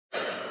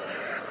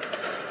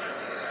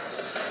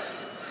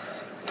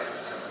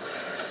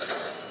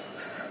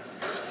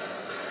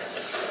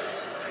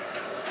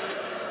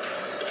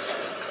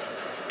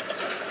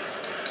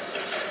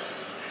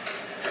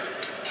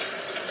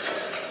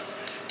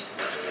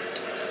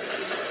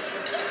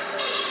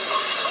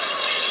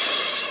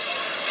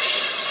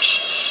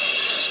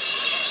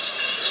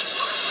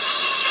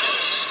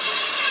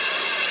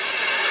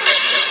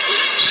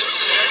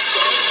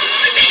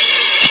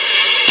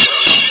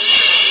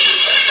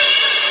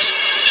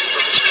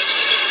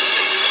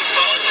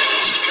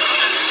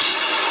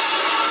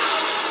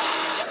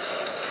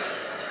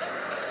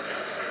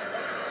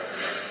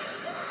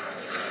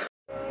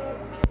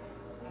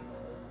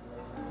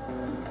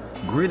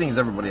Greetings,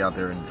 everybody out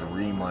there in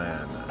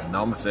Dreamland.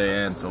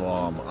 Namaste and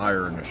salam.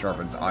 Iron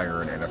sharpens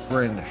iron, and a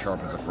friend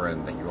sharpens a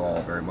friend. Thank you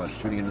all very much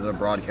for tuning into the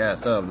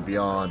broadcast of the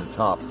Beyond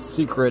Top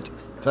Secret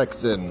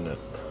Texan.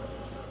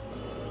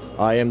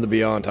 I am the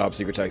Beyond Top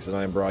Secret Texan.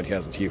 I am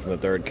broadcasting to you from the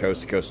third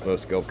coast to coast,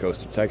 most Gulf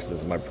Coast of Texas.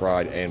 It's my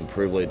pride and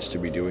privilege to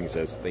be doing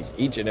so. Thank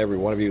each and every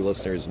one of you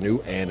listeners, new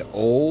and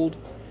old.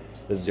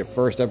 This is your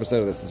first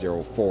episode. This is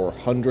your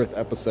 400th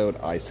episode.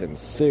 I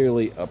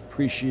sincerely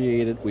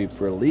appreciate it. We've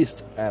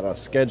released at a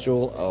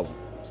schedule of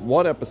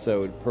one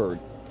episode per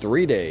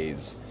 3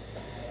 days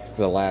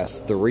for the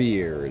last 3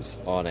 years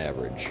on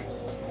average.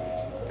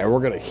 And we're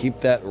going to keep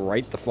that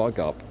right the fuck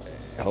up.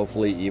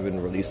 Hopefully even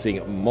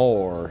releasing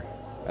more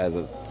as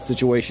the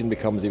situation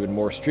becomes even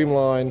more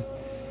streamlined,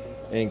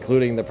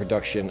 including the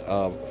production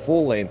of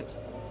full-length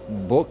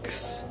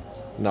books,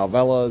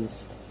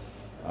 novellas,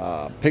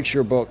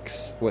 picture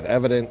books with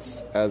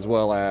evidence, as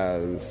well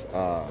as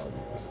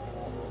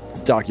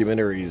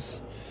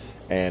documentaries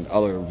and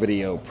other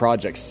video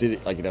projects,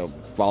 like,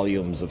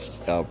 volumes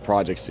of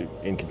projects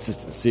in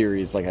consistent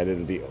series, like I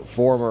did the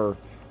former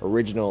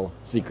original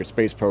Secret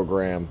Space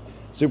Program,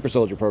 Super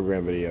Soldier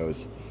Program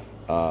videos,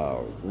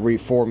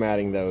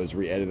 reformatting those,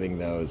 re-editing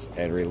those,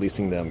 and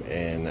releasing them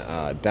in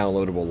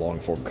downloadable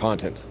long-form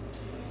content.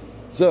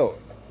 So,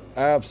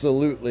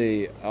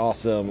 absolutely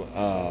awesome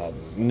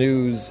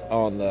news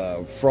on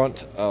the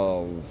front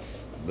of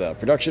the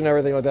production and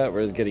everything like that.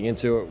 We're just getting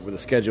into it. The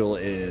schedule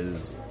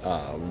is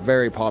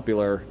very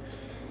popular.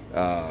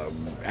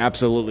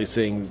 Absolutely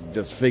seeing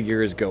just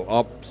figures go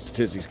up,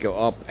 statistics go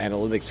up,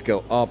 analytics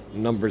go up,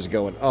 numbers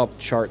going up,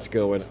 charts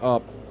going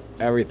up,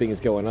 everything is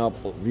going up,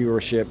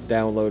 viewership,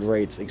 download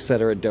rates,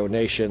 etc.,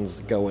 donations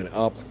going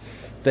up.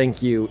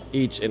 Thank you,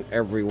 each and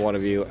every one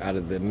of you, out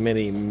of the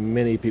many,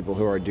 many people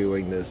who are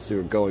doing this, who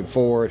are going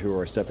forward, who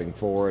are stepping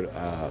forward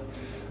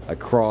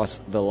across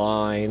the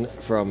line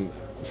from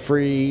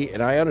free.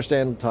 And I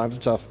understand times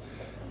are tough,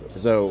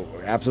 so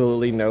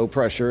absolutely no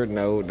pressure,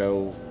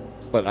 no.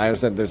 But I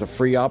understand there's a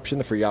free option.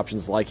 The free option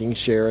is liking,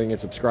 sharing,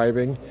 and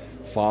subscribing,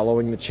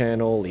 following the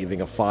channel, leaving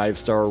a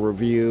 5-star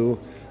review,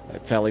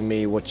 telling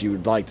me what you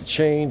would like to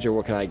change or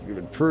what can I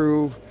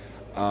improve.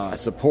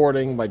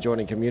 Supporting by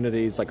joining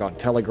communities like on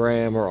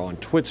Telegram or on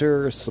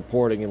Twitter,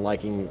 supporting and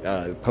liking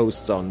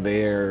posts on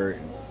there,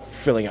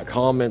 filling out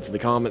comments in the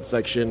comment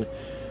section,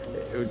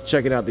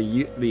 checking out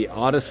the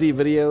Odyssey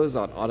videos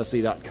on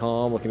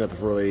odyssey.com, looking at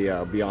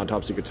the Beyond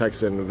Top Secret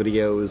Texan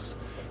videos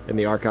in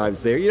the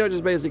archives there.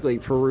 Just basically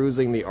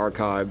perusing the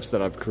archives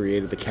that I've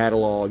created, the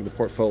catalog, the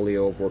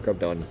portfolio of work I've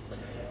done,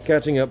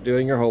 catching up,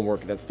 doing your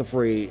homework. That's the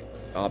free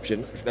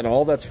option, and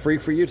all that's free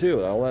for you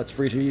too. All that's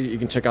free to you. You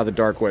can check out the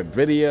dark web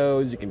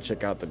videos, you can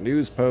check out the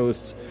news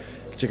posts,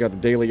 you can check out the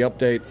daily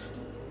updates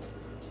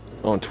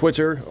on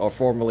Twitter, or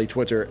formerly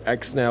Twitter,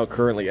 X now,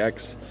 currently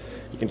X.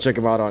 You can check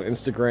them out on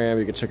Instagram,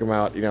 you can check them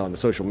out, on the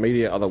social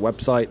media, on the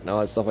website, and all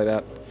that stuff like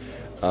that.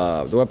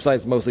 The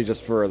website's mostly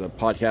just for the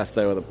podcast,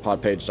 though, the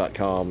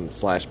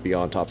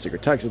podpage.com/Beyond Top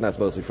Secret Texan. That's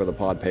mostly for the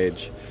pod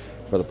page,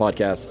 for the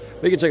podcast.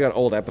 But you can check out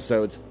old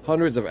episodes,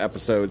 hundreds of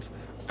episodes,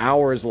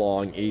 hours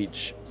long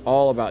each,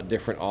 all about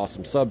different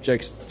awesome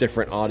subjects,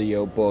 different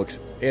audio books,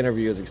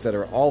 interviews,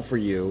 etc., all for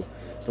you,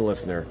 the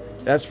listener.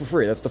 That's for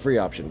free. That's the free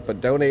option. But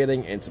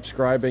donating and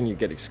subscribing, you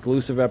get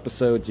exclusive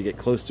episodes. You get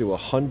close to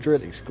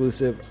 100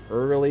 exclusive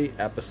early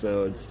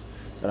episodes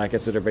that I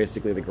consider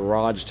basically the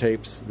garage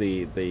tapes,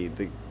 the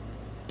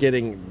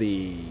getting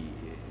the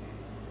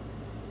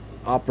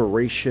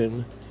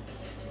operational,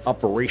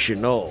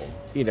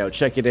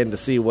 checking in to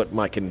see what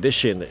my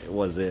condition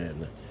was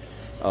in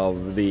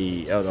of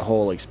the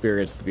whole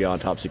experience, the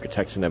Beyond Top Secret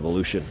Texan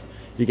evolution.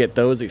 You get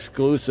those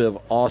exclusive,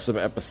 awesome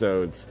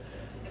episodes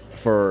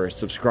for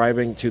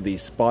subscribing to the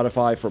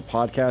Spotify for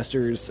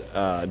Podcasters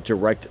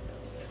direct,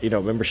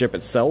 membership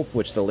itself,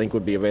 which the link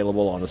would be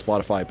available on the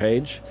Spotify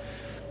page.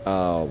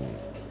 You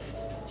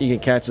can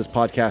catch this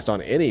podcast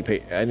on any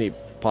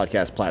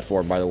podcast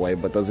platform, by the way,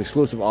 but those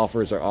exclusive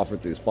offers are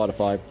offered through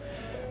Spotify.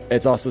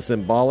 It's also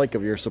symbolic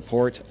of your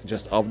support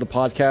just of the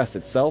podcast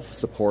itself,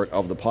 support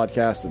of the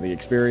podcast and the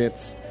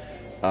experience.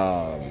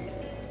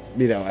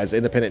 As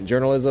independent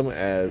journalism,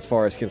 as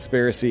far as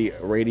conspiracy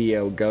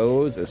radio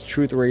goes, as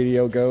truth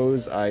radio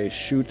goes, I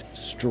shoot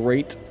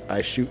straight,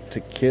 I shoot to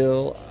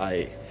kill,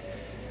 I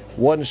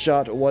one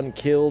shot, one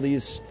kill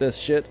this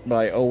shit, but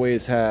I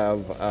always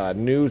have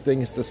new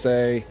things to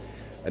say.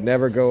 I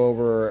never go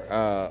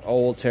over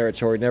old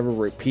territory, never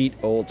repeat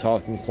old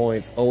talking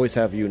points, always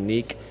have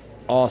unique,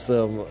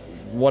 awesome,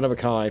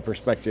 one-of-a-kind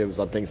perspectives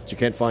on things that you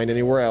can't find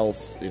anywhere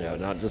else,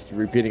 not just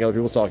repeating other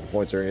people's talking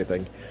points or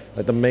anything,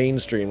 like the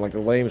mainstream, like the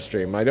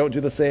lamestream. I don't do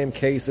the same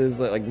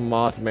cases like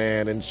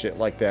Mothman and shit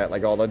like that,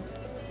 like all the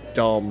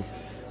dumb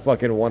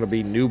fucking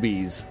wannabe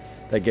newbies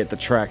that get the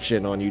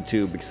traction on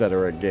YouTube,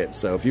 etc. get.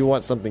 So if you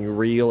want something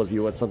real, if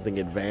you want something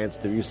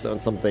advanced, if you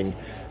want something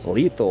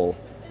lethal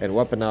and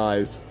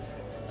weaponized,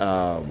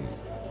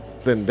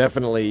 then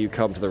definitely you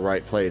come to the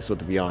right place with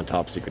the Beyond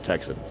Top Secret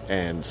Texan.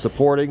 And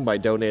supporting by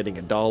donating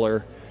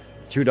 $1,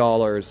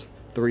 $2,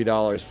 $3,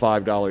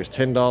 $5,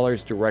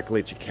 $10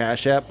 directly to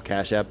Cash App,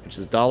 which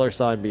is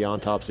 $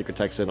 Beyond Top Secret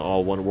Texan,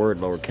 all one word,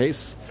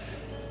 lowercase.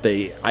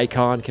 The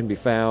icon can be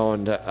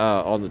found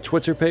on the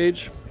Twitter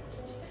page.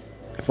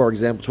 For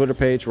example, Twitter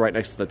page, right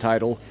next to the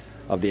title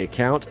of the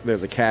account,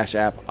 there's a Cash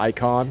App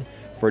icon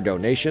for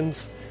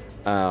donations.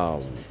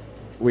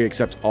 We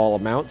accept all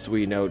amounts.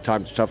 We know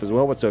times are tough as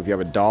well, but so if you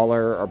have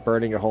 $1 or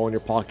burning a hole in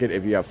your pocket,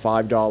 if you have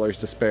 $5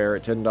 to spare,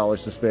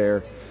 $10 to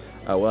spare,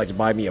 would like to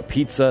buy me a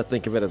pizza,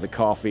 think of it as a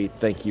coffee.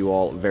 Thank you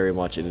all very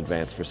much in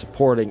advance for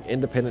supporting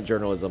independent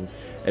journalism,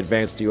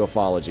 advanced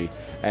ufology,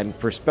 and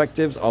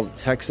perspectives of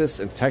Texas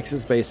and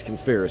Texas-based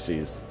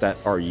conspiracies that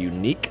are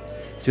unique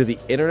to the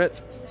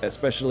internet.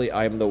 Especially,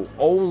 I am the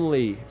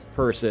only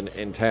person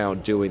in town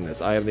doing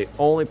this. I am the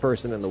only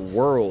person in the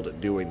world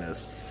doing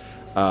this.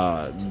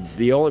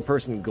 The only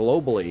person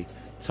globally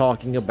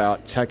talking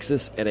about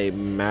Texas in a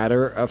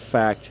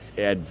matter-of-fact,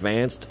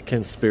 advanced,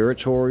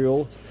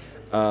 conspiratorial,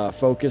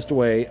 focused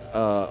way,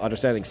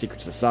 understanding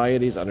secret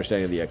societies,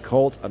 understanding the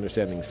occult,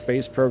 understanding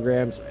space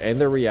programs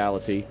and their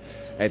reality,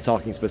 and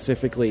talking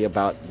specifically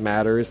about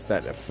matters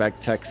that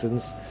affect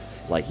Texans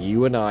like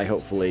you and I,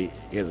 hopefully,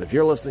 because if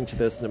you're listening to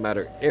this, no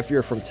matter if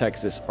you're from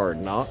Texas or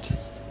not,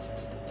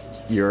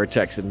 you're a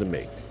Texan to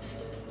me.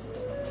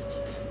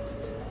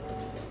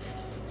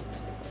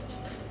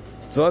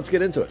 So let's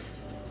get into it.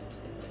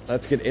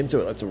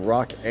 Let's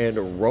rock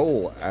and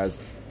roll,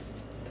 as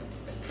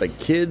the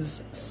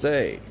kids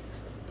say.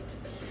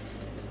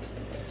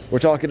 We're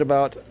talking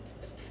about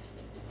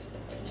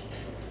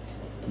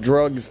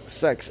drugs,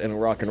 sex, and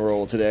rock and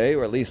roll today,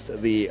 or at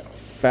least the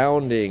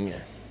founding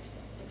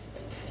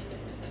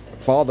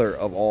father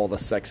of all the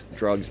sex,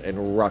 drugs,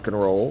 and rock and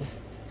roll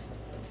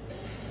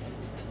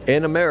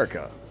in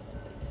America.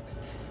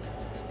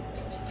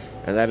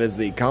 And that is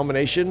the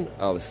combination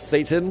of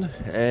Satan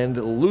and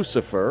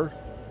Lucifer.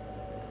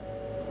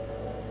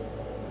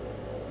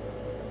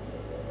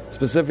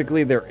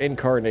 Specifically, their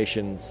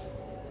incarnations,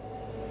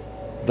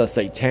 the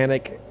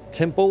Satanic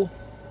Temple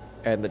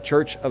and the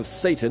Church of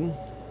Satan,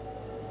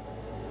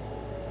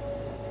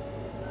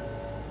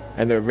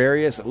 and their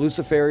various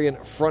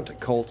Luciferian front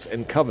cults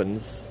and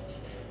covens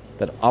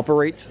that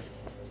operate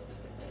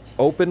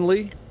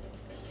openly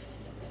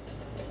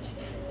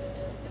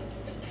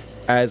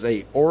as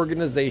a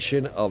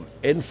organization of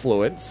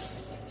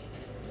influence,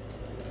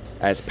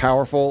 as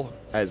powerful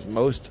as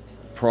most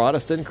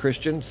Protestant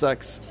Christian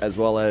sects, as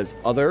well as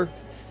other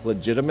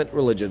legitimate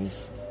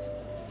religions,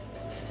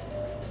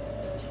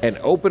 and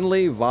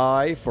openly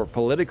vie for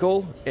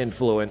political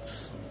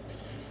influence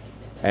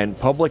and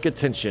public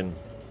attention,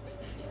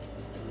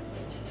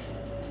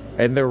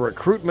 and their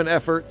recruitment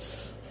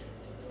efforts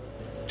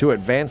to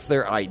advance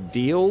their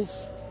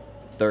ideals,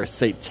 their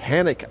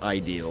satanic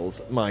ideals,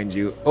 mind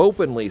you,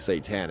 openly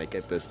satanic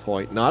at this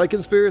point, not a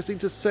conspiracy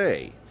to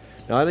say,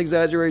 not an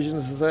exaggeration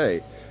to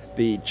say.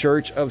 The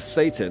Church of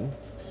Satan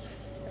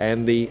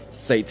and the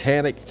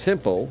Satanic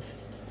Temple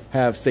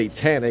have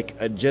satanic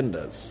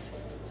agendas.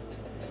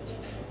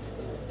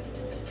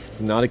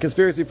 Not a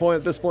conspiracy point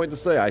at this point to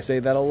say. I say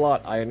that a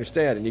lot. I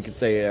understand. And you can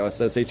say, what's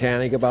so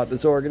satanic about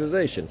this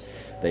organization?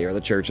 They are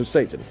the Church of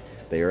Satan.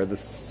 They are the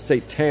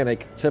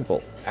Satanic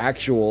Temple.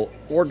 Actual,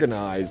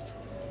 organized,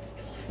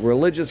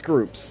 religious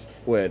groups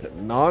with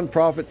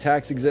non-profit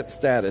tax-exempt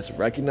status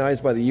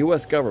recognized by the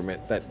U.S.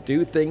 government that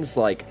do things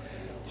like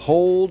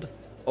hold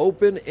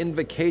open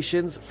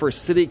invocations for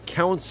city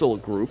council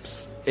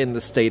groups in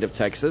the state of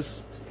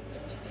Texas,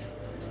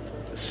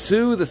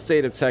 sue the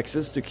state of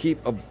Texas to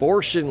keep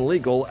abortion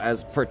legal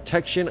as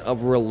protection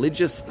of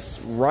religious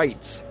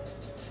rights,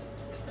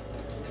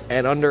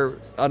 and under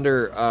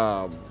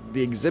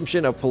the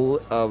exemption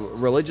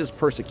of religious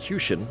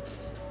persecution,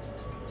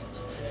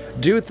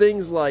 do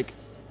things like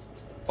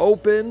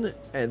open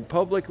and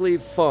publicly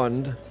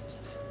fund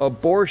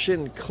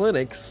abortion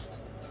clinics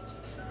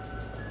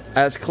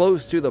as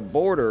close to the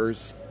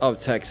borders of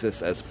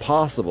Texas as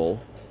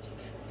possible,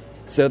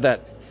 so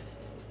that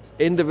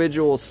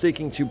individuals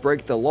seeking to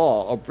break the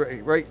law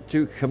or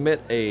to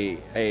commit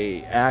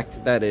a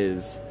act that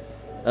is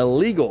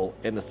illegal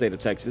in the state of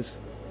Texas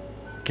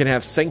can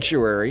have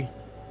sanctuary,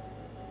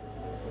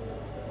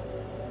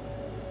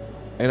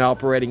 and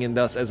operating in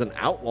thus as an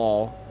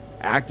outlaw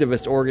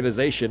activist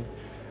organization,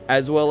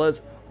 as well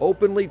as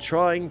openly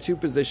trying to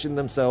position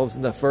themselves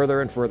into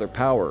further and further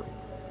power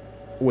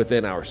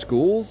within our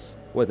schools,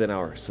 within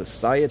our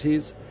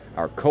societies,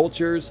 our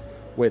cultures,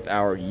 with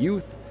our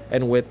youth,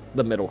 and with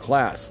the middle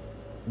class.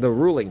 The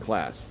ruling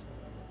class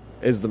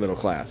is the middle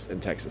class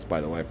in Texas,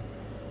 by the way.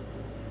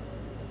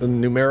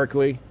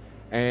 Numerically,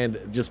 and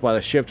just by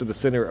the shift of the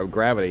center of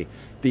gravity,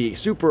 the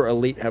super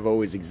elite have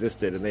always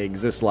existed, and they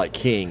exist like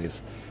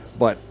kings,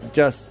 but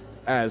just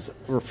as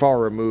far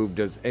removed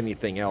as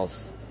anything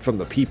else from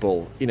the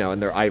people, in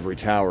their ivory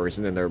towers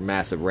and in their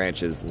massive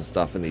ranches and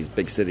stuff in these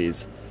big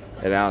cities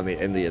and out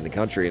in the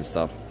country and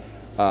stuff.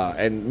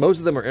 And most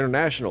of them are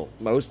international.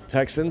 Most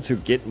Texans who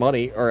get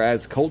money are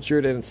as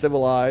cultured and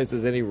civilized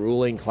as any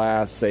ruling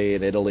class, say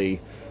in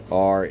Italy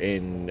or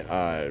in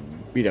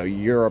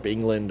Europe,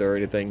 England, or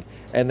anything,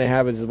 and they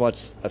have as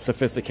much a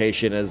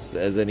sophistication as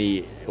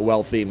any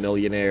wealthy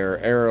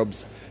millionaire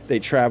Arabs. They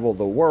travel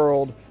the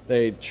world.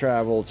 They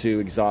travel to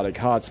exotic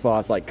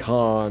hotspots like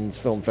Cannes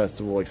Film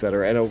Festival,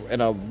 etc.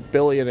 And a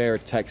billionaire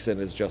Texan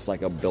is just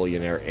like a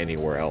billionaire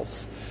anywhere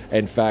else.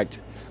 In fact,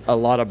 a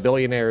lot of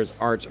billionaires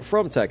aren't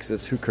from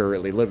Texas who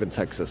currently live in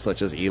Texas,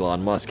 such as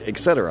Elon Musk,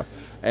 etc.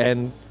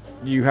 And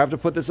you have to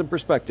put this in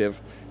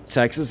perspective.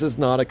 Texas is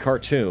not a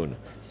cartoon.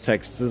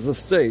 Texas is a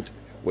state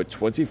with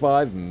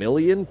 25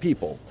 million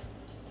people.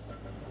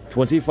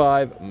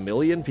 25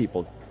 million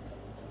people.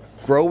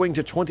 Growing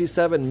to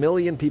 27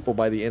 million people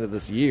by the end of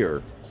this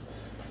year.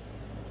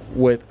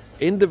 With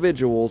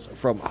individuals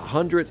from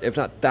hundreds, if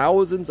not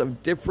thousands,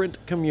 of different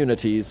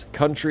communities,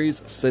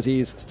 countries,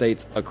 cities,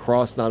 states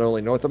across not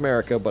only North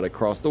America, but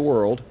across the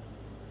world,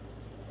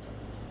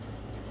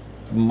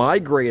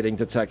 migrating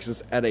to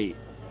Texas at a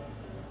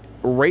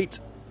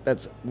rate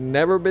that's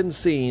never been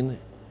seen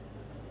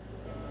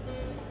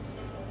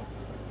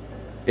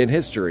in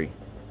history.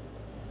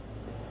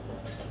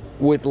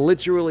 With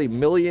literally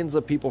millions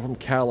of people from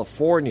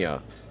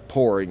California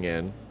pouring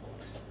in,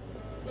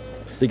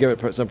 to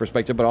give it some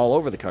perspective, but all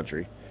over the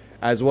country,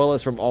 as well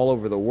as from all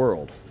over the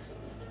world.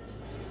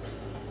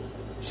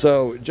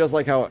 So, just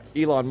like how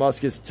Elon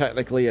Musk is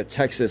technically a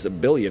Texas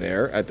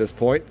billionaire at this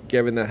point,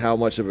 given that how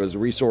much of his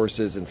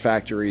resources and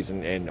factories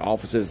and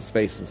offices and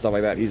space and stuff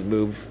like that, he's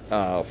moved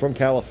from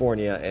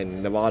California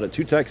and Nevada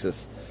to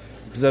Texas,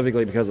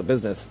 specifically because of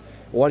business,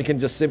 one can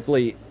just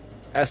simply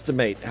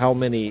estimate how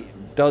many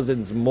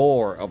dozens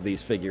more of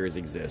these figures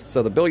exist.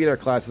 So the billionaire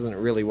class isn't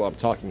really what I'm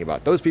talking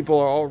about. Those people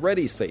are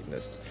already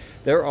Satanists.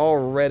 They're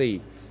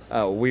already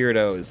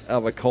weirdos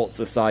of occult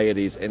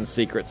societies and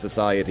secret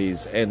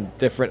societies and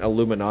different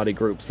Illuminati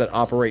groups that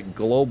operate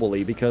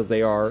globally because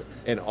they are,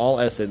 in all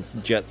essence,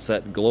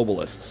 jet-set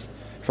globalists.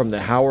 From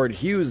the Howard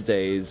Hughes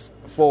days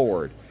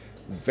forward,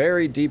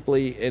 very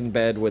deeply in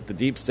bed with the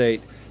deep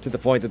state, to the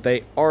point that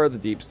they are the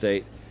deep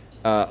state,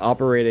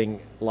 operating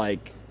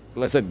like,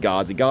 let's say,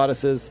 gods and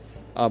goddesses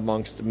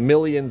amongst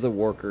millions of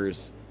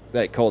workers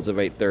that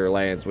cultivate their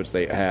lands, which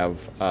they have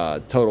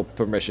total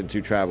permission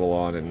to travel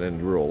on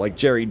and rule, like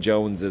Jerry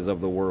Joneses of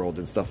the world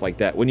and stuff like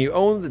that. When you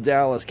own the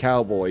Dallas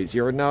Cowboys,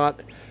 you're not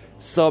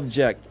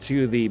subject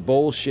to the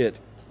bullshit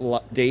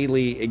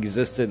daily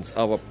existence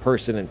of a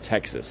person in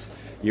Texas.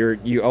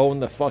 You own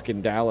the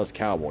fucking Dallas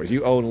Cowboys.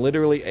 You own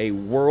literally a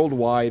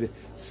worldwide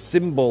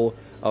symbol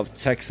of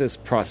Texas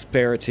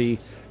prosperity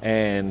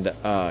and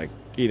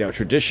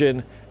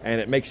tradition, and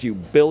it makes you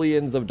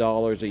billions of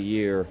dollars a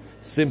year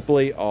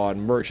simply on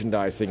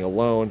merchandising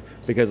alone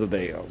because of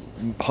the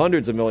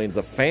hundreds of millions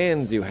of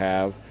fans you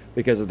have,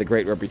 because of the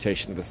great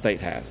reputation that the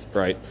state has,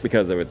 right?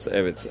 Because of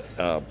its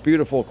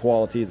beautiful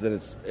qualities and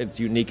its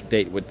unique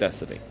date with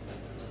destiny.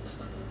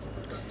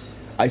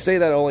 I say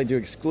that only to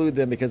exclude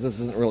them because this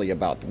isn't really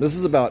about them. This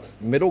is about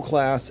middle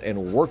class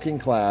and working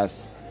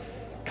class,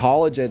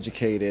 college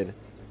educated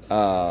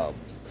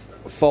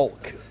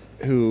folk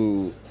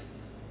who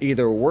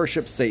either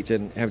worship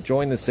Satan, have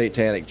joined the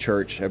Satanic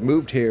Church, have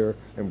moved here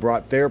and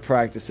brought their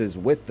practices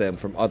with them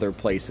from other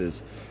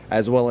places,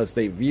 as well as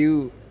they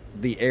view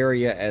the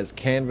area as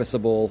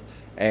canvassable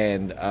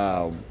and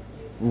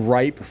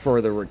ripe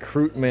for the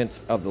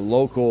recruitment of the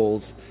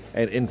locals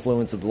and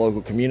influence of the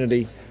local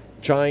community,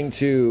 trying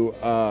to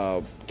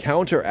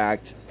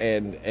counteract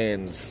and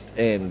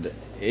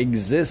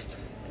exist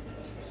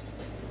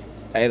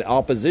in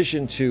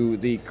opposition to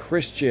the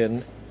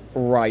Christian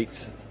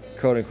right,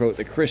 quote unquote,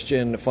 the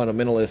Christian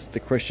fundamentalists,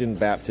 the Christian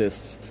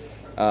Baptists,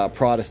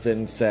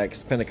 Protestant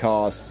sects,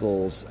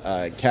 Pentecostals,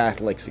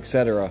 Catholics,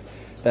 etc.,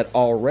 that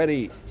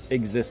already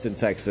exist in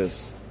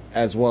Texas,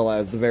 as well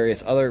as the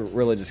various other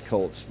religious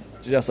cults,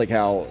 just like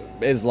how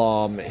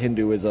Islam,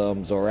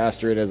 Hinduism,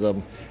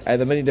 Zoroastrianism, and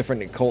the many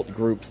different cult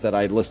groups that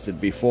I listed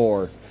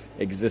before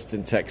exist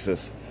in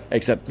Texas.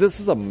 Except this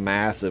is a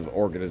massive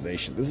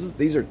organization.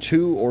 These are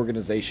two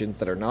organizations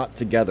that are not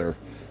together.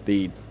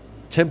 The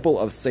Temple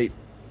of the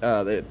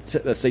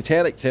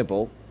Satanic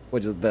Temple,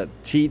 which is the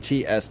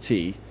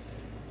TTST,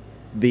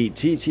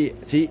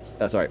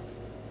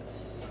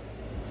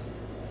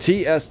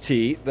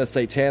 TST, the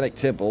Satanic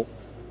Temple,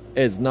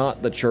 is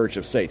not the Church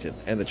of Satan.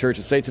 And the Church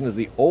of Satan is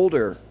the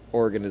older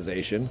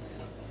organization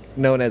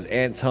known as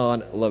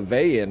Anton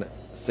LaVeyan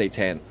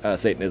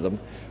Satanism,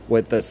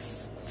 with the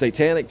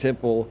Satanic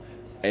Temple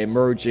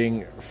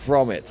emerging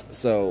from it.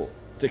 So,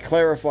 to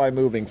clarify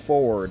moving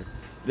forward,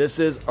 this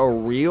is a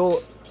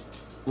real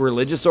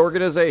religious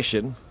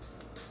organization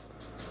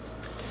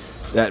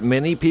that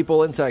many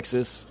people in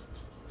Texas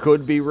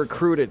could be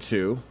recruited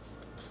to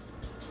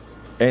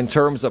in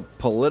terms of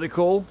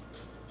political,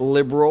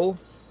 liberal,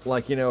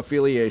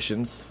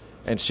 affiliations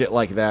and shit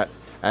like that,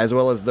 as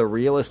well as the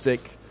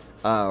realistic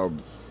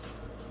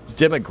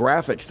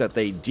demographics that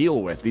they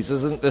deal with. This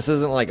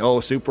isn't like,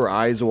 super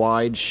eyes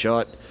wide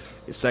shut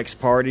sex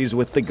parties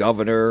with the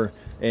governor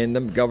in the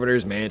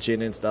governor's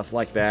mansion and stuff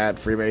like that,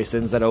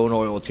 Freemasons that own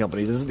oil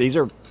companies. These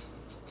are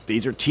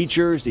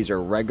teachers, these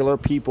are regular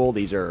people,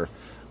 these are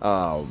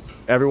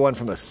Everyone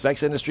from the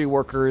sex industry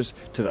workers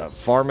to the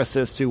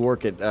pharmacists who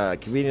work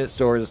at convenience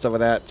stores and stuff like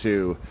that,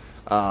 to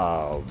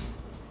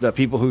the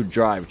people who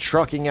drive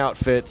trucking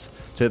outfits,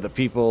 to the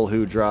people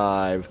who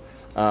drive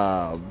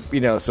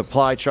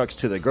supply trucks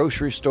to the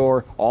grocery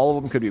store. All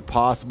of them could be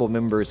possible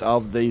members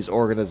of these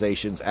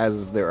organizations, as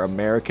is their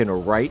American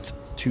right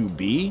to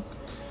be.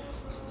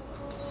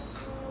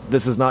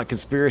 This is not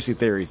conspiracy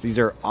theories. These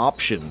are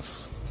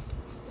options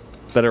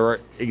that are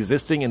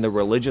existing in the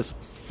religious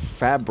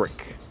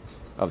fabric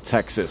of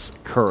Texas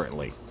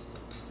currently.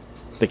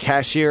 The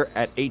cashier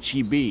at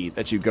H-E-B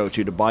that you go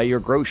to buy your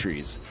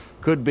groceries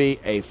could be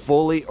a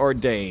fully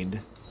ordained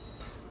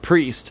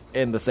priest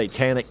in the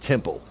Satanic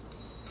temple.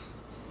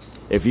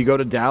 If you go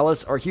to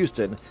Dallas or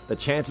Houston, the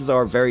chances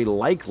are very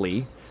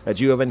likely that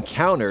you have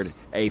encountered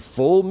a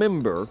full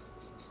member,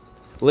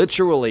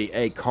 literally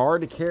a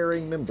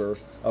card-carrying member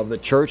of the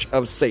Church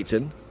of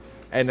Satan,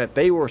 and that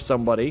they were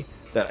somebody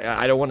that,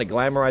 I don't want to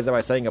glamorize it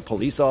by saying a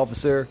police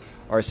officer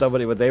or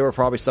somebody, but they were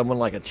probably someone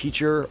like a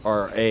teacher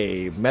or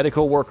a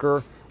medical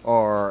worker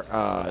or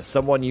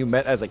someone you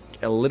met as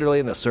a literally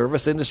in the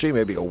service industry,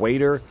 maybe a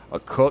waiter, a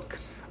cook,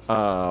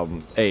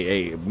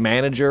 a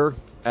manager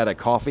at a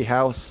coffee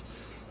house,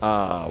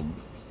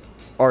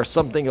 or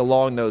something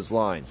along those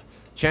lines.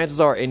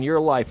 Chances are in your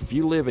life, if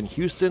you live in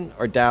Houston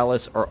or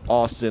Dallas or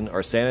Austin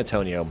or San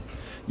Antonio,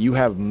 you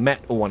have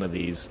met one of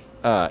these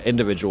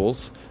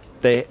individuals.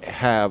 They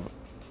have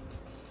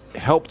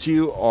helped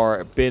you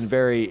or been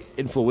very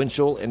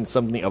influential in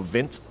something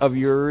event of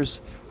yours,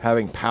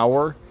 having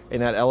power in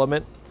that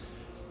element.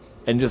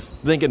 And just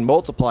think and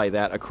multiply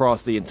that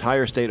across the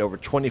entire state, over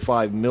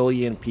 25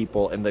 million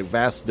people, and the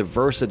vast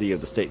diversity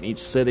of the state in each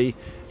city,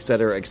 et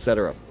cetera, et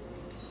cetera.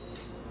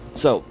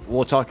 So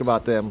we'll talk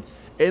about them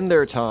in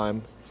their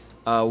time.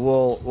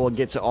 We'll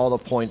get to all the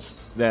points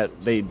that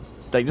they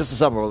just to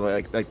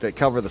summarize, like they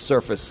cover the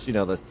surface,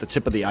 the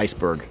tip of the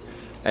iceberg,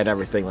 and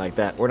everything like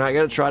that. We're not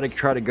going to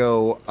try to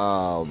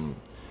go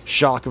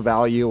shock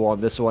value on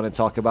this one and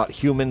talk about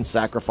human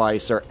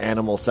sacrifice or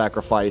animal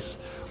sacrifice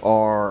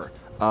or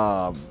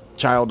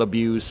child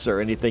abuse or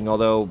anything.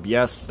 Although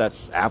yes,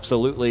 that's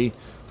absolutely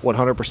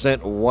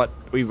 100% what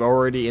we've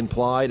already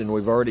implied and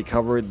we've already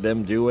covered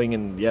them doing.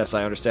 And yes,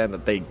 I understand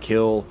that they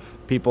kill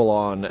people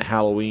on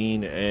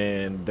Halloween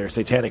and their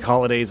satanic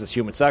holidays as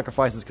human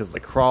sacrifices because of the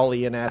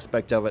Crowleyan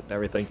aspect of it and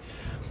everything.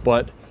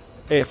 But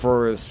if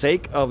for the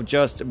sake of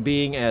just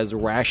being as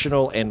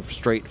rational and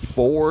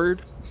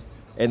straightforward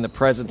in the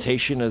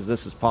presentation as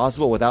this is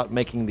possible, without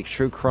making the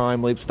true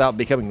crime leaps, without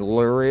becoming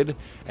lurid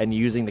and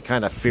using the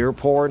kind of fear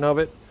porn of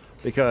it,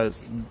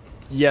 because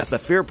yes, the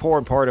fear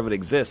porn part of it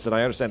exists, and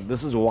I understand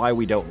this is why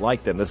we don't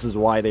like them. This is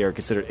why they are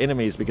considered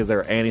enemies, because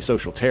they're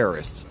antisocial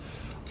terrorists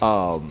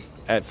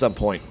at some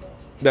point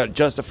that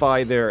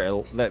justify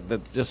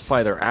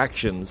their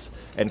actions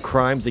and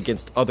crimes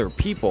against other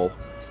people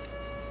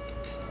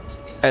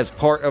as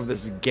part of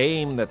this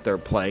game that they're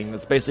playing.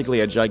 That's basically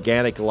a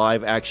gigantic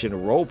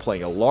live-action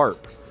role-playing, a LARP,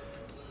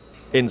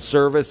 in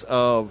service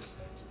of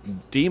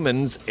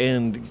demons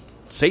and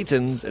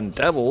Satans and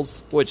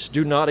devils, which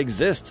do not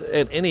exist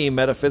in any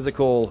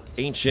metaphysical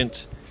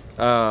ancient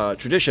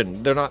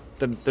tradition. They're not.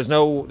 There's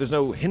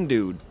no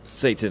Hindu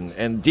Satan,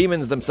 and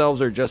demons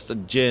themselves are just a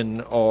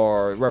jinn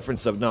or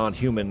reference of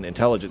non-human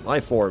intelligent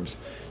life forms.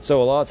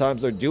 So a lot of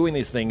times they're doing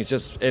these things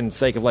just in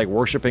sake of like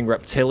worshiping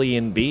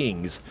reptilian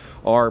beings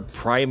or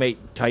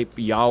primate type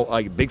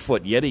like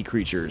Bigfoot Yeti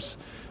creatures,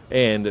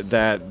 and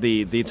that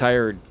the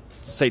entire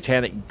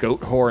satanic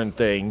goat horn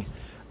thing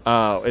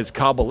is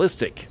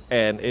Kabbalistic,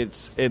 and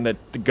it's in the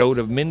goat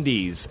of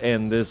Mendes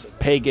and this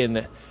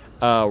pagan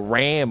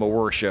ram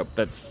worship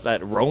that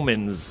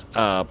Romans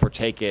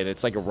partake in.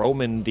 It's like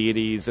Roman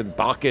deities and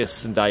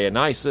Bacchus and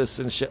Dionysus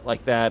and shit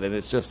like that, and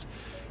it's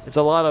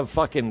a lot of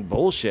fucking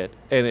bullshit,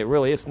 and it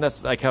really is. And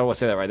that's, I kind of want to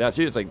say that right now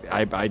too. It's like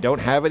I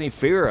don't have any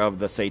fear of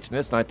the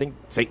Satanists, and I think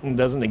Satan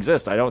doesn't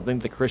exist. I don't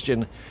think the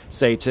Christian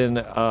Satan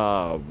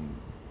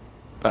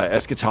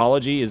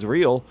eschatology is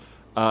real.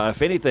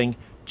 If anything,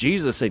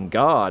 Jesus and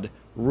God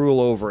rule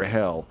over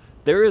hell.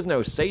 There is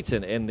no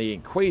Satan in the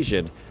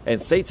equation,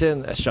 and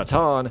Satan,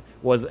 Shaitan,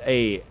 was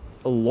a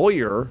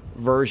lawyer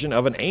version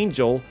of an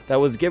angel that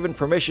was given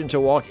permission to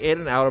walk in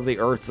and out of the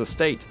earth's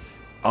estate,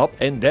 up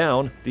and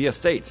down the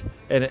estate,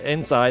 and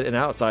inside and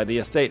outside the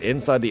estate,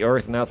 inside the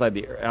earth and outside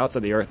the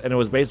earth, and it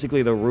was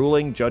basically the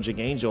ruling, judging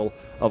angel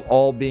of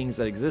all beings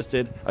that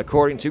existed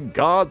according to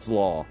God's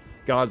law,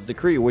 God's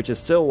decree, which is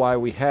still why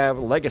we have,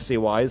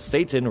 legacy-wise,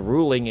 Satan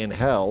ruling in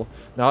hell.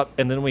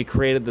 And then we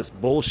created this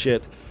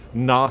bullshit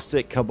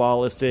Gnostic,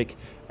 Kabbalistic,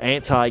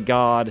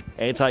 anti-God,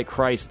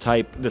 anti-Christ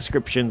type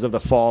descriptions of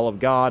the fall of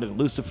God and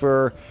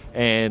Lucifer,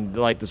 and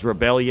like this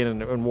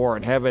rebellion and war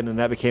in heaven, and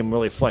that became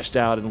really fleshed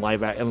out and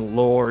and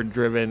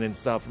lore-driven and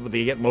stuff.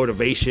 They get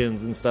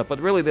motivations and stuff, but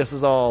really this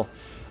is all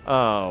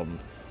to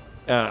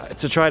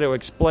try to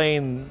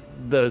explain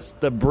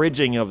the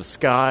bridging of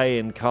sky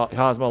and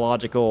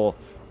cosmological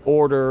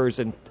orders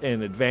and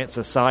advanced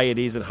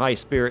societies and high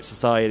spirit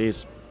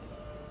societies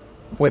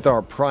with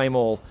our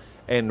primal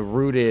and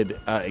rooted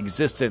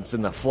existence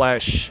in the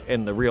flesh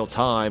in the real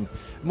time,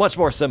 much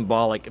more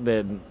symbolic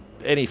than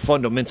any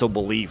fundamental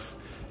belief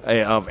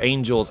of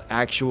angels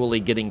actually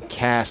getting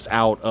cast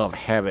out of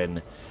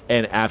heaven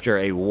and after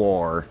a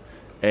war,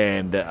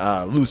 and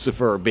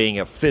Lucifer being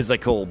a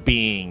physical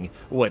being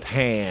with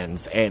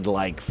hands and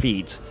like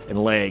feet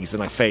and legs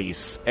and a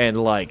face, and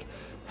like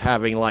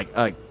having like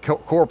a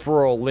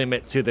corporal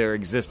limit to their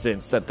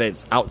existence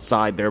that's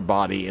outside their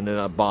body, and then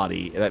a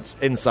body that's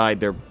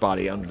inside their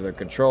body under their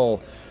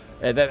control.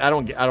 And that I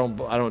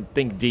don't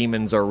think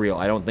demons are real.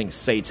 I don't think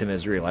Satan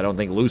is real. I don't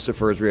think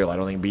Lucifer is real. I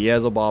don't think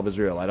Beelzebub is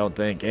real. I don't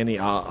think any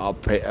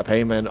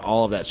payment,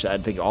 all of that shit. I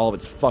think all of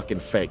it's fucking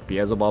fake.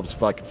 Beelzebub's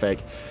fucking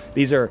fake.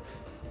 These are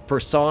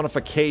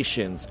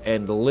personifications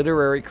and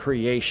literary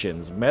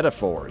creations,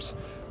 metaphors,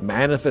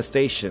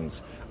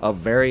 manifestations of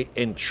very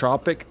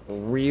entropic,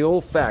 real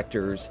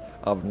factors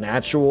of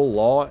natural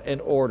law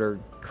and order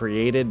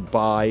created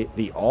by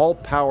the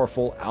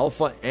all-powerful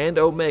Alpha and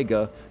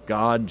Omega,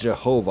 God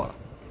Jehovah.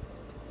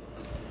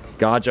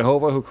 God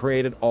Jehovah, who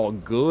created all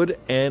good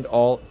and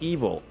all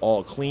evil,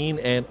 all clean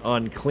and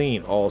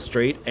unclean, all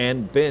straight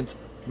and bent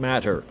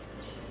matter.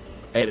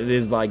 And it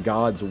is by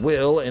God's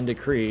will and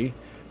decree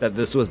that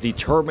this was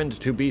determined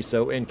to be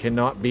so and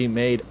cannot be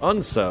made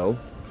unso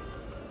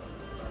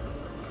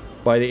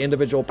by the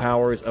individual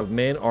powers of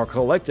men or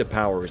collective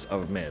powers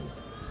of men.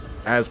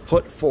 As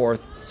put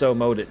forth, so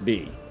mote it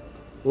be.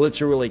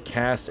 Literally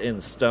cast in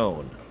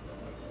stone.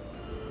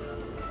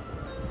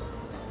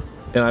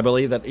 And I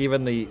believe that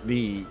even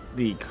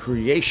the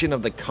creation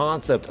of the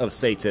concept of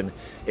Satan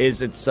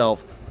is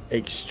itself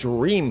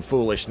extreme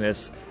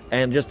foolishness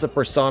and just a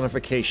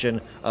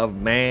personification of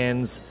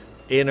man's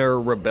inner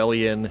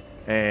rebellion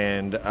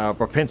and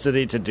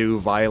propensity to do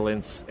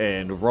violence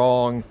and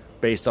wrong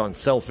based on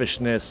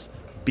selfishness,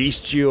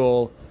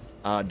 bestial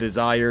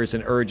desires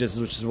and urges,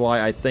 which is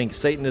why I think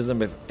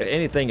Satanism, if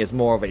anything, is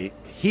more of a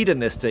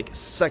hedonistic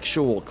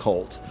sexual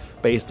cult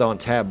based on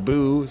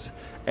taboos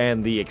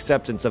and the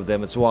acceptance of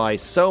them. It's why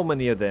so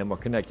many of them are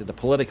connected to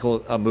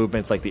political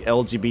movements like the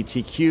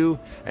LGBTQ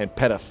and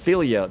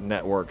pedophilia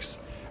networks,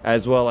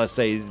 as well as,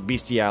 say,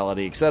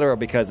 bestiality, etc.,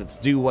 because it's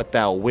do what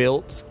thou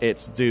wilt,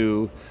 it's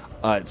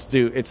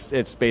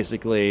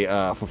basically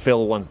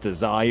fulfill one's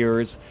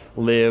desires,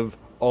 live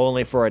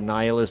only for a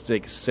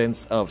nihilistic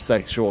sense of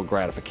sexual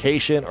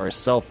gratification or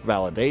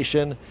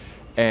self-validation,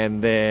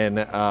 and then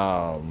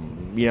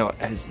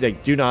they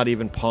do not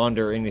even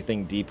ponder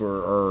anything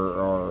deeper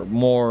or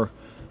more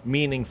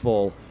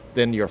meaningful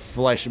than your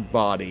flesh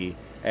body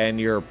and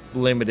your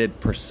limited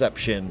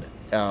perception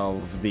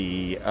of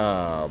the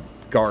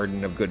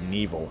garden of good and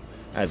evil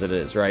as it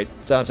is, right?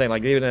 So I'm saying,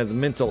 like, even as a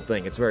mental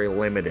thing, it's very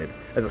limited.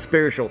 As a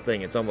spiritual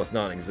thing, it's almost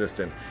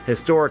non-existent.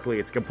 Historically,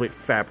 it's complete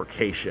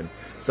fabrication.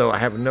 So I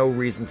have no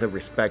reason to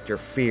respect or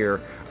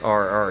fear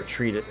or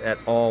treat it at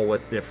all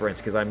with difference,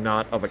 because I'm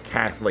not of a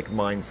Catholic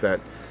mindset.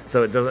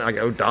 So it doesn't,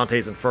 like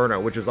Dante's Inferno,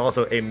 which is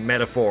also a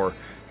metaphor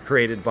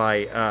created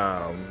by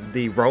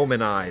the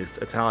Romanized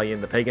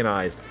Italian, the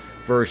paganized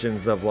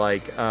versions of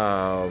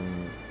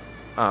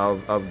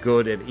of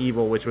good and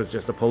evil, which was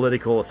just a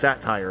political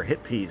satire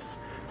hit piece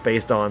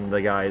based on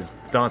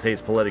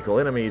Dante's political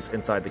enemies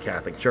inside the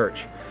Catholic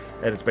Church,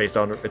 and it's based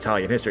on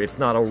Italian history. It's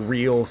not a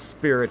real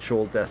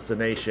spiritual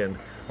destination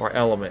or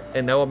element,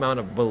 and no amount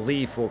of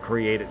belief will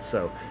create it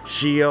so.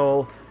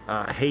 Sheol,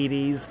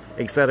 Hades,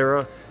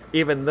 etc.,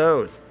 even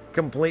those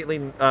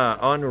completely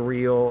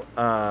unreal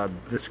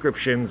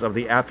descriptions of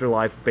the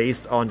afterlife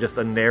based on just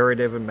a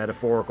narrative and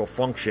metaphorical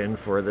function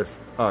for this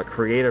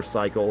creative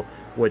cycle,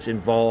 which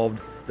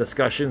involved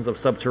discussions of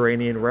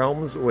subterranean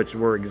realms, which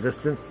were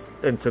existence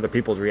into the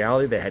people's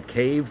reality. They had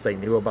caves, they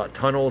knew about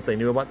tunnels, they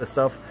knew about this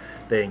stuff.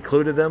 They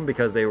included them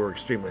because they were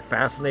extremely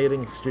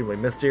fascinating, extremely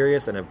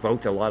mysterious, and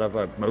evoked a lot of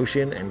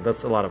emotion and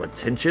thus a lot of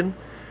attention,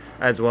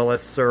 as well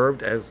as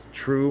served as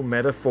true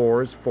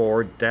metaphors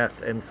for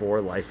death and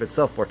for life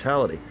itself,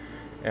 mortality.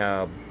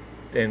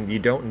 And you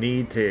don't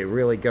need to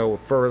really go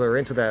further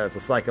into that as a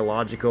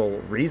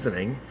psychological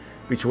reasoning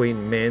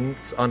between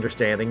men's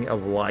understanding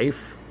of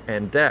life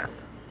and death,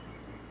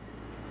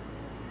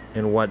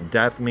 and what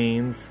death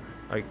means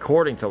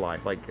according to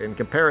life, like in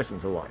comparison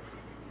to life,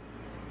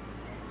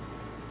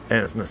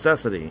 and its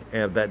necessity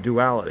of that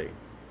duality,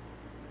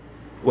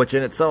 which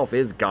in itself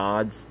is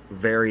God's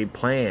varied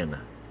plan.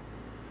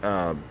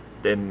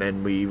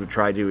 And we would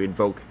try to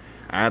invoke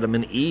Adam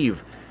and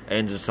Eve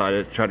and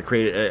decided to try to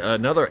create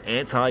another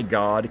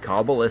anti-God,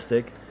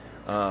 Kabbalistic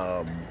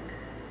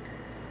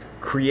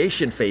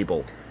creation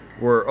fable,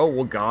 where,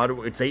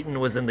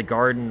 Satan was in the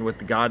garden with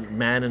the God,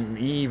 man and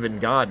Eve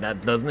and God.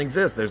 That doesn't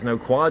exist. There's no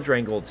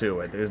quadrangle to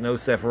it. There's no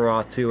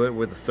Sephiroth to it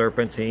with a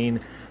serpentine,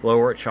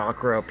 lower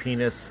chakra,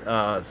 penis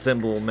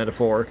symbol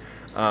metaphor.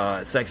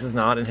 Sex is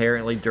not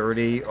inherently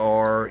dirty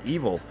or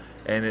evil,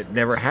 and it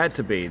never had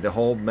to be. The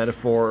whole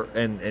metaphor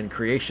and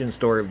creation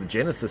story of the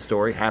Genesis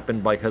story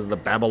happened because the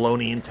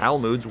Babylonian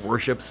Talmuds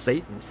worship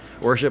Satan,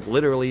 worship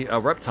literally a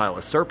reptile,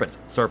 a serpent.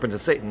 Serpent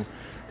is Satan.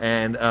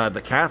 And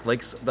the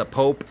Catholics, the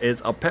Pope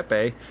is a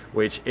Pepe,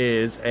 which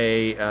is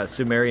a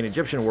Sumerian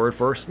Egyptian word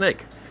for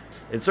snake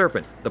and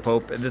serpent. The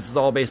Pope, this is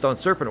all based on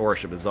serpent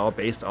worship. This is all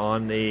based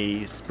on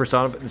the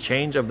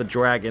change of the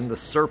dragon, the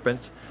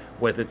serpent,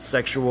 with its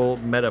sexual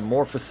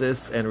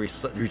metamorphosis and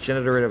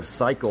regenerative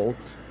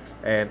cycles,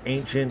 and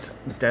ancient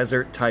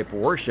desert-type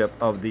worship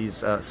of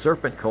these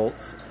serpent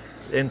cults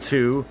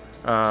into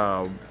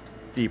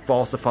the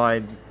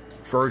falsified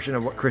version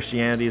of what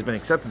Christianity has been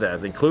accepted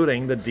as,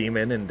 including the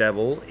demon and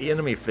devil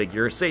enemy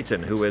figure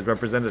Satan, who is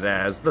represented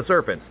as the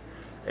serpent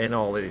in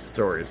all of these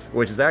stories,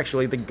 which is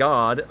actually the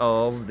god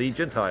of the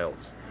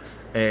Gentiles,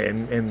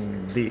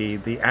 and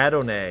the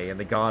Adonai, and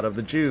the god of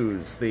the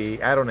Jews,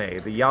 the Adonai,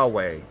 the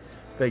Yahweh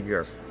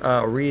figure.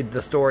 Read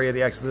the story of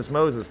the Exodus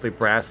Moses. The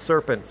brass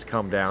serpents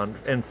come down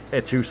and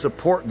to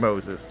support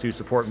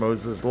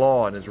Moses'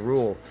 law and his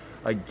rule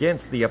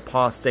against the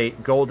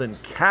apostate golden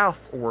calf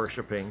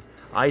worshipping,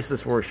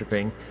 ISIS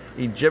worshipping,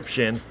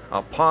 Egyptian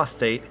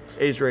apostate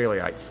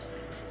Israelites.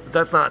 But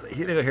that's not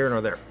neither here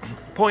nor there.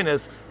 Point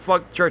is,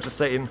 fuck Church of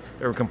Satan.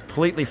 They were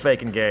completely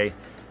fake and gay.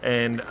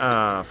 And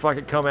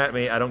fucking come at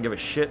me. I don't give a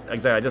shit.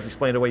 Exactly. I just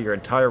explained away your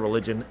entire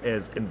religion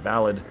is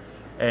invalid.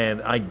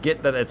 And I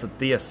get that it's a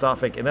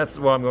theosophic, and that's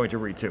what I'm going to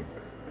read too.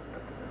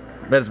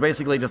 That is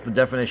basically just the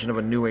definition of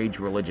a New Age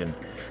religion.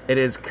 It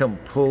is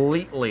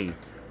completely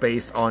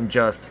based on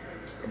just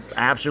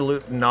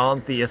absolute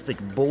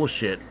non-theistic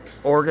bullshit,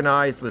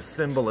 organized with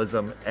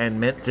symbolism and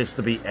meant just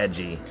to be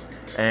edgy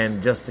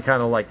and just to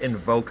kind of like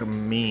invoke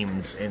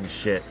memes and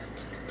shit.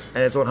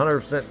 And it's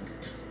 100%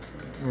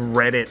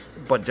 Reddit,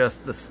 but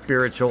just the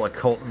spiritual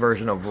occult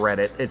version of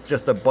Reddit. It's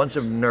just a bunch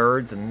of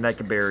nerds and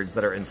neckbeards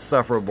that are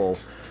insufferable,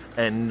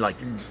 and like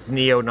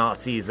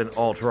neo-Nazis and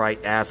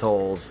alt-right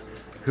assholes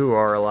who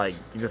are like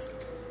just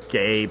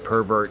gay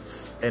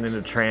perverts and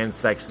into trans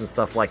sex and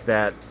stuff like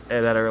that,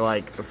 and that are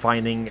like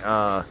finding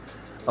a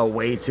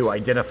way to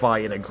identify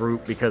in a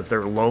group because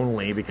they're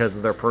lonely because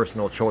of their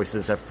personal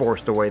choices have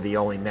forced away the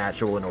only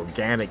natural and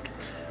organic,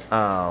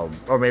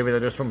 or maybe they're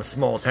just from a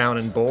small town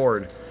and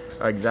bored,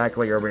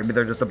 exactly, or maybe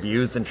they're just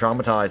abused and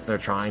traumatized and they're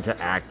trying to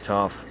act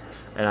tough.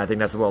 And I think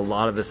that's what a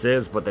lot of this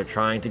is, but they're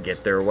trying to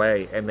get their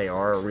way, and they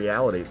are a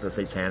reality. The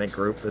satanic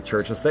group, the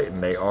Church of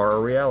Satan, they are a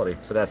reality.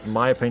 But that's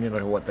my opinion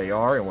on what they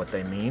are and what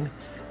they mean.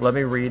 Let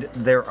me read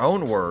their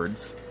own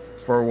words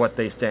for what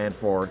they stand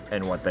for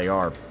and what they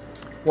are.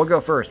 We'll go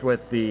first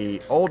with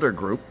the older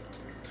group,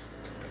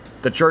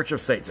 the Church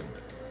of Satan.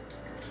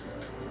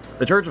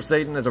 The Church of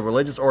Satan is a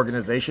religious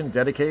organization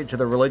dedicated to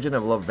the religion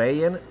of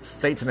LaVeyan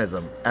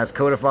Satanism, as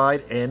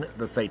codified in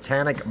the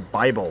Satanic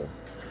Bible.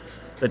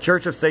 The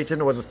Church of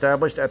Satan was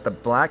established at the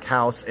Black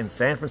House in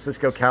San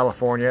Francisco,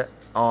 California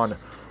on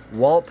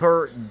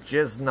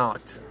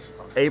Walpurgisnacht,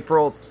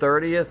 April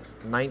 30th,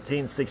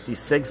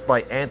 1966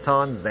 by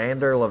Anton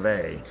Zander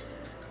LaVey,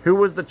 who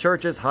was the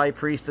church's high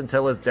priest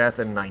until his death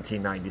in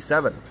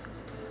 1997.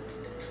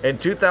 In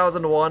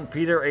 2001,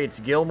 Peter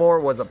H. Gilmore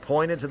was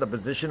appointed to the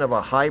position of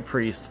a high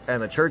priest, and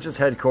the church's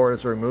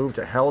headquarters were moved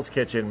to Hell's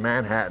Kitchen,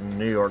 Manhattan,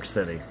 New York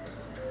City.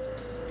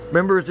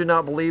 Members do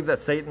not believe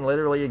that Satan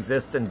literally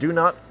exists and do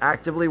not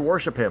actively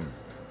worship him.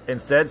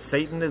 Instead,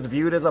 Satan is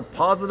viewed as a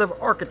positive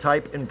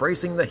archetype,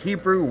 embracing the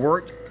Hebrew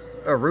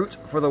root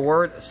for the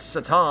word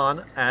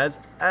Satan as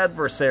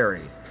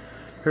adversary,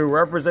 who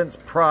represents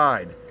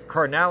pride,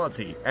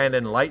 carnality, and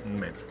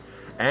enlightenment,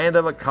 and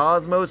of a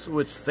cosmos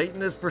which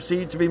Satan is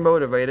perceived to be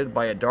motivated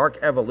by a dark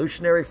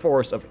evolutionary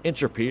force of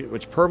entropy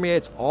which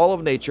permeates all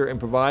of nature and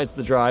provides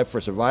the drive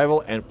for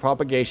survival and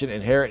propagation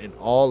inherent in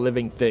all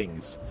living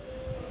things.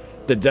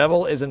 The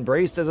devil is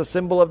embraced as a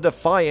symbol of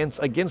defiance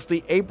against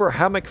the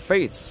Abrahamic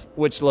faiths,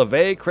 which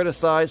LaVey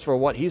criticized for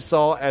what he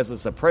saw as the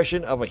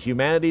suppression of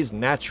humanity's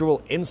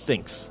natural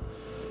instincts.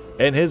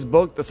 In his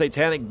book, The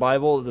Satanic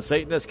Bible, the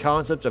Satanist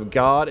concept of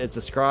God is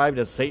described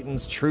as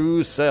Satan's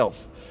true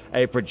self,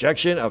 a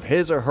projection of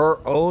his or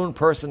her own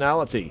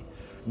personality,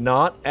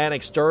 not an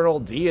external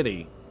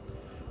deity.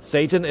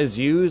 Satan is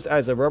used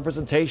as a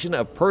representation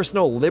of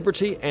personal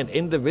liberty and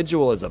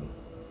individualism.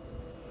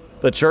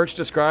 The church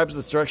describes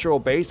the structural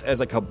base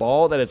as a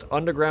cabal that is an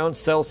underground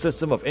cell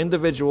system of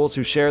individuals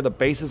who share the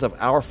basis of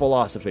our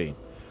philosophy.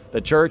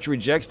 The church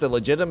rejects the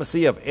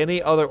legitimacy of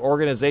any other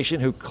organization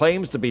who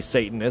claims to be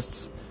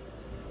Satanists.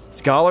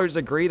 Scholars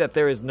agree that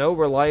there is no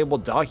reliable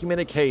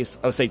documented case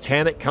of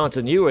satanic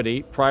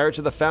continuity prior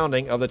to the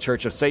founding of the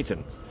Church of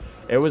Satan.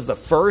 It was the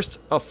first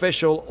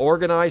official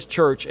organized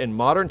church in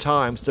modern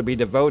times to be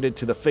devoted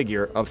to the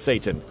figure of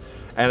Satan.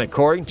 And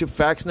according to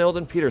Faxneld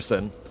and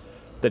Peterson,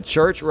 the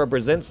church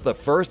represents the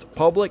first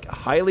public,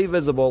 highly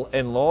visible,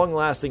 and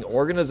long-lasting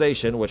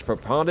organization which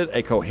propounded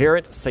a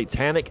coherent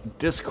satanic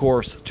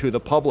discourse to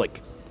the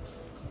public.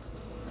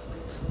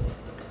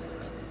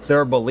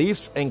 Their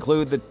beliefs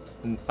include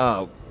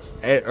their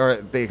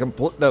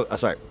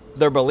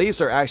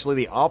beliefs are actually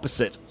the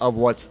opposite of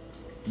what's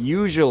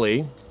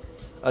usually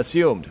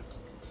assumed.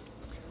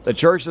 The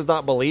church does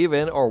not believe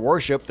in or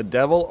worship the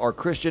devil or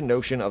Christian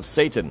notion of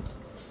Satan.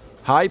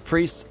 High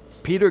priests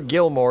Peter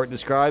Gilmore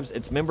describes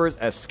its members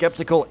as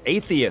skeptical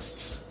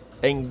atheists,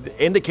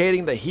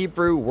 indicating the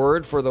Hebrew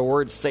word for the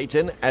word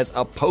Satan as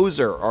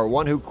opposer, or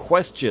one who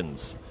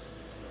questions.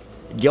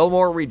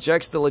 Gilmore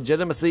rejects the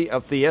legitimacy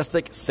of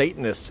theistic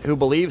Satanists who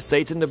believe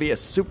Satan to be a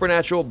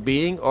supernatural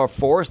being or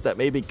force that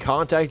may be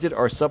contacted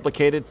or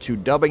supplicated, to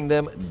dubbing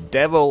them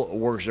devil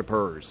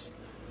worshippers.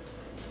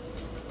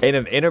 In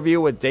an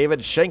interview with David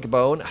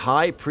Shankbone,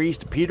 High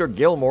Priest Peter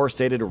Gilmore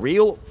stated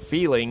real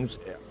feelings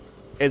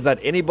is that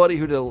anybody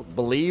who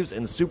believes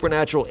in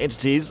supernatural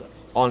entities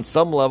on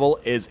some level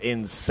is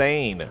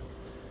insane.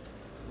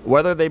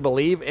 Whether they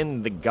believe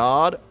in the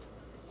God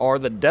or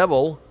the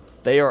devil,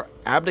 they are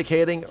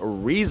abdicating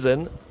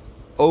reason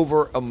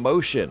over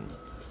emotion.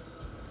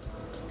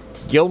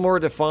 Gilmore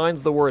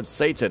defines the word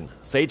Satan.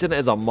 Satan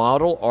is a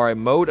model or a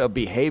mode of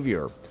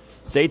behavior.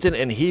 Satan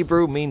in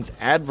Hebrew means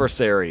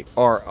adversary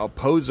or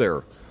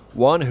opposer,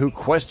 one who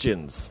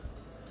questions.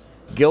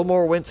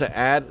 Gilmore went to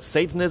add,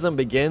 Satanism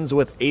begins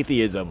with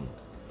atheism.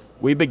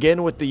 We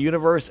begin with the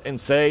universe and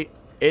say,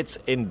 it's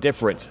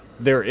indifferent.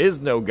 There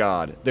is no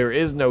God. There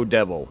is no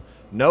devil.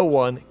 No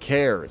one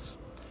cares.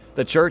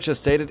 The church has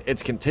stated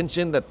its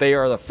contention that they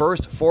are the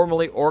first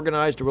formally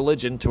organized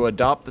religion to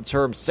adopt the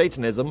term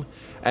Satanism,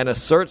 and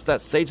asserts that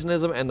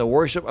Satanism and the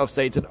worship of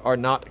Satan are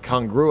not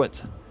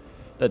congruent.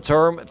 The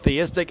term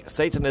theistic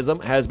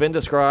Satanism has been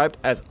described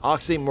as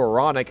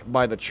oxymoronic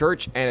by the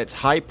church and its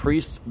high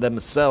priests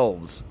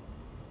themselves.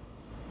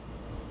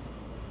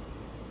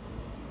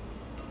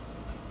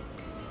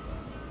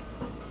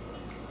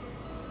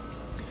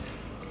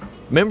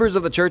 Members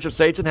of the Church of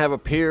Satan have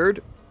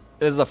appeared,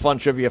 this is a fun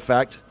trivia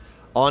fact,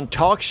 on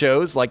talk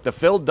shows like The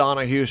Phil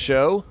Donahue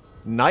Show,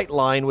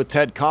 Nightline with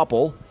Ted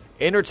Koppel,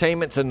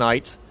 Entertainment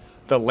Tonight,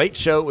 The Late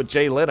Show with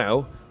Jay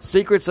Leno,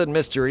 Secrets and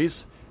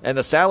Mysteries, and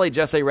The Sally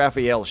Jesse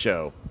Raphael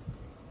Show.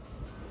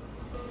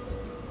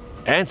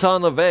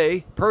 Anton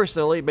LaVey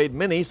personally made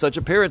many such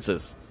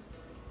appearances,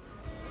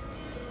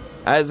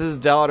 as his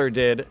daughter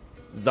did,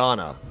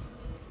 Zana.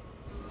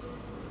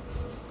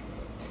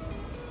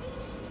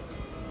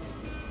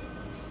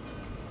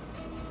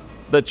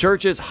 The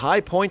church's high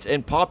point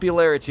in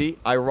popularity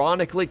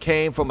ironically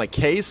came from a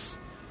case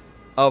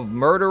of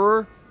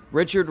murderer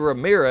Richard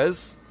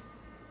Ramirez,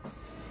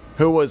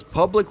 who was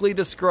publicly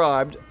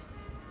described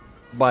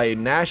by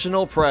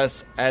national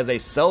press as a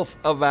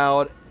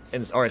self-avowed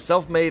or a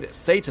self-made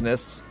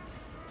Satanist,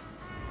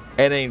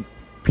 and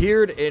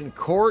appeared in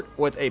court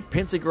with a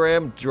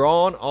pentagram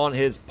drawn on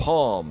his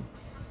palm.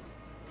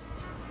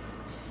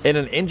 In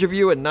an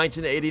interview in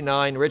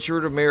 1989,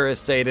 Richard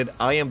Ramirez stated,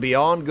 I am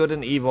beyond good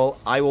and evil.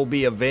 I will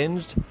be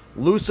avenged.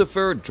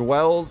 Lucifer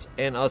dwells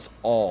in us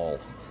all.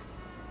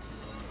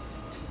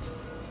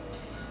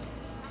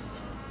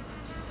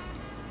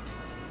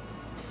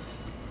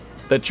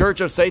 The Church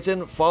of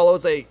Satan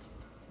follows a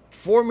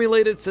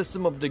formulated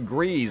system of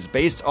degrees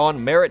based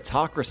on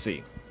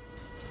meritocracy.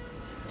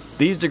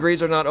 These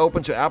degrees are not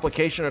open to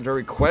application or to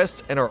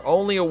request, and are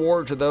only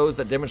awarded to those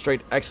that demonstrate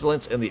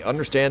excellence in the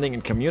understanding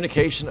and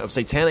communication of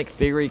satanic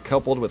theory,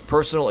 coupled with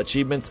personal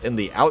achievements in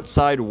the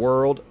outside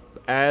world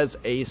as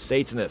a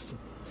Satanist.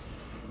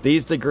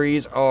 These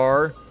degrees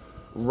are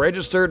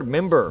registered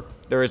member,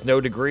 there is no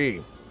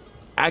degree.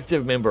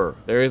 Active member,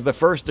 there is the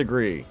first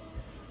degree.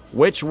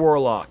 Witch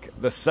warlock,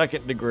 the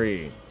second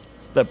degree.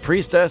 The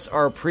priestess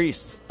or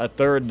priest, a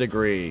third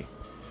degree.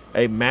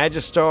 A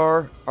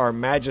magistar or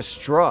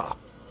magistra,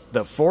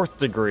 the fourth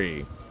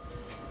degree.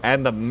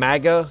 And the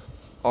maga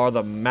or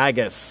the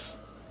magus,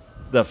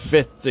 the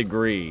fifth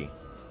degree.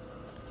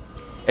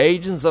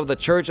 Agents of the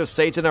Church of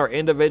Satan are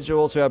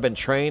individuals who have been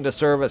trained to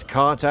serve as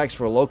contacts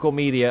for local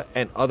media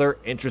and other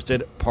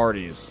interested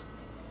parties.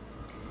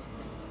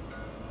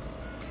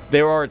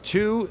 There are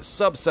two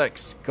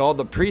subsects called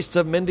the Priests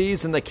of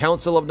Mendes and the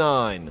Council of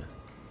Nine.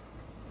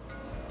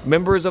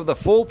 Members of the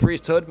full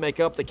priesthood make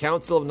up the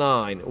Council of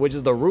Nine, which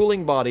is the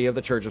ruling body of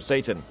the Church of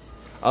Satan,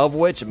 of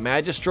which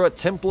Magistra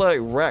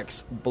Templa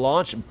Rex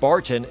Blanche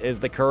Barton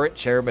is the current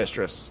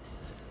chairmistress.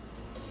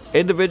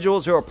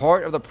 Individuals who are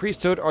part of the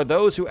priesthood are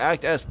those who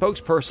act as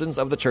spokespersons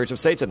of the Church of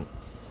Satan.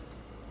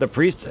 The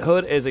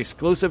priesthood is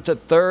exclusive to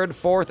 3rd,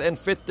 4th, and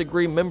 5th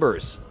degree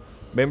members.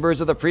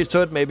 Members of the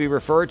priesthood may be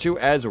referred to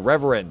as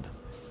reverend.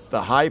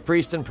 The high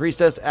priest and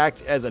priestess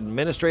act as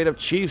administrative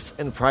chiefs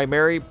and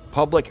primary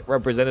public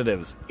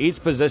representatives.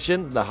 Each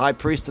position, the high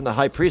priest and the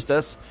high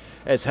priestess,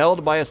 is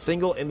held by a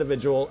single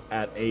individual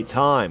at a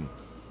time.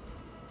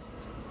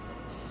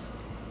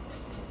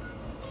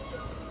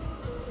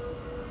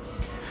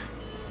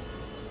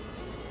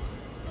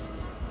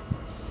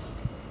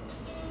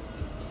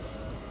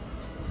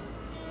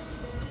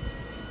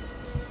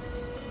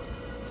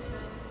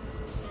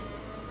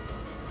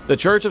 The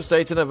Church of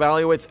Satan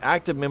evaluates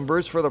active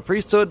members for the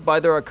priesthood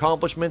by their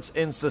accomplishments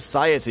in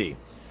society,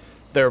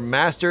 their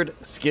mastered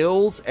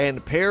skills,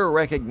 and peer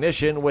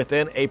recognition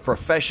within a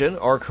profession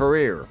or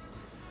career,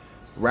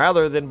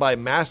 rather than by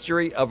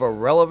mastery of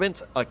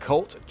irrelevant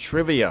occult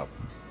trivia.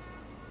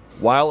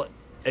 While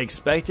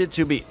expected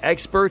to be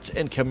experts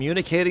in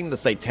communicating the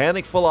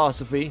satanic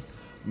philosophy,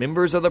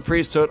 members of the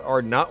priesthood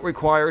are not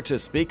required to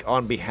speak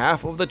on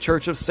behalf of the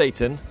Church of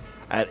Satan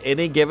at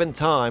any given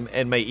time,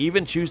 and may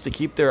even choose to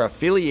keep their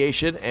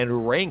affiliation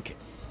and rank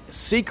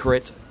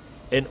secret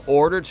in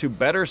order to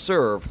better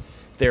serve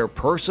their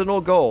personal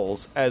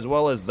goals as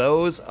well as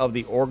those of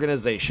the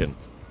organization.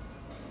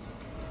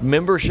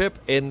 Membership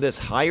in this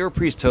higher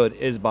priesthood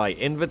is by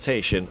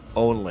invitation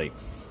only.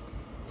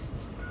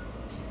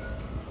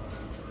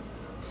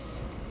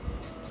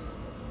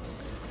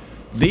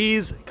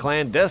 These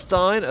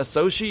clandestine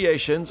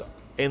associations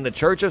in the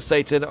Church of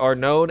Satan are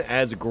known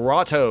as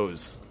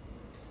grottos.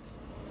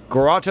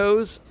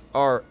 Grottos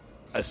are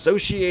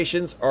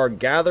associations or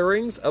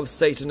gatherings of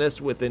Satanists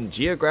within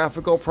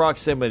geographical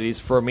proximities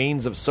for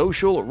means of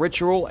social,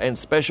 ritual, and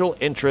special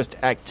interest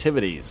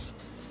activities.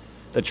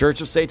 The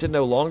Church of Satan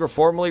no longer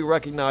formally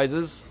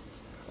recognizes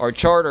or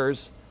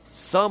charters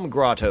some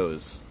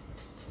grottos.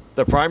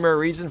 The primary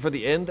reason for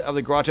the end of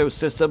the grotto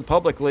system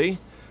publicly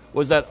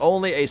was that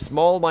only a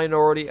small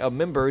minority of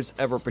members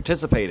ever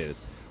participated,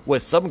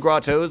 with some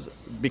grottos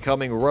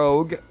becoming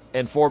rogue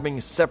and forming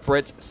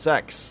separate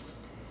sects.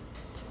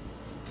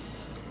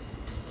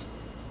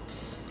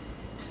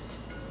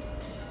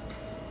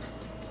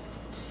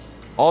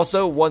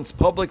 Also, once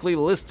publicly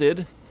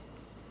listed,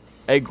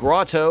 a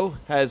grotto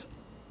has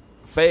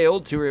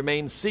failed to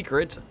remain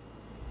secret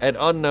and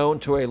unknown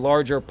to a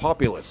larger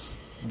populace,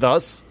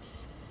 thus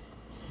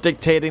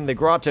dictating the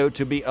grotto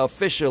to be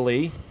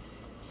officially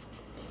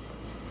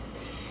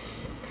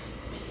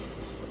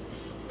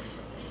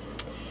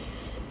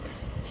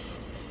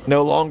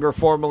no longer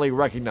formally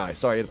recognized.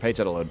 Sorry, the page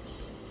had to load.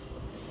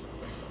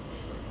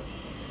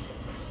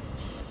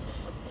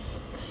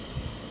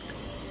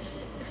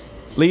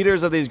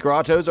 Leaders of these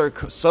grottos are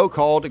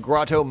so-called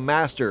grotto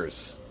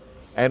masters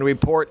and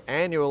report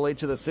annually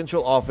to the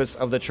central office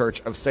of the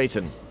Church of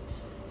Satan.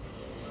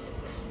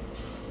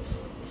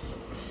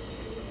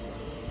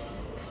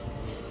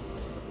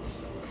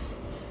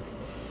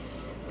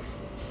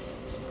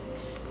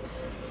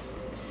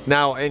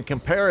 Now, in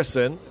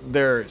comparison,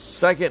 their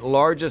second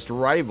largest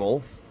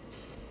rival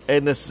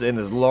in this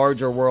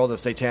larger world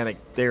of satanic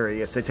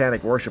theory,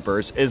 satanic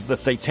worshipers, is the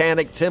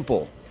Satanic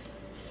Temple.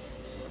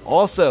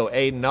 Also,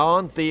 a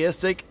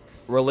non-theistic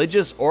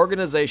religious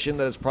organization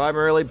that is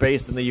primarily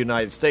based in the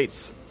United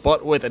States,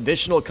 but with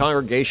additional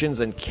congregations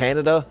in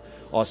Canada,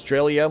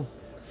 Australia,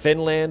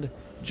 Finland,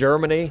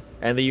 Germany,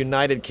 and the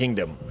United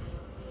Kingdom.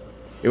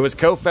 It was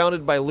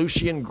co-founded by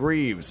Lucian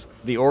Greaves.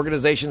 The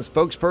organization's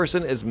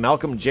spokesperson is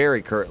Malcolm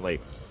Jerry currently.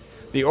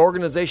 The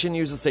organization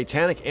uses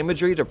satanic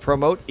imagery to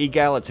promote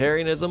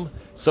egalitarianism,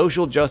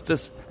 social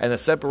justice, and the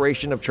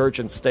separation of church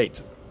and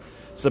state,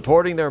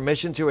 supporting their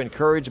mission to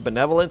encourage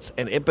benevolence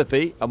and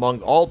empathy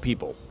among all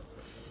people.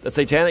 The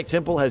Satanic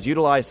Temple has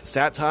utilized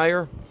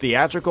satire,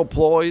 theatrical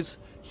ploys,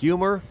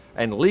 humor,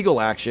 and legal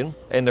action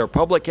in their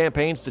public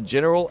campaigns to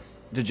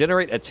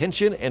generate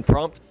attention and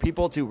prompt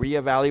people to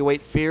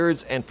reevaluate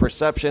fears and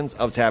perceptions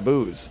of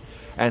taboos,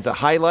 and to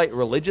highlight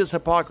religious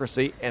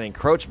hypocrisy and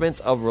encroachments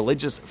of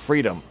religious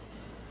freedom.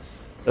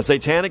 The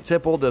Satanic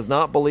Temple does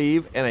not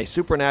believe in a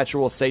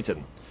supernatural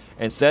Satan.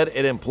 Instead,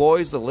 it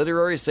employs the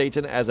literary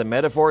Satan as a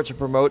metaphor to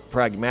promote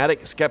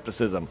pragmatic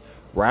skepticism,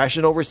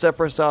 rational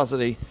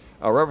reciprocity,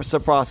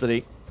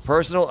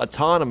 personal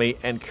autonomy,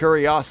 and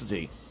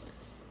curiosity.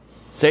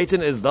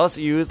 Satan is thus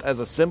used as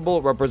a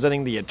symbol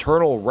representing the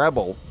eternal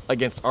rebel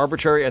against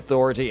arbitrary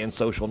authority and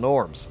social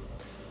norms.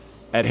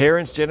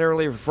 Adherents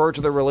generally refer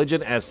to the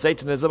religion as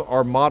Satanism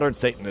or modern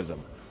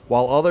Satanism,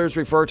 while others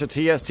refer to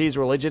TST's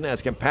religion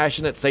as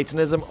compassionate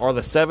Satanism or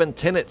the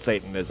seven-tenet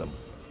Satanism.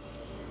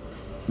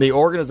 The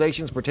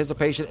organization's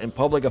participation in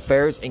public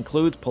affairs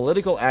includes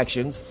political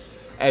actions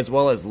as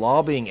well as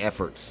lobbying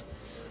efforts,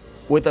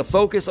 with a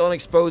focus on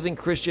exposing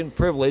Christian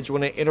privilege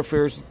when it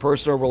interferes with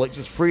personal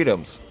religious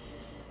freedoms.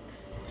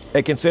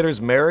 It considers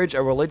marriage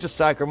a religious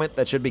sacrament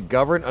that should be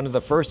governed under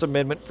the First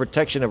Amendment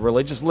protection of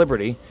religious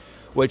liberty,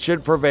 which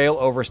should prevail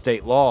over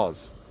state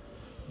laws.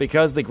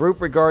 Because the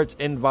group regards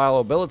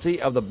inviolability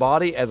of the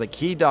body as a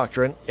key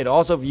doctrine, it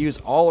also views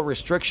all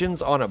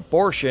restrictions on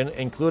abortion,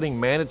 including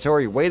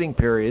mandatory waiting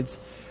periods,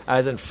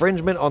 as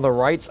infringement on the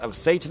rights of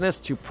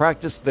Satanists to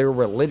practice their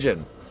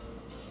religion.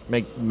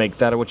 Make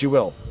that what you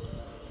will.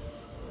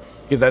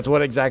 Because that's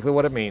exactly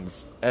what it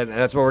means. And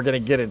that's what we're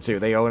going to get into.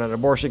 They own an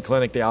abortion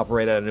clinic. They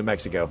operate out of New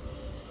Mexico.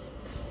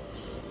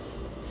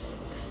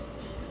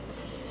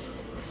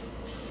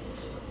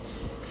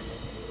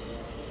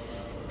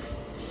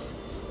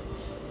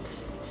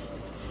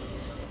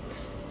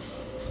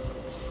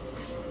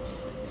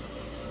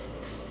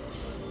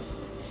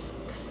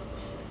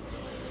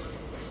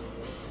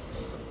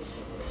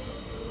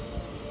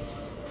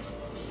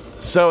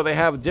 So they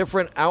have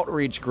different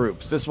outreach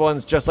groups. This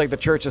one's just like the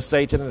Church of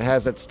Satan. It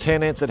has its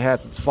tenants, it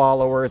has its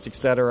followers,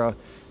 etc.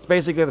 It's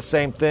basically the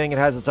same thing. It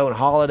has its own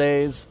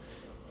holidays.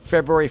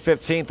 February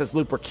 15th is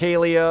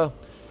Lupercalia.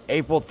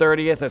 April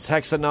 30th is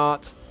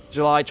Hexanaut.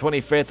 July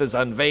 25th is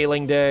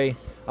Unveiling Day.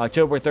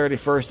 October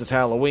 31st is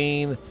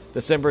Halloween.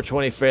 December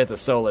 25th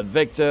is Sol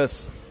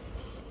Invictus.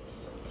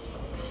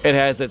 It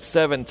has its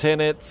 7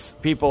 tenets.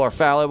 People are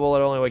fallible. It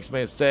only makes a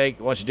mistake.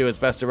 What you do is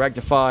best to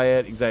rectify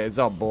it. Exactly. It's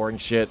all boring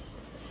shit.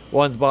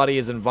 One's body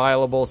is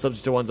inviolable,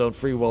 subject to one's own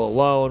free will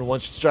alone. One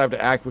should strive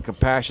to act with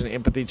compassion and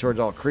empathy towards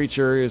all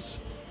creatures.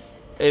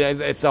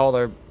 It's all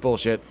their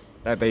bullshit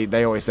that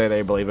they always say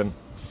they believe in.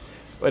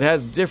 It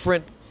has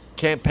different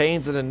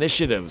campaigns and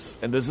initiatives,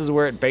 and this is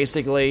where it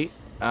basically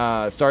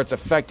starts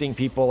affecting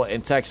people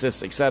in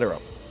Texas, etc.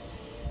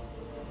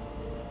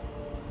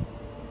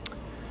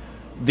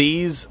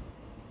 These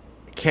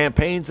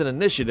campaigns and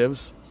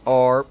initiatives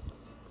are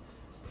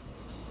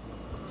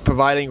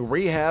providing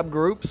rehab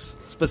groups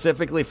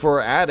specifically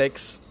for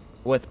addicts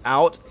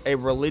without a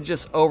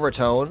religious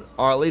overtone,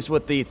 or at least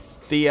with the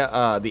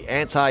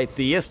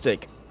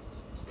anti-theistic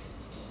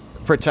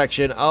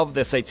protection of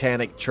the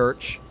Satanic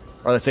Church,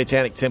 or the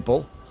Satanic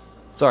Temple.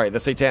 Sorry, the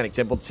Satanic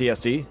Temple,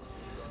 TST.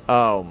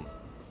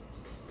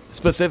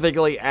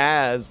 Specifically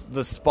as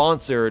the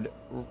sponsored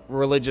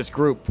religious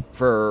group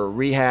for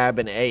rehab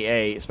and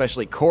AA,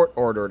 especially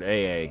court-ordered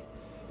AA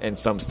in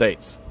some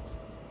states.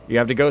 You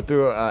have to go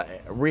through a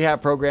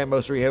rehab program.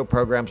 Most rehab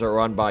programs are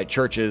run by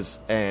churches,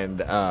 and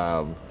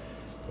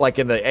like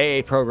in the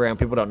AA program,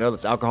 people don't know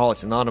that's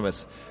Alcoholics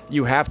Anonymous.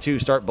 You have to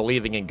start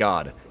believing in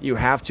God. You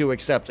have to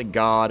accept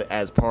God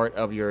as part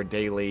of your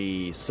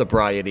daily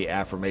sobriety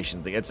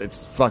affirmation thing.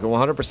 It's fucking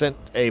 100%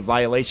 a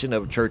violation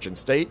of church and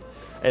state,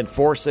 and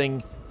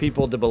forcing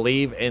people to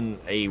believe in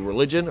a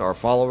religion or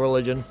follow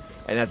religion,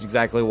 and that's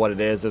exactly what it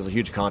is. There's a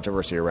huge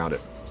controversy around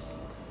it.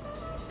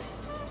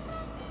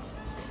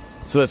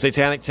 So the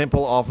Satanic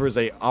Temple offers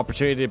an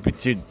opportunity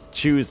to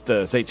choose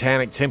the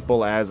Satanic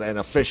Temple as an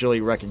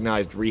officially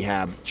recognized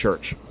rehab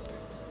church.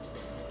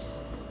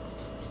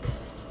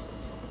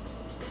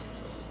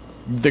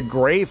 The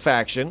Gray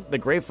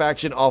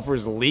Faction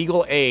offers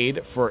legal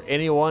aid for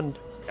anyone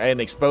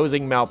and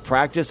exposing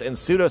malpractice and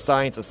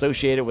pseudoscience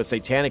associated with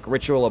satanic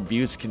ritual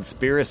abuse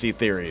conspiracy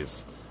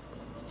theories.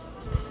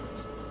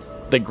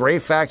 The Gray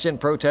Faction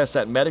protests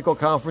at medical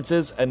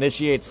conferences,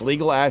 initiates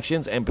legal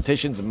actions, and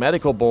petitions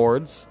medical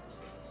boards.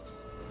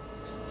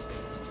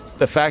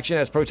 The faction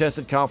has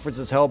protested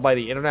conferences held by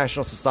the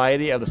International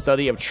Society of the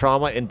Study of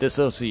Trauma and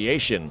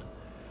Dissociation,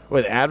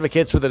 with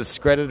advocates for the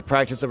discredited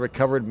practice of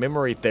recovered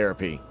memory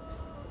therapy.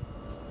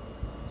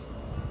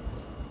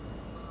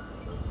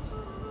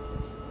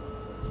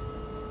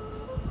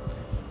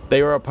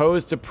 They are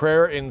opposed to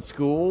prayer in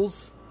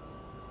schools.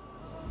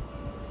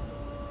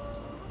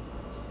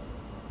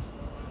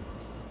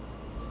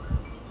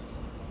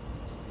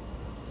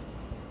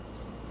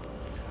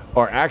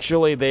 Or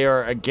actually, they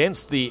are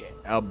against the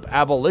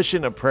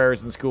abolition of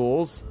prayers in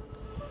schools.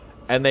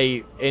 And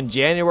they, in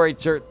January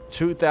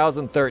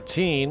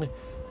 2013,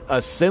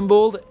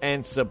 assembled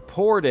and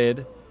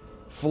supported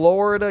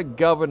Florida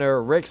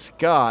Governor Rick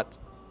Scott,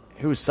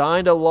 who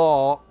signed a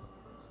law,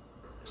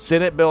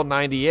 Senate Bill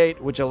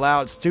 98, which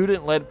allowed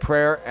student-led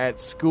prayer at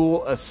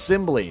school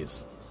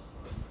assemblies.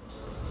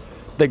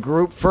 The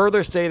group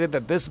further stated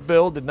that this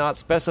bill did not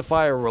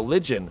specify a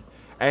religion,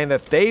 and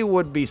that they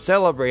would be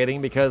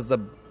celebrating because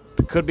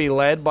could be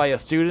led by a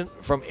student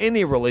from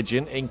any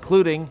religion,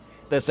 including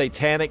the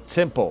Satanic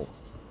Temple.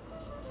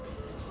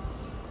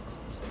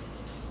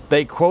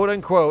 They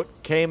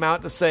quote-unquote came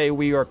out to say,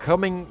 "We are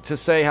coming to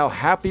say how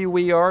happy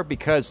we are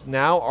because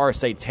now our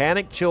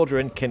satanic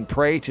children can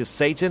pray to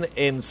Satan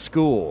in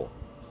school."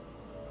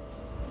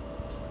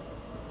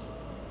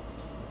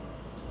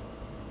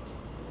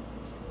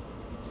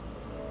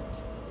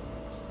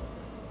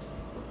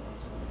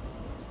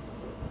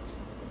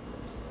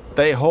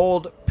 They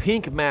hold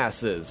pink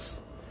masses,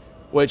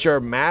 which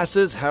are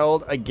masses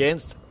held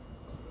against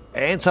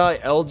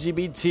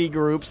anti-LGBT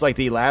groups like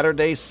the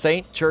Latter-day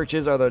Saint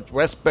churches or the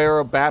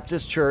Westboro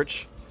Baptist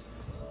Church,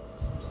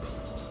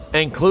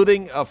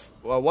 including at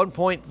one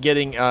point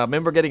a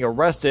member getting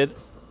arrested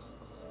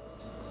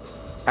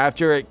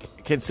after it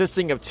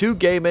consisting of 2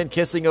 gay men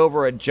kissing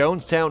over a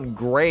Jonestown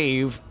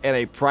grave in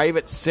a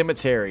private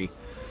cemetery,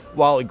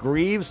 while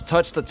Greaves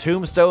touched the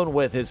tombstone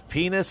with his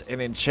penis and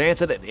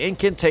enchanted an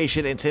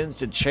incantation intended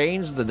to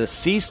change the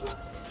deceased's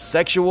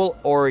sexual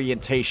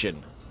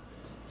orientation.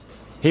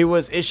 He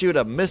was issued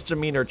a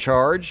misdemeanor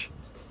charge.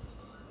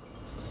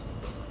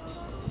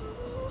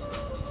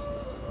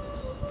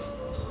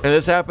 And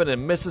this happened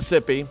in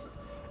Mississippi,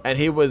 and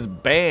he was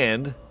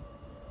banned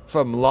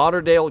from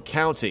Lauderdale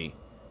County,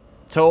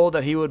 told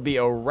that he would be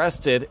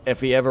arrested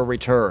if he ever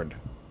returned.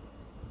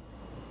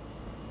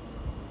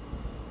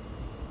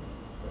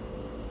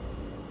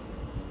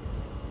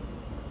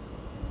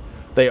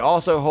 They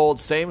also hold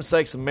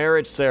same-sex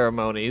marriage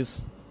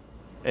ceremonies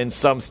in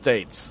some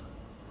states.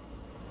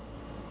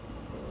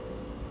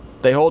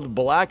 They hold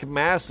black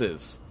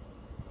masses,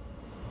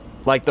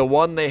 like the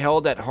one they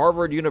held at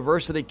Harvard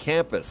University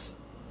campus.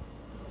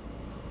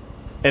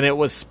 And it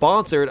was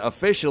sponsored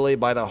officially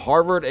by the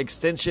Harvard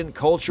Extension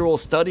Cultural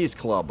Studies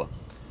Club.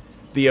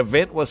 The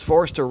event was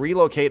forced to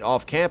relocate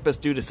off campus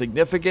due to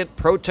significant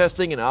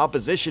protesting and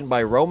opposition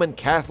by Roman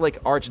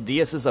Catholic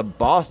Archdiocese of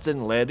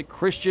Boston-led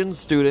Christian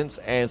students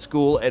and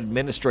school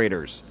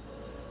administrators.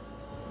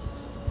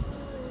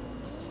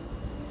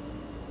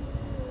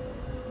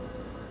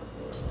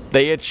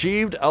 They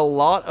achieved a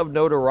lot of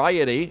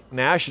notoriety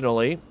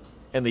nationally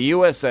in the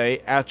USA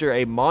after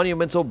a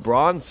monumental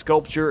bronze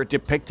sculpture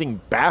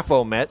depicting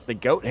Baphomet, the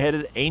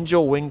goat-headed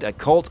angel-winged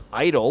occult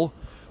idol,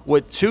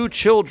 with two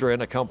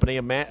children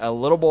accompanying a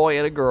little boy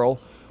and a girl,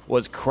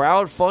 was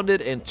crowdfunded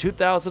in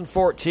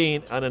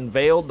 2014 and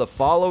unveiled the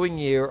following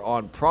year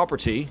on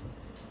property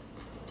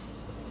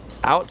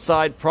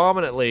outside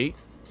prominently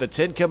the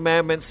Ten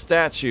Commandments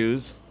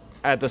statues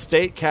at the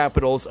state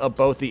capitals of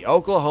both the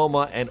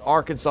Oklahoma and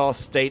Arkansas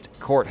state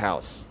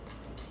courthouse.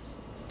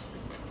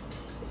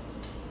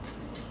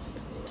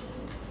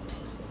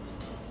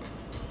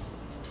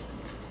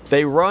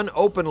 They run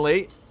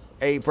openly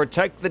a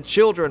Protect the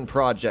Children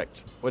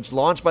project, which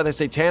launched by the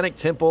Satanic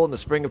Temple in the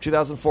spring of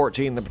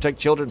 2014. The Protect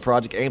Children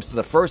project aims to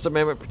the First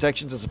Amendment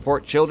protection to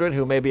support children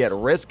who may be at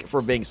risk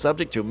for being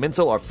subject to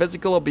mental or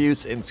physical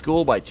abuse in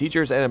school by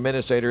teachers and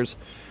administrators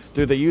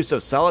through the use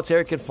of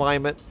solitary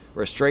confinement,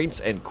 restraints,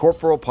 and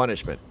corporal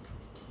punishment.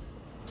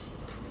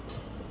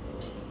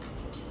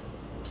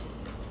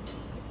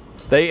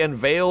 They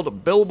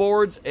unveiled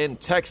billboards in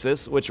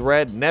Texas which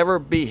read, "Never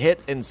be hit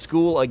in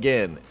school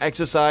again.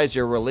 Exercise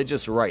your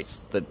religious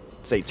rights." The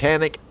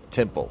Satanic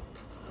Temple.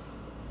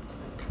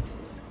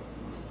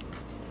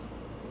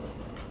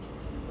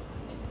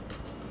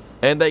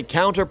 And they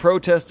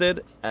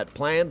counter-protested at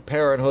Planned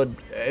Parenthood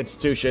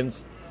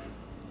institutions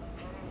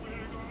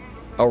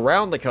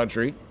around the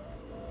country,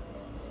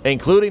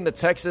 including the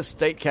Texas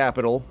state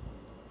capitol,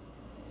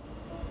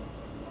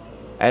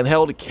 and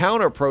held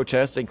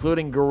counter-protests,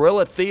 including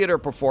guerrilla theater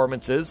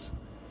performances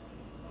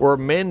where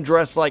men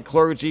dressed like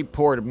clergy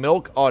poured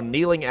milk on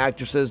kneeling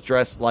actresses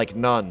dressed like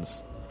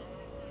nuns,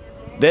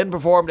 then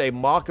performed a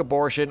mock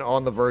abortion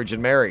on the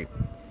Virgin Mary.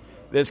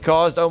 This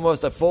caused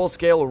almost a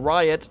full-scale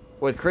riot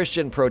with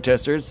Christian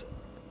protesters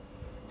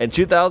in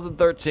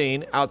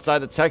 2013 outside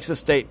the Texas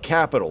state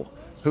capitol,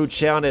 who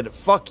chanted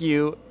 "fuck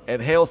you"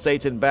 and "hail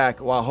Satan back"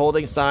 while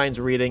holding signs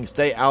reading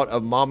 "stay out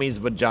of mommy's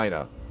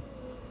vagina."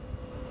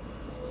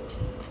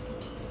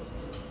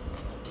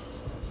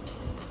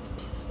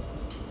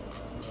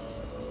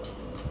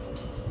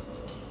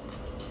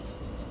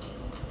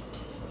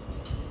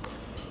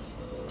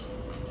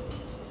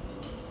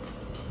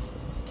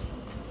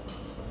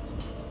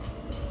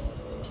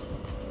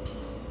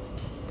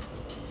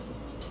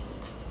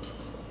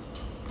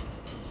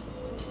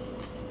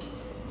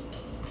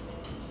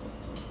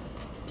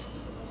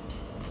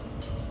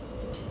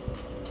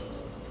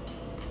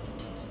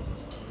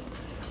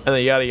 And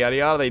then yada, yada,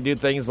 yada. They do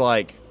things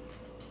like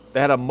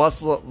they had a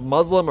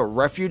Muslim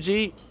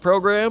refugee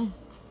program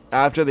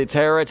after the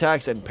terror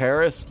attacks in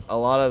Paris. A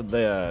lot of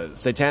the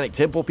Satanic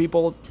Temple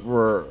people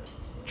were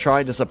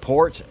trying to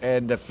support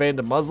and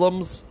defend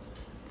Muslims.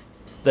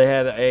 They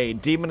had a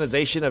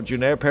demonization of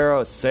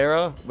Junipero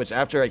Serra, which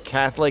after a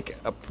Catholic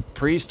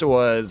priest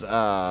was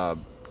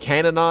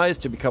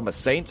canonized to become a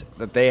saint,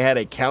 that they had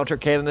a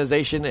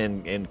counter-canonization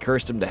and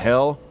cursed him to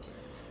hell.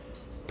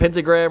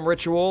 Pentagram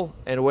ritual,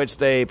 in which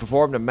they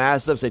performed a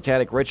massive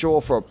satanic ritual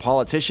for a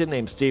politician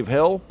named Steve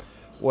Hill,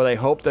 where they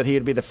hoped that he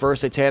would be the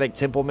first Satanic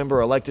Temple member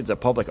elected to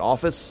public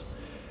office.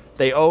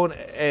 They own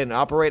and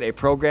operate a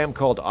program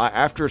called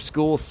After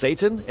School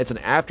Satan. It's an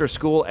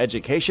after-school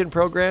education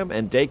program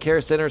and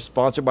daycare center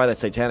sponsored by the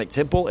Satanic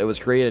Temple. It was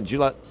created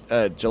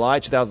in July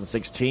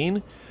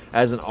 2016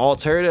 as an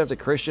alternative to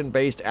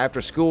Christian-based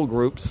after-school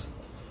groups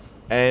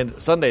and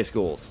Sunday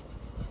schools.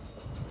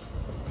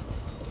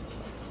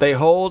 They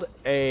hold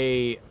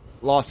a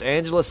Los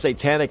Angeles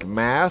Satanic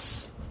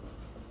Mass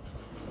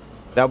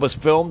that was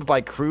filmed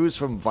by crews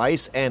from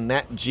Vice and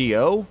Nat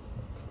Geo.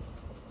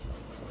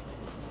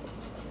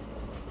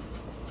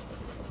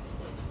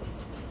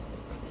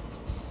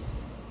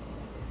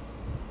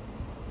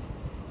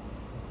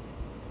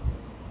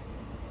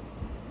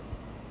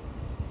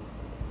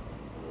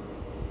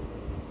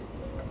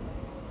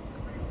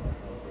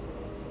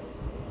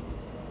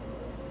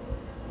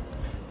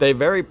 They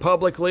very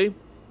publicly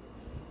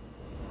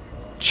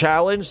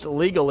challenged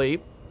legally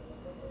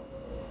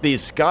the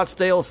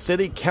Scottsdale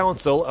City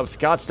Council of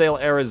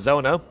Scottsdale,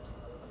 Arizona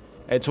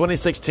in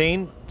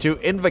 2016 to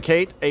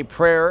invocate a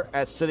prayer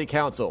at City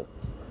Council.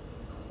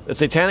 The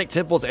Satanic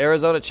Temple's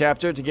Arizona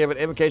chapter to give an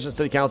invocation at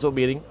City Council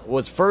meeting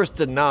was first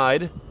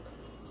denied,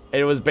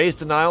 and it was based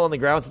denial on the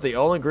grounds that the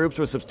only groups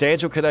with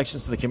substantial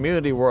connections to the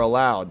community were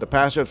allowed. The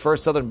pastor of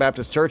First Southern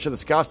Baptist Church of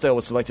the Scottsdale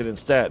was selected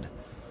instead.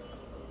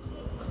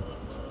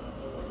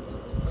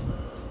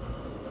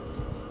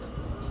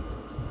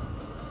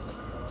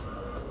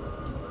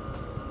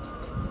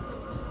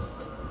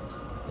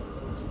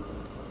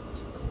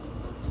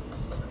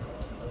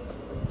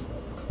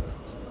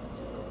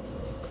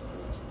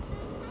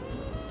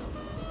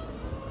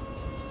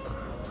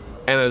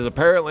 And is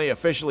apparently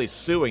officially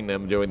suing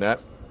them doing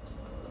that.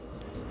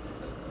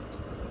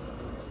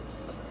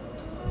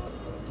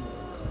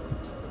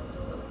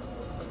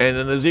 And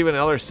then there's even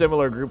other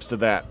similar groups to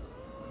that.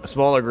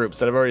 Smaller groups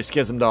that have already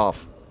schismed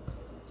off.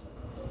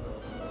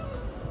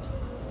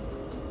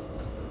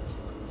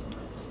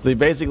 So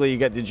basically you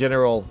get the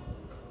general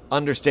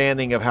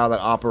understanding of how that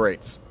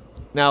operates.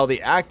 Now,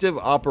 the active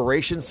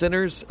operation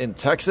centers in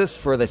Texas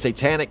for the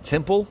Satanic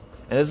Temple,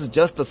 and this is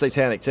just the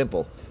Satanic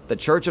Temple. The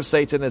Church of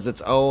Satan is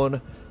its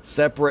own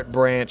separate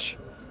branch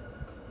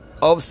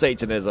of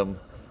Satanism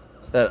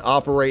that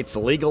operates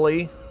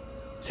legally,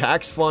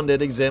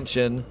 tax-funded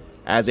exemption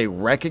as a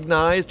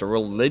recognized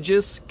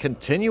religious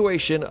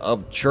continuation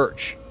of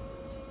church.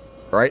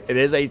 Right? It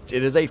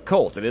is a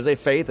cult. It is a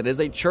faith. It is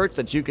a church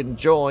that you can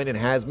join and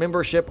has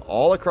membership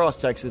all across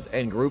Texas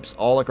and groups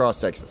all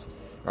across Texas.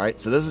 Right?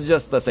 So this is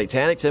just the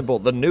Satanic Temple,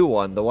 the new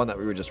one, the one that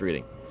we were just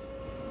reading.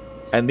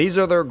 And these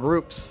are their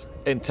groups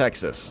in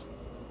Texas.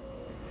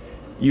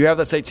 You have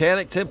the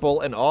Satanic Temple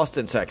in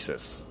Austin,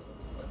 Texas.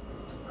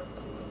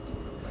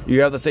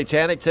 You have the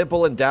Satanic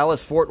Temple in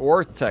Dallas, Fort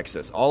Worth,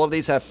 Texas. All of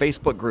these have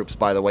Facebook groups,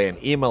 by the way,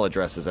 and email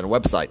addresses and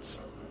websites.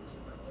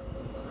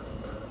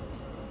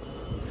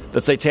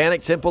 The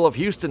Satanic Temple of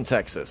Houston,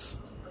 Texas.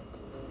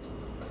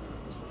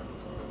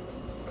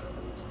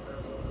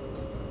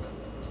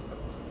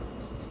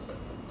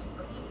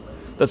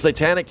 The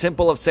Satanic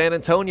Temple of San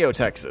Antonio,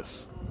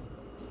 Texas.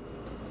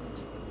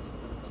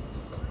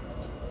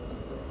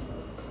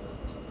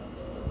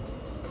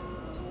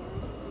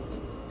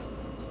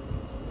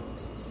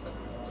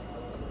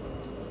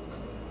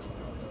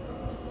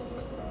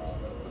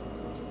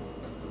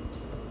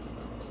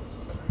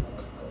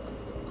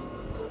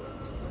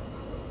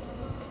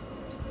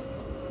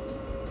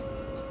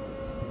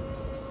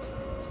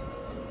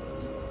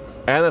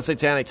 And the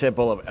Satanic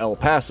Temple of El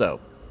Paso.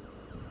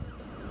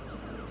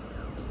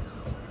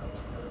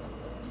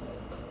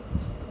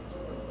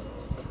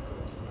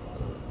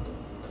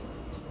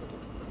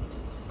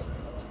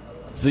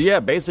 So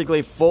yeah,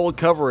 basically full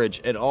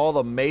coverage in all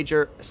the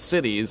major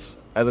cities.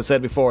 As I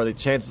said before, the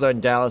chances are in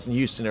Dallas and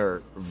Houston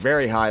are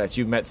very high that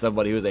you've met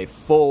somebody who's a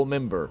full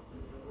member.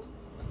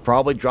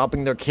 Probably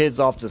dropping their kids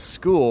off to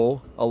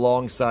school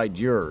alongside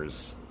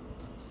yours.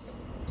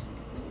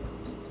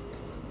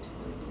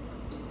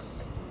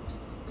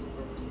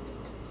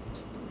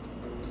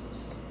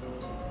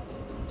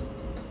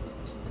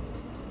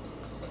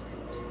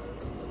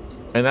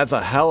 And that's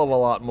a hell of a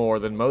lot more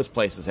than most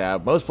places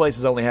have. Most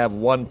places only have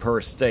one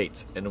per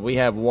state, and we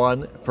have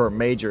one per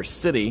major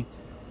city,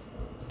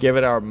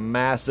 given our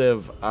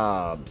massive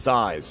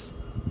size.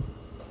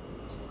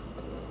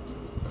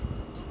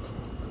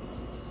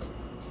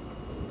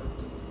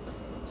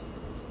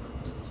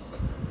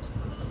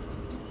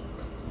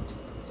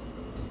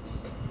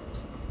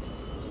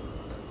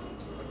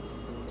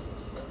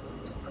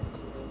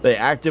 They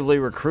actively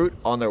recruit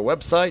on their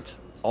website.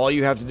 All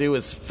you have to do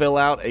is fill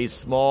out a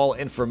small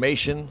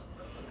information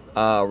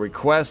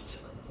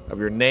request of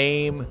your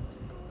name,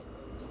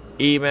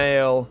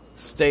 email,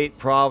 state,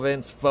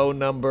 province, phone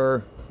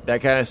number,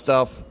 that kind of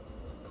stuff,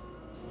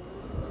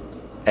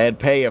 and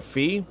pay a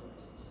fee.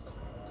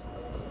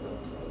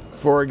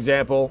 For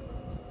example,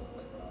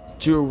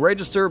 to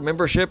register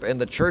membership in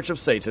the Church of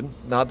Satan,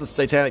 not the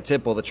Satanic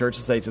Temple, the Church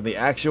of Satan, the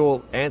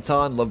actual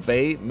Anton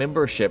LaVey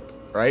membership,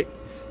 right?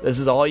 This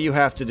is all you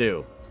have to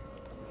do.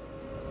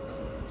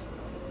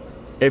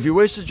 If you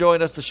wish to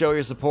join us to show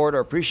your support or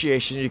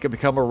appreciation, you can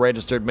become a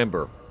registered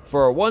member.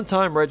 For a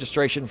one-time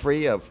registration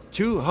fee of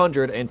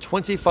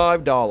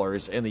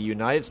 $225 in the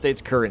United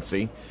States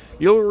currency,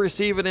 you'll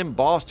receive an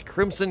embossed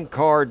crimson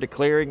card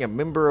declaring a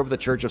member of the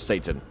Church of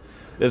Satan.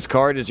 This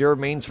card is your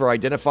means for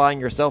identifying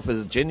yourself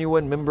as a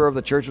genuine member of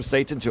the Church of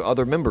Satan to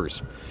other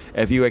members.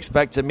 If you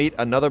expect to meet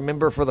another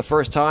member for the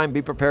first time,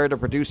 be prepared to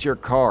produce your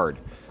card.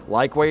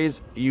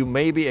 Likewise, you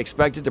may be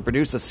expected to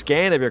produce a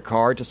scan of your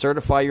card to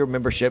certify your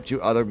membership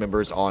to other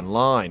members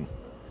online.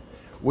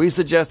 We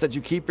suggest that you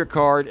keep your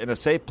card in a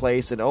safe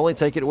place and only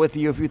take it with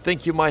you if you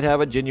think you might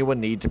have a genuine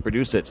need to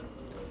produce it.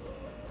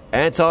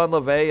 Anton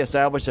LaVey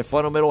established a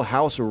fundamental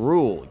house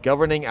rule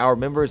governing our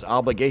members'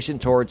 obligation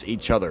towards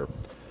each other.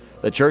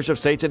 The Church of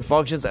Satan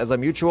functions as a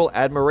mutual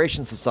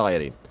admiration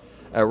society,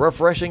 a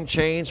refreshing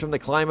change from the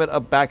climate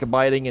of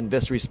backbiting and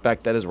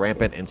disrespect that is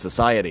rampant in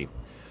society.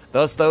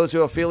 Thus, those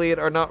who affiliate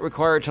are not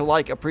required to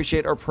like,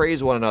 appreciate, or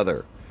praise one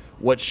another,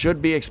 what should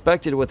be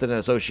expected within an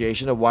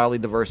association of wildly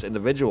diverse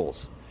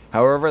individuals.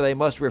 However, they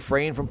must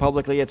refrain from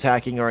publicly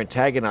attacking or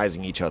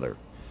antagonizing each other.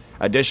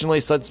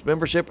 Additionally, such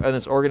membership in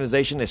this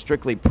organization is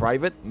strictly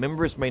private.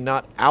 Members may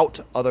not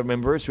out other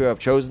members who have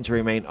chosen to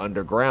remain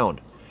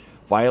underground.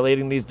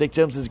 Violating these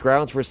dictums is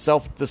grounds for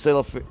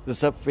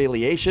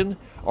self-disaffiliation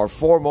or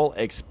formal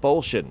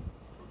expulsion.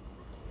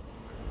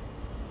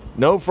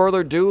 No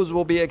further dues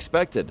will be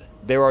expected.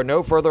 There are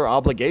no further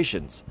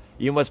obligations.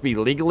 You must be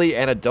legally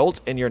an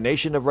adult in your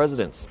nation of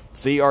residence.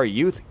 See our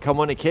youth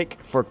communique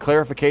for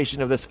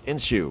clarification of this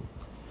issue.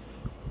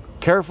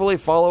 Carefully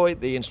follow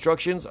the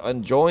instructions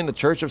and join the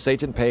Church of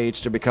Satan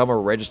page to become a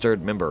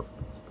registered member.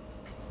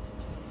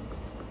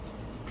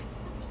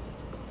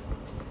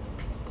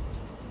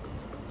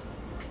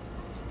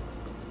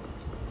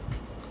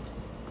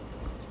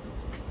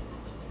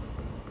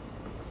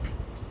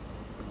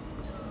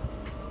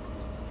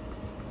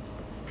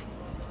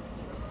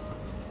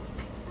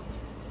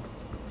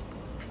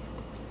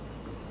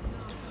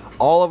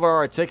 All of our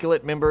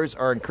articulate members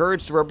are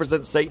encouraged to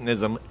represent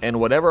Satanism in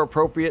whatever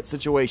appropriate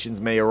situations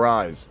may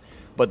arise,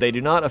 but they do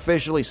not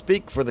officially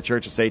speak for the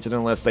Church of Satan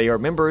unless they are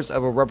members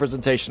of a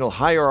representational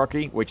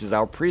hierarchy, which is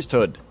our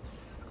priesthood,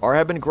 or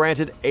have been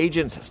granted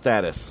agent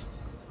status.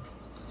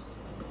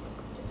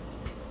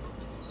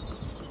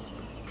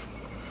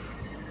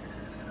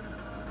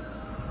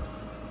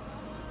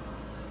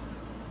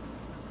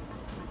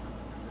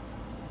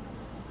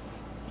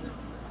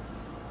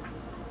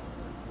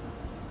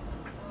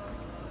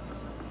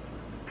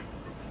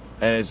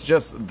 And it's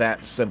just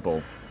that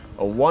simple.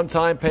 A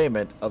one-time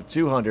payment of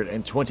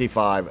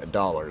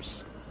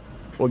 $225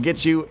 will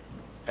get you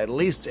at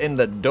least in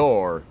the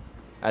door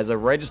as a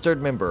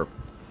registered member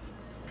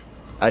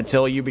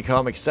until you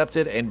become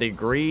accepted and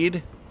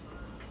degreed,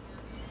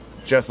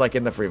 just like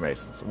in the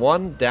Freemasons.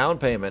 One down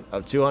payment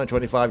of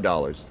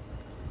 $225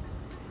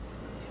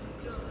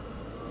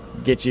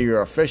 gets you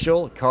your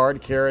official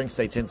card-carrying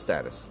Satan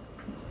status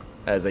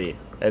as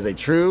a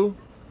true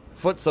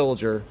foot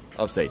soldier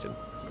of Satan.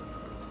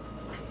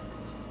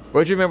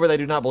 Which, remember, they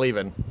do not believe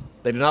in.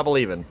 They do not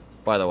believe in,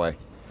 by the way.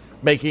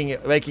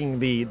 Making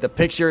the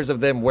pictures of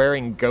them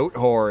wearing goat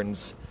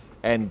horns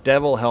and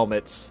devil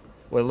helmets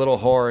with little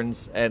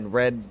horns and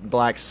red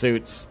black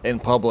suits in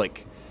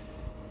public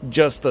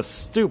just the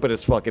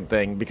stupidest fucking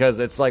thing, because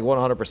it's like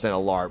 100% a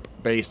LARP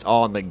based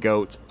on the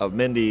goat of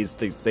Mindy's,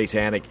 the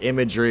satanic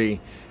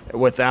imagery,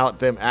 without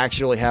them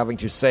actually having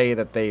to say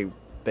that they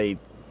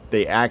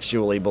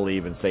actually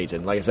believe in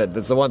Satan. Like I said,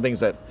 that's the one thing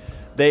that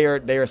they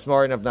are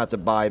smart enough not to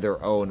buy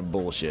their own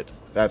bullshit.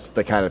 That's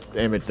the kind of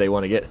image they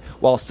want to get,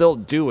 while still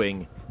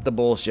doing the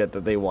bullshit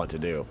that they want to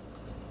do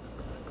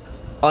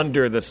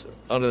under this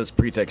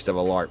pretext of a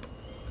LARP.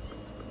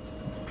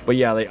 But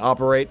yeah,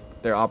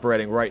 they're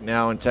operating right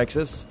now in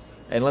Texas,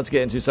 and let's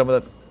get into some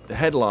of the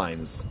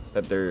headlines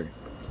that they're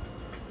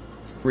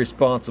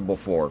responsible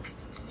for.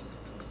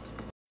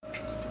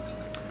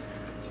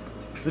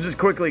 So just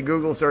quickly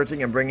Google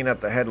searching and bringing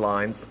up the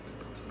headlines.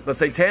 The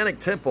Satanic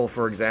Temple,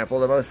 for example,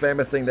 the most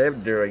famous thing they're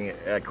doing,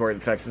 according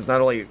to Texas, is not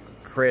only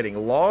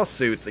creating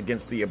lawsuits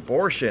against the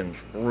abortion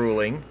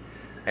ruling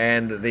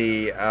and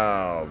the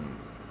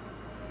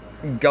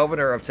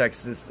governor of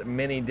Texas'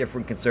 many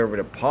different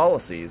conservative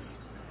policies,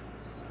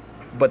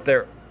 but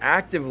they're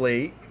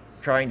actively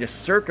trying to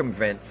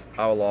circumvent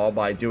our law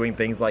by doing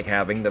things like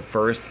having the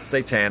first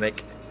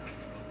satanic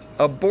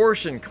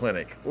abortion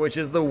clinic, which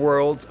is the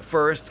world's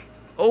first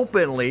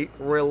openly,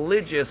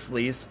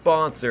 religiously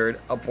sponsored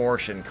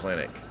abortion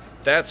clinic.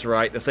 That's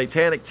right, the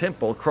Satanic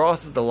Temple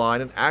crosses the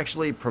line and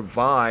actually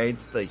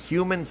provides the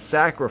human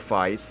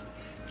sacrifice,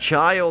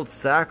 child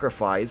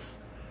sacrifice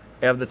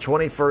of the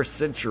 21st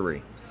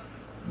century.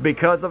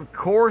 Because of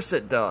course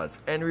it does.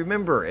 And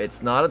remember,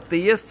 it's not a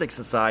theistic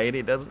society.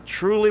 It doesn't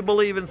truly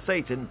believe in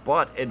Satan,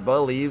 but it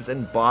believes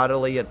in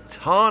bodily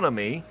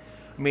autonomy,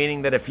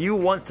 meaning that if you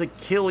want to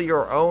kill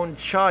your own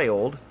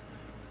child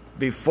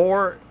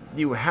before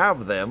you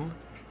have them,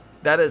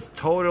 that is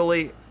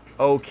totally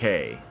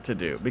okay to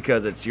do,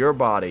 because it's your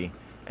body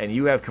and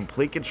you have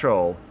complete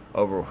control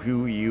over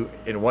who you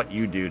and what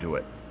you do to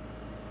it.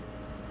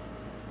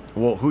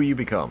 Well, who you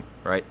become,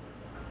 right?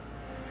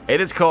 It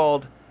is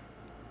called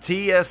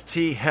TST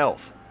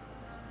Health.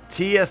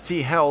 TST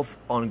Health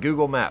on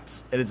Google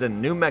Maps. It is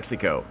in New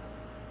Mexico.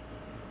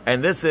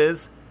 And this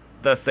is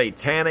the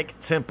Satanic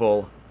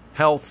Temple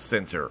Health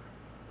Center.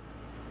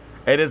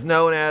 It is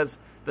known as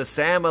the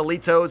San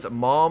Melito's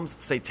Mom's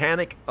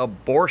Satanic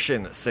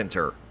Abortion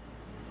Center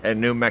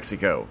in New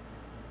Mexico.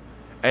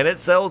 And it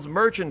sells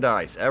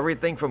merchandise,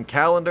 everything from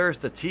calendars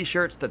to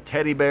t-shirts to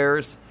teddy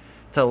bears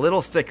to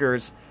little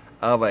stickers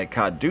of a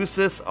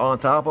caduceus on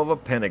top of a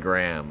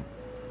pentagram.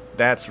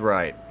 That's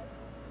right.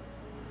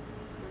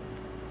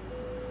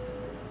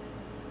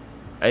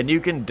 And you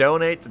can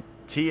donate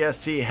to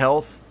TST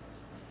Health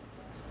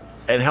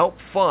and help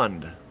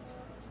fund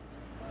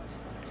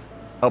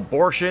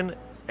abortion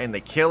and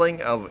the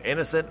killing of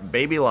innocent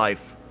baby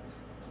life,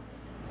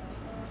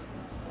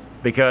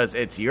 because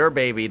it's your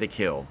baby to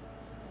kill,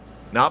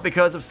 not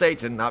because of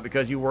Satan, not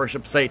because you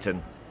worship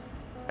Satan,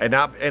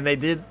 and they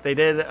did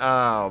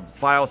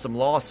file some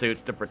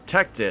lawsuits to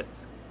protect it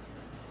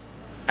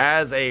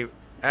as a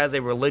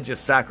religious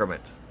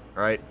sacrament,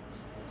 right?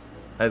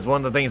 That's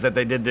one of the things that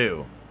they did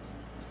do.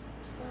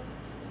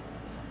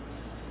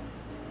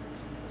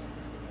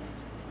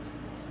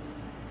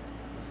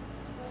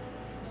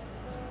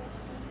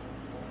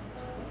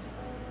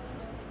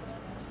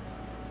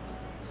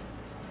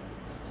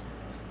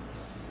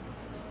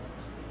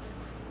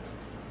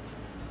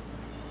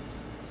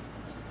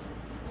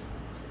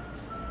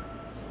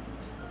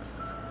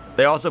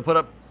 They also put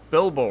up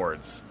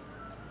billboards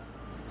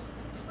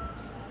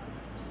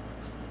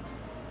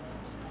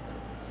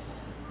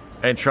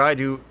and tried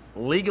to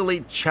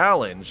legally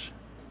challenge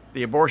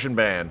the abortion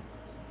ban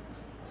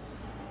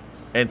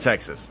in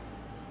Texas.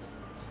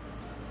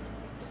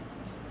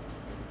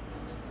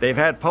 They've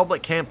had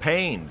public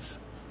campaigns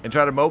and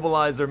try to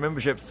mobilize their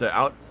memberships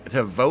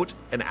to vote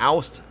and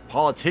oust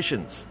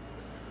politicians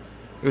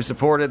who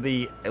supported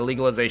the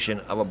legalization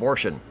of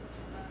abortion.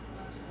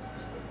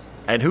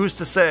 And who's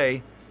to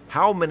say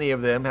how many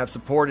of them have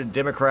supported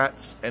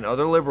Democrats and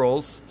other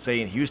liberals, say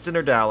in Houston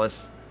or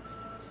Dallas,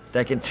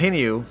 that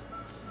continue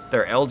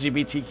their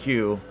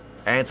LGBTQ,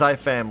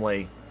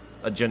 anti-family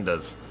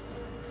agendas?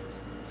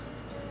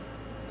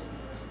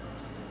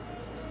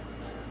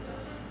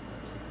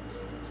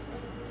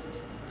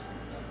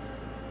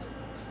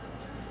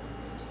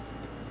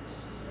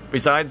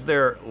 Besides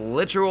their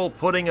literal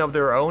putting of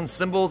their own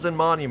symbols and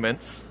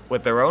monuments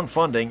with their own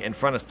funding in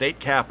front of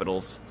state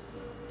capitals,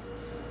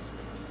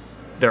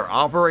 they're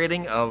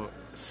operating of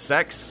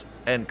sects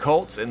and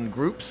cults and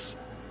groups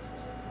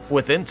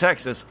within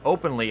Texas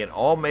openly in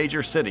all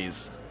major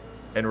cities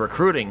and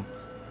recruiting.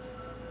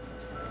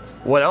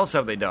 What else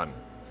have they done?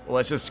 Well,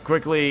 let's just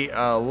quickly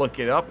look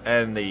it up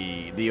and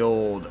the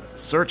old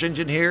search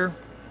engine here.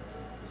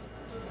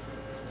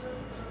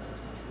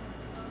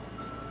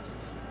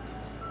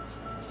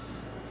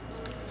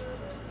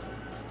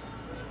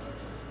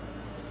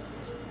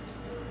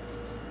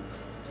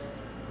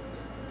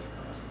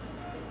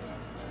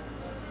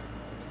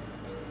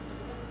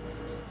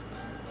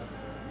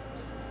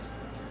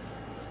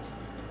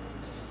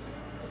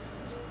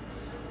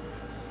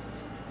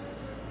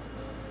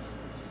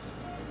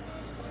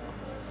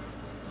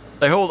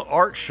 They hold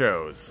art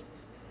shows,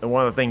 and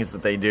one of the things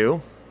that they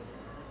do,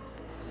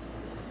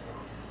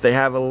 they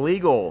have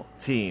illegal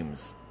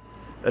teams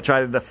that try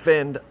to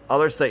defend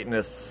other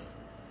Satanists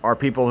or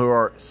people who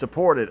are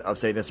supported of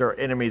Satanists or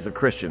enemies of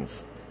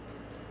Christians,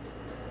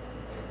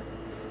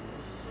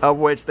 of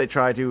which they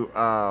try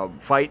to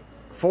fight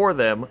for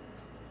them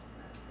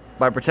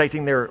by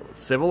protecting their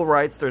civil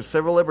rights, their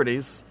civil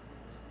liberties,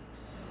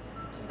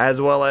 as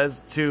well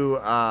as to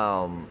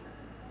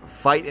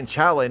fight and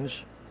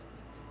challenge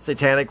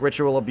satanic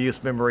ritual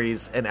abuse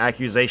memories and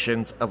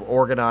accusations of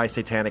organized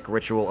satanic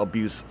ritual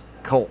abuse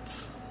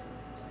cults.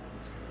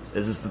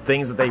 This is the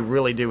things that they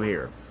really do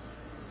here.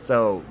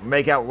 So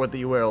make out what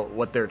you will,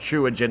 what their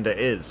true agenda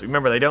is.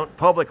 Remember, they don't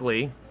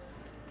publicly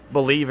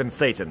believe in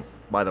Satan,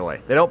 by the way.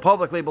 They don't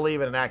publicly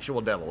believe in an actual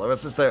devil.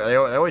 Let's just say, they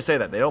always say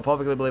that. They don't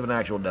publicly believe in an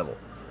actual devil.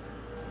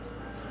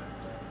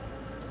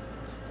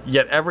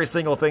 Yet every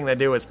single thing they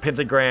do is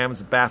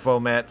pentagrams,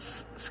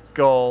 baphomets,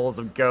 skulls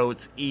of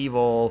goats,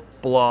 evil,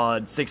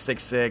 blood,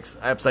 666,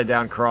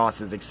 upside-down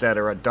crosses,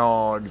 etc.,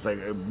 dogs, like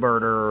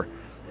murder,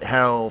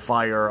 hell,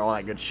 fire, all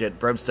that good shit,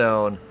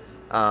 brimstone,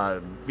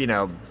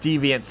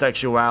 deviant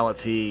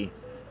sexuality,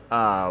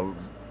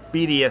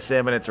 BDSM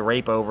and its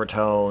rape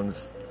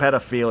overtones,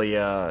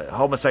 pedophilia,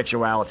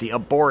 homosexuality,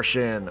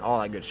 abortion, all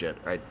that good shit,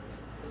 right?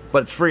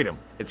 But it's freedom.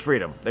 It's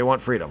freedom. They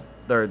want freedom.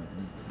 They're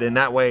in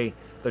that way.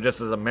 They're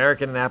just as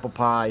American in apple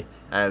pie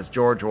as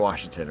George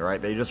Washington,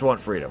 right? They just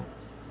want freedom.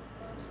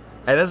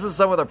 And this is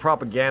some of the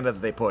propaganda that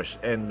they push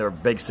in their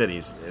big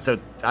cities. So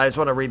I just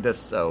want to read this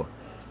so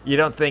you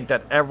don't think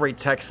that every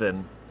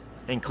Texan,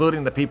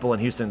 including the people in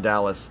Houston and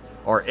Dallas,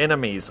 are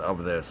enemies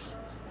of this.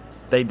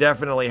 They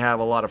definitely have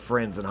a lot of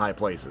friends in high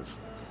places.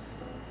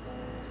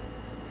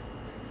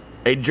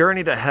 A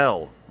journey to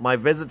hell. My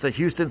visit to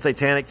Houston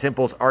Satanic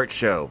Temple's art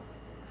show.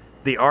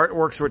 The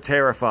artworks were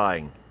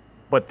terrifying,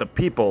 but the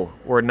people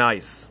were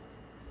nice.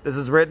 This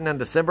is written on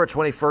December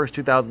 21st,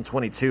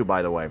 2022,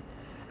 by the way,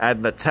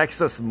 at the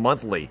Texas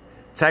Monthly.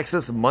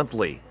 Texas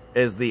Monthly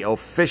is the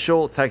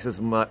official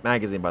Texas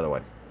magazine, by the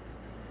way.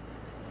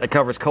 It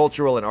covers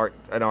cultural and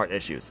art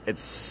issues. It's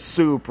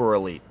super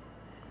elite.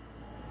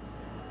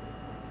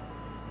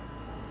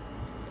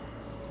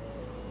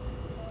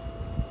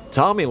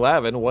 Tommy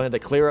Lavin wanted to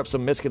clear up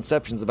some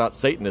misconceptions about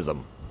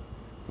Satanism.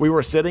 We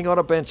were sitting on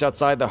a bench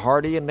outside the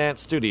Hardy and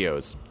Nance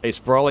Studios, a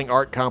sprawling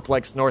art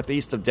complex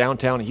northeast of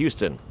downtown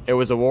Houston. It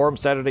was a warm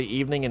Saturday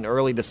evening in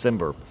early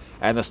December,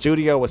 and the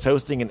studio was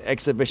hosting an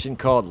exhibition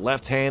called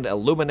Left Hand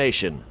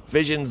Illumination,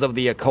 Visions of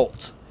the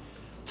Occult.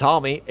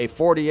 Tommy, a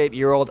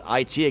 48-year-old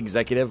IT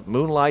executive,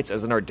 moonlights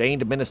as an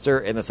ordained minister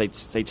in the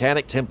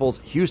Satanic Temple's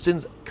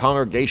Houston's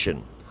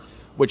congregation,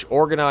 which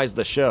organized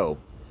the show.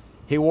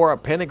 He wore a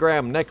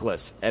pentagram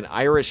necklace, an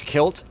Irish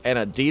kilt, and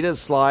Adidas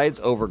slides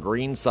over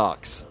green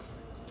socks.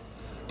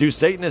 Do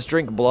Satanists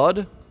drink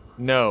blood?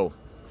 No.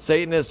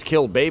 Satanists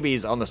kill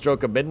babies on the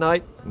stroke of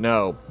midnight?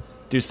 No.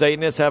 Do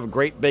Satanists have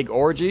great big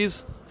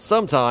orgies?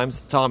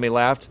 Sometimes, Tommy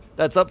laughed.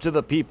 That's up to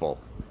the people.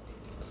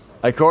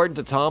 According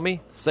to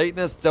Tommy,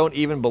 Satanists don't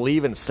even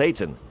believe in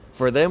Satan.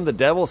 For them, the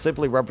devil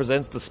simply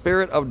represents the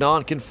spirit of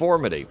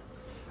nonconformity.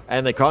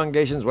 And the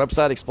congregation's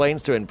website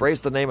explains to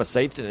embrace the name of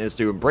Satan is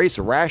to embrace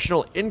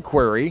rational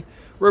inquiry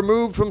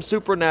removed from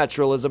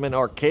supernaturalism and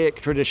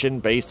archaic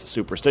tradition-based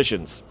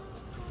superstitions.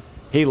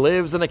 He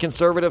lives in a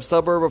conservative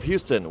suburb of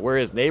Houston where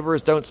his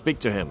neighbors don't speak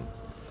to him.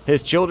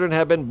 His children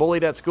have been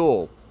bullied at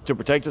school. To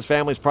protect his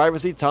family's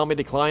privacy, Tommy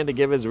declined to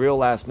give his real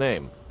last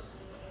name.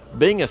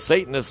 Being a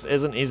Satanist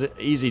isn't an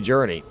easy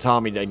journey,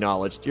 Tommy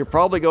acknowledged. You're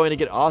probably going to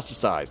get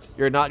ostracized.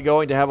 You're not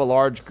going to have a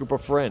large group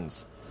of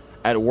friends.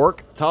 At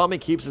work, Tommy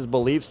keeps his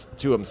beliefs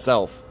to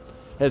himself.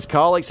 His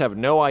colleagues have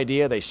no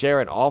idea they share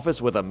an office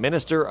with a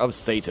minister of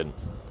Satan.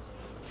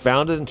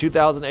 Founded in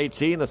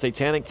 2018, the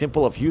Satanic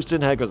Temple of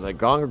Houston has a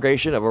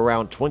congregation of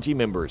around 20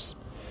 members.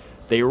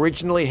 They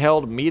originally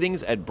held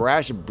meetings at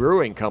Brash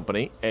Brewing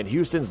Company in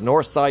Houston's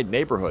North Side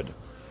neighborhood.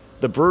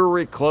 The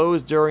brewery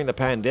closed during the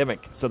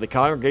pandemic, so the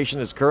congregation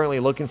is currently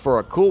looking for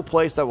a cool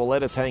place that will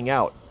let us hang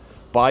out,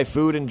 buy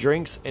food and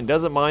drinks, and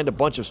doesn't mind a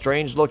bunch of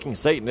strange-looking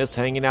Satanists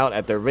hanging out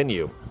at their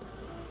venue.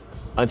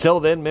 Until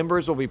then,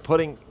 members will be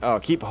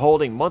keep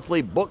holding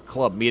monthly book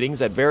club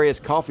meetings at various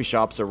coffee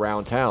shops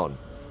around town.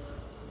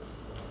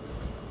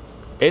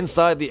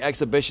 Inside the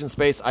exhibition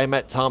space, I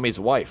met Tommy's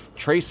wife,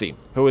 Tracy,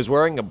 who is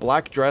wearing a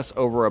black dress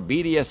over a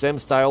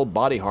BDSM-style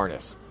body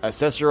harness,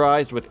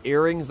 accessorized with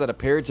earrings that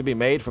appeared to be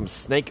made from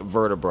snake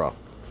vertebra.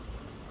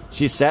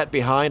 She sat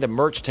behind a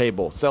merch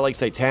table selling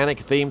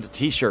satanic-themed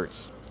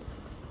t-shirts.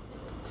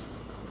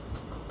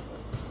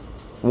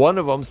 One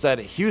of them said,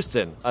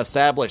 Houston,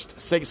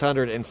 established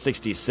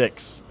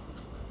 666.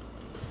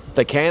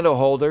 The candle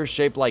holder,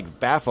 shaped like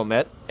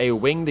Baphomet, a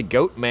winged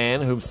goat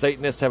man whom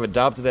Satanists have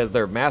adopted as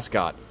their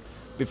mascot.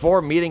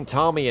 Before meeting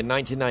Tommy in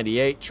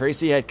 1998,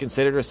 Tracy had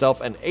considered herself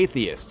an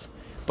atheist,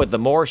 but the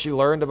more she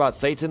learned about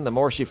Satan, the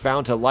more she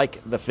found to like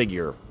the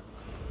figure.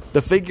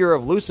 The figure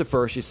of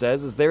Lucifer, she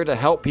says, is there to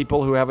help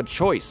people who have a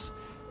choice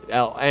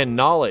and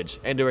knowledge,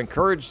 and to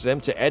encourage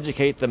them to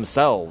educate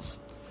themselves.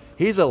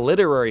 He's a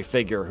literary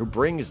figure who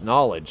brings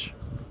knowledge.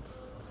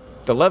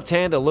 The Left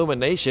Hand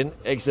Illumination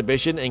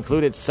exhibition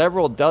included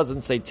several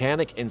dozen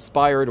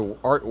satanic-inspired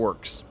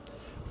artworks.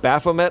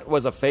 Baphomet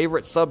was a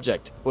favorite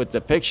subject, with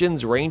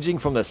depictions ranging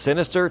from the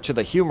sinister to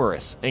the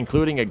humorous,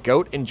 including a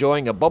goat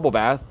enjoying a bubble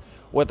bath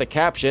with the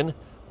caption,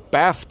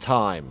 "Bath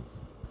time."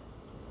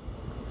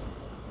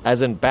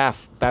 As in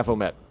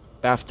Baphomet,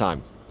 bath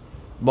time.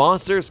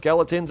 Monsters,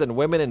 skeletons, and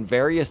women in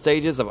various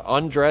stages of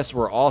undress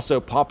were also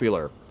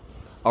popular.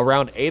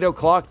 Around 8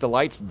 o'clock, the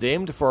lights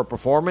dimmed for a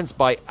performance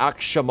by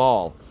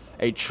Akshamal,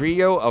 a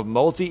trio of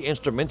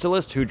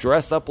multi-instrumentalists who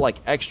dress up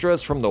like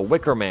extras from The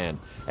Wicker Man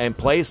and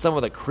play some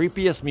of the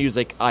creepiest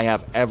music I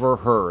have ever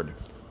heard.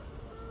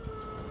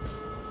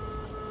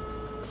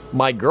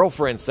 My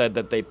girlfriend said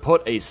that they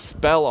put a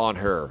spell on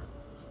her.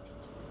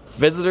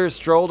 Visitors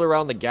strolled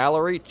around the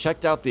gallery,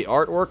 checked out the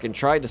artwork, and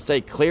tried to stay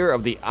clear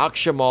of the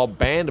Akshamal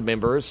band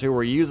members who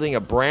were using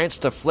a branch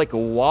to flick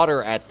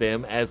water at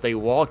them as they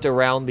walked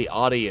around the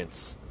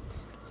audience.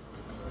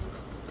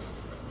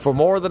 For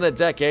more than a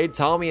decade,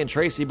 Tommy and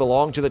Tracy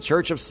belonged to the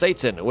Church of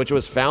Satan, which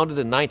was founded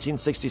in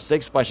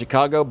 1966 by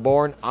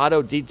Chicago-born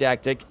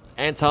autodidactic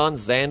Anton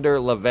Zander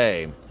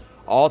LaVey,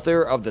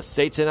 author of the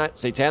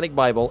Satanic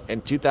Bible.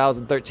 In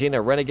 2013,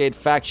 a renegade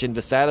faction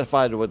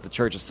dissatisfied with the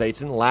Church of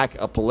Satan lack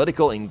of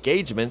political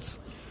engagements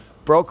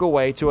broke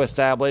away to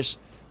establish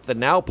the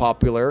now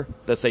popular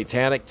the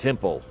Satanic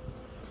Temple.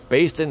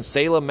 Based in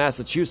Salem,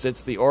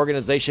 Massachusetts, the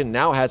organization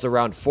now has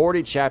around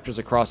 40 chapters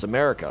across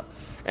America,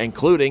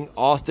 including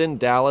Austin,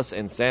 Dallas,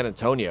 and San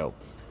Antonio,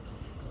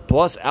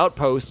 plus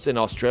outposts in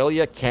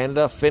Australia,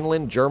 Canada,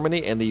 Finland,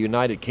 Germany, and the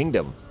United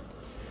Kingdom.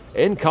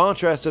 In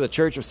contrast to the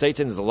Church of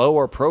Satan's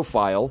lower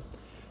profile,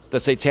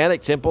 the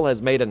Satanic Temple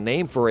has made a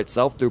name for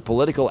itself through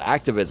political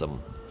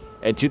activism.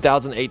 In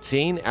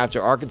 2018, after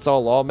Arkansas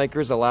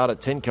lawmakers allowed a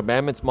Ten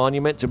Commandments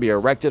monument to be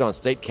erected on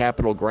state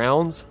capitol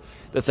grounds,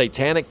 the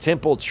Satanic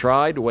Temple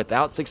tried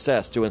without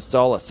success to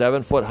install a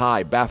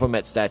 7-foot-high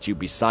Baphomet statue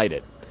beside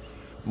it.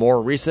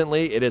 More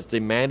recently, it has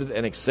demanded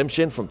an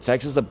exemption from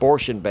Texas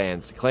abortion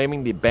bans,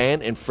 claiming the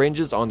ban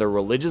infringes on their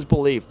religious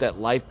belief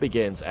that life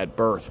begins at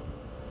birth.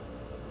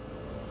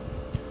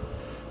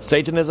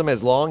 Satanism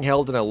has long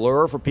held an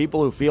allure for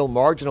people who feel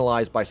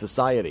marginalized by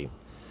society.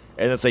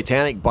 In the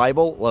Satanic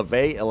Bible,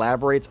 LaVey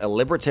elaborates a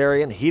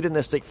libertarian,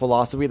 hedonistic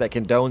philosophy that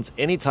condones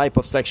any type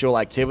of sexual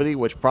activity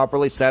which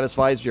properly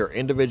satisfies your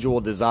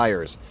individual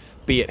desires,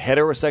 be it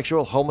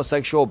heterosexual,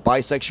 homosexual,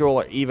 bisexual,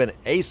 or even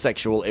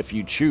asexual if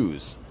you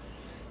choose.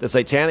 The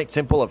Satanic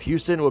Temple of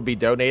Houston would be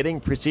donating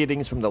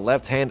proceedings from the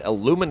Left Hand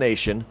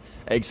Illumination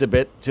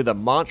exhibit to the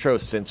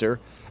Montrose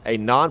Center, a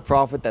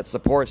nonprofit that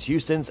supports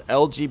Houston's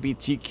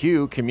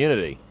LGBTQ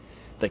community.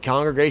 The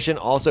congregation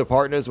also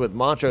partners with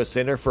Montrose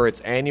Center for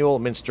its annual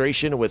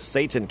Menstruation with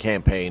Satan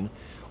campaign,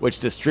 which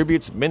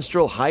distributes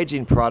menstrual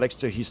hygiene products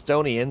to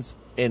Houstonians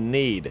in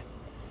need.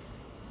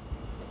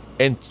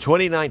 In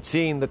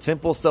 2019, the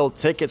temple sold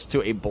tickets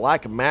to a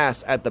Black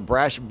Mass at the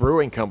Brash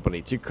Brewing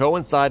Company to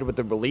coincide with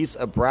the release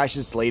of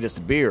Brash's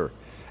latest beer,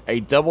 a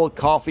double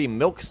coffee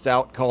milk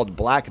stout called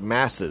Black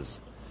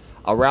Masses.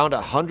 Around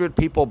 100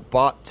 people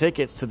bought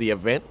tickets to the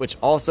event, which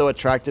also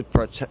attracted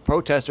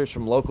protesters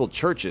from local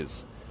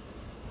churches.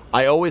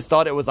 I always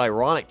thought it was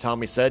ironic,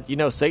 Tommy said. You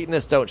know,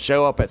 Satanists don't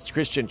show up at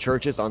Christian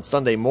churches on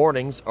Sunday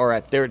mornings or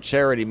at their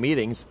charity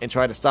meetings and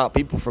try to stop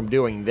people from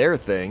doing their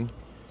thing.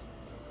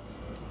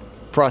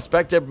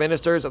 Prospective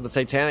ministers of the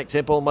Satanic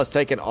Temple must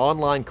take an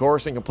online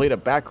course and complete a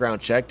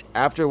background check,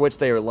 after which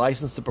they are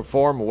licensed to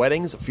perform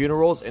weddings,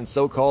 funerals, and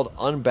so-called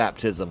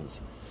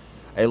unbaptisms.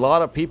 A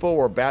lot of people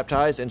were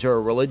baptized into a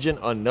religion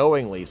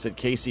unknowingly, said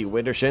Casey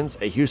Wintershins,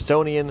 a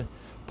Houstonian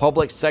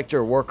public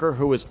sector worker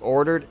who was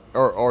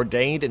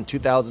ordained in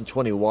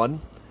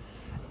 2021.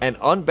 And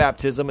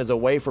unbaptism is a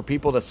way for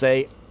people to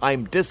say,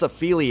 I'm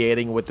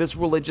disaffiliating with this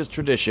religious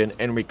tradition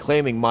and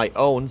reclaiming my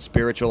own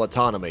spiritual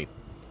autonomy.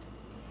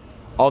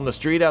 On the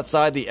street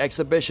outside the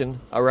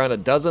exhibition, around a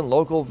dozen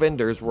local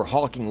vendors were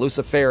hawking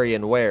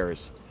Luciferian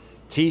wares.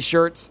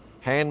 T-shirts,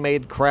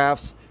 handmade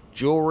crafts,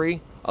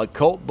 jewelry,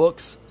 occult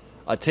books.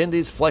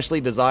 Attendees' fleshly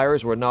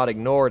desires were not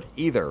ignored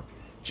either.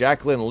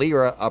 Jacqueline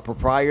Lira, a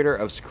proprietor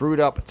of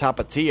Screwed Up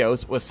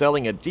Tapatios, was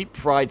selling a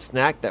deep-fried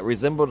snack that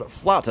resembled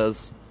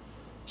flautas.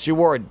 She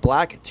wore a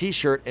black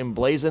T-shirt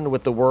emblazoned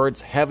with the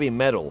words heavy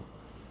metal.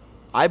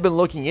 I've been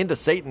looking into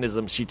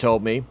Satanism, she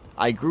told me.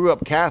 I grew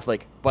up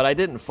Catholic, but I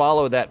didn't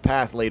follow that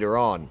path later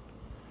on.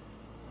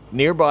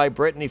 Nearby,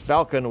 Brittany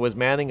Falcon was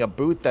manning a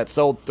booth that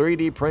sold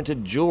 3D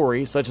printed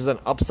jewelry such as an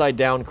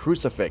upside-down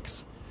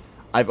crucifix.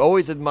 I've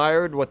always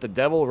admired what the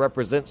devil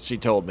represents, she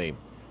told me.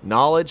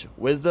 Knowledge,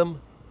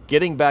 wisdom,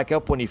 getting back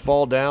up when you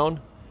fall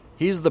down.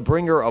 He's the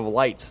bringer of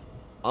light.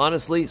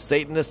 Honestly,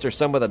 Satanists are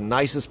some of the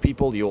nicest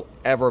people you'll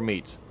ever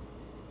meet.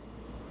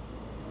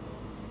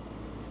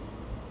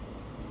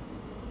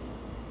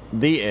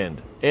 The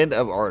end. End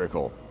of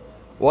article.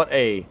 What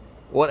a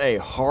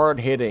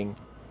hard-hitting,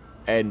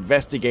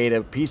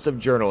 investigative piece of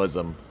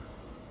journalism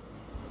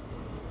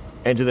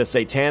into the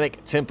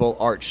Satanic Temple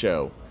art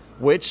show,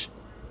 which,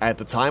 at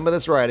the time of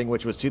this writing,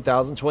 which was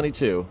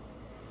 2022,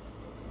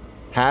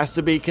 has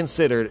to be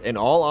considered, in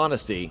all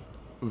honesty,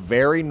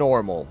 very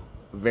normal,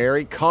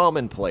 very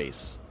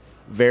commonplace,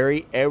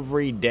 very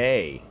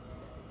everyday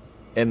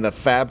in the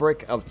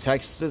fabric of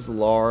Texas's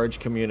large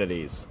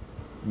communities.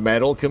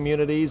 Metal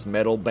communities,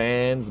 metal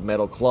bands,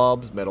 metal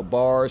clubs, metal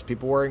bars,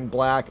 people wearing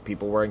black,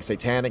 people wearing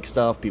satanic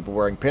stuff, people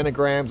wearing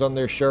pentagrams on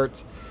their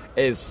shirts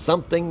is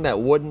something that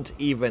wouldn't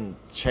even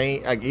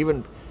change,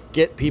 even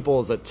get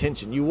people's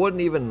attention. You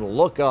wouldn't even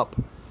look up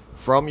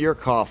from your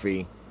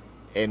coffee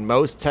in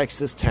most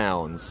Texas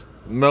towns,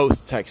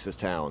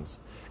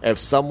 if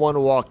someone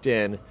walked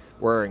in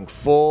wearing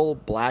full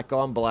black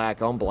on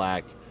black on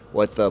black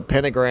with the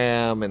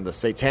pentagram and the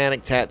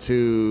satanic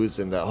tattoos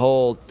and the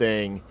whole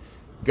thing,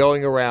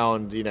 going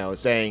around,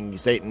 saying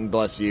Satan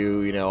bless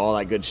you, all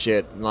that good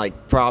shit, and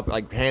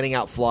like handing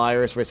out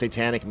flyers for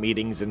satanic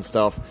meetings and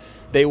stuff.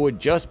 They would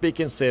just be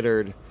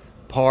considered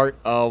part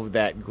of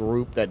that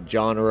group, that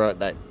genre,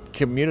 that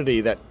community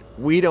that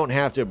we don't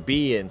have to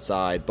be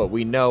inside, but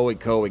we know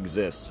it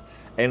coexists.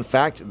 In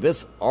fact,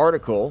 this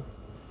article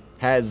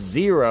has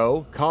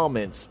 0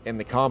 comments in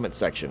the comment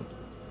section.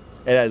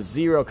 It has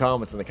 0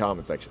 comments in the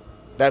comment section.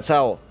 That's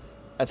how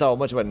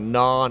much of a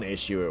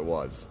non-issue it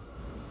was.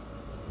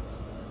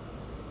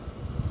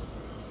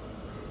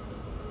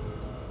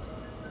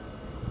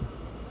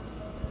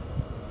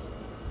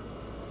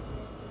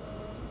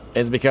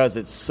 Is because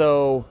it's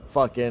so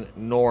fucking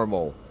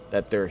normal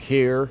that they're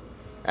here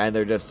and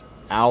they're just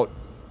out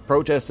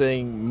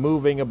protesting,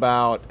 moving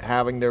about,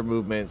 having their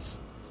movements,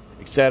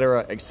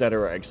 etc.,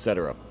 etc.,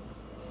 etc.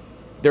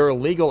 Their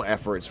legal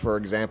efforts, for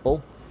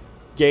example,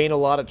 gain a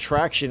lot of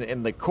traction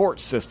in the court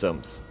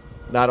systems,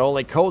 not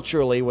only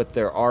culturally with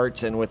their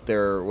art and with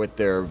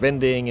their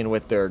vending and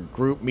with their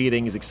group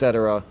meetings,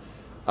 etc.,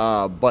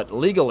 but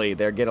legally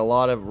they get a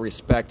lot of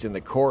respect in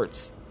the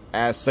courts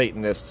as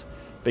Satanists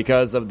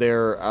because of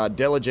their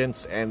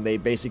diligence, and they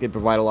basically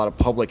provide a lot of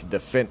public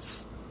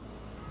defense.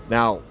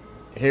 Now,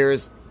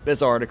 here's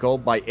this article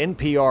by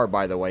NPR,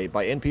 by the way,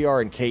 by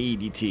NPR and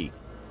KEDT.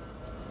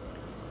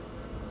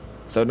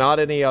 So not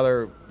any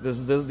other.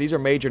 These are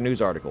major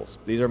news articles.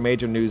 These are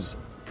major news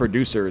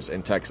producers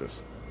in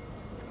Texas.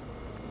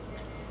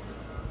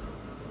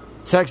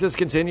 Texas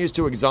continues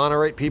to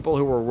exonerate people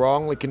who were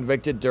wrongly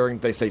convicted during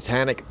the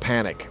Satanic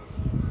Panic.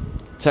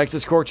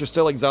 Texas courts are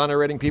still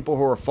exonerating people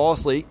who were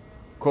falsely,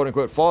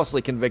 quote-unquote,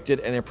 falsely convicted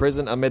and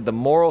imprisoned amid the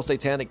moral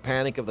satanic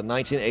panic of the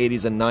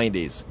 1980s and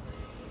 90s.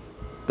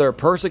 Their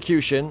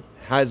persecution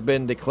has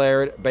been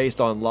declared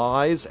based on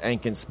lies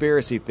and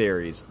conspiracy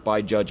theories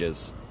by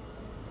judges.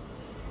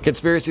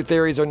 Conspiracy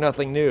theories are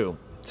nothing new.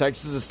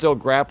 Texas is still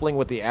grappling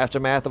with the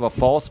aftermath of a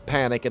false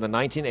panic in the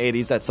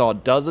 1980s that saw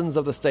dozens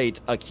of the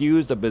state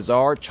accused of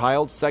bizarre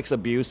child sex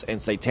abuse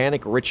and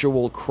satanic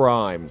ritual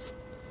crimes.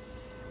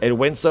 It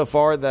went so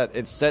far that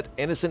it sent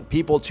innocent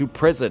people to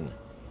prison,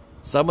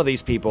 some of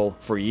these people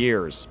for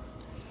years.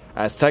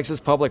 As Texas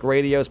Public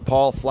Radio's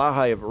Paul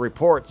Flahive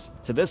reports,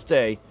 to this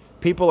day,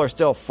 people are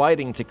still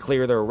fighting to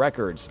clear their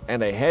records,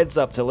 and a heads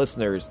up to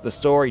listeners, the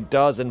story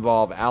does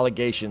involve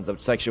allegations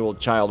of sexual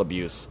child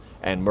abuse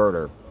and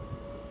murder.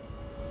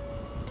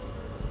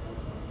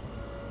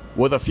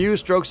 With a few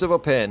strokes of a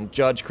pen,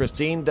 Judge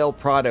Christine Del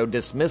Prado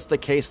dismissed the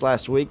case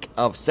last week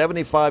of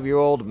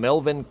 75-year-old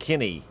Melvin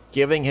Kinney,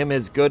 giving him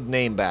his good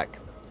name back.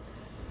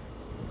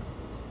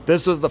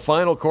 This was the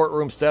final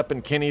courtroom step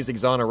in Kinney's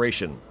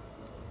exoneration.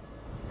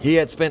 He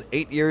had spent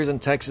 8 years in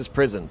Texas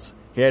prisons.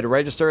 He had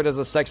registered as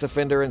a sex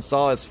offender and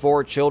saw his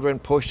 4 children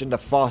pushed into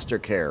foster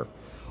care,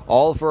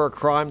 all for a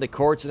crime the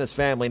courts and his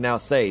family now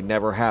say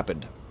never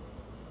happened.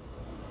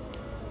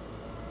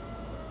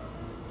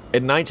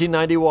 In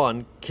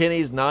 1991,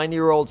 Kinney's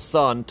 9-year-old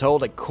son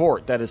told a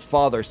court that his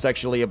father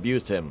sexually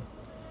abused him.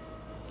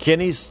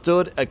 Kinney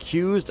stood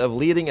accused of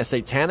leading a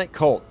satanic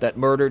cult that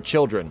murdered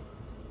children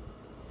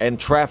and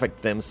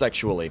trafficked them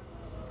sexually.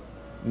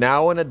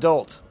 Now an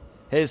adult,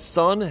 his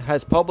son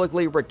has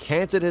publicly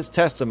recanted his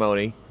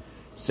testimony,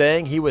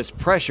 saying he was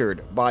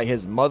pressured by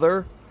his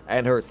mother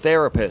and her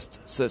therapist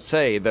to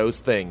say those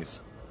things.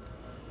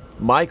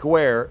 Mike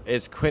Ware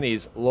is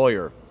Kinney's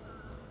lawyer.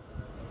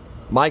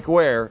 Mike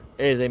Ware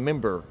is a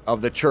member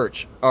of the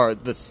church, or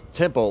the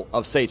Temple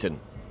of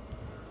Satan.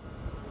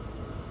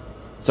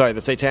 Sorry,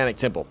 the Satanic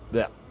Temple.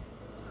 Yeah.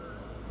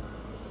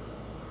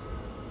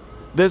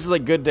 This is a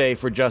good day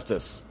for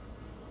justice.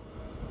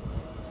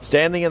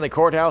 Standing in the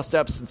courthouse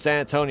steps in San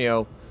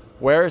Antonio,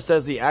 Ware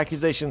says the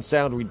accusations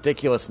sound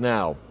ridiculous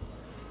now.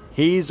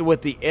 He's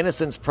with the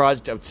Innocence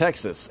Project of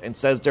Texas and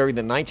says during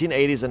the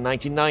 1980s and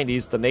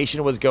 1990s, the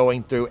nation was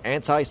going through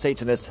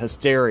anti-Satanist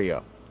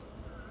hysteria.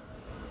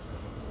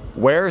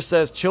 Ware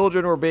says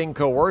children were being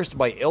coerced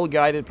by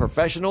ill-guided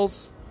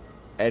professionals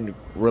and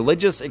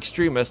religious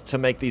extremists to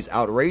make these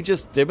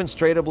outrageous,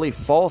 demonstrably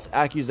false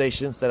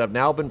accusations that have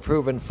now been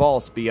proven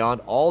false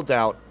beyond all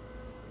doubt.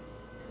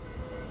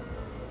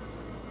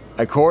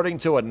 According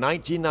to a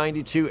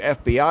 1992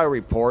 FBI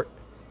report,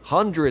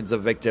 hundreds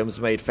of victims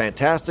made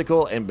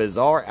fantastical and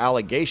bizarre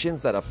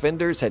allegations that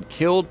offenders had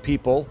killed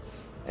people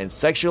and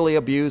sexually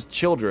abused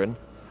children,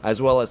 as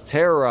well as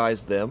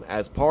terrorized them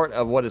as part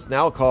of what is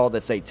now called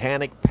the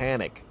Satanic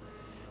Panic.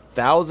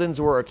 Thousands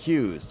were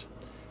accused.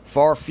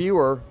 Far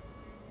fewer,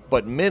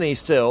 but many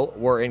still,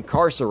 were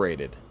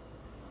incarcerated.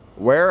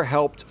 Ware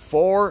helped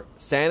 4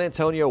 San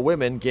Antonio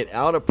women get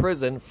out of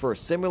prison for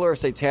similar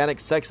satanic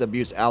sex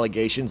abuse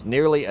allegations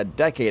nearly a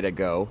decade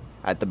ago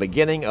at the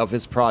beginning of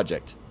his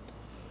project.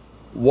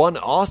 One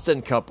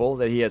Austin couple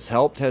that he has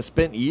helped has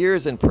spent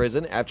years in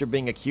prison after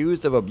being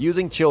accused of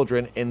abusing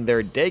children in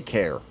their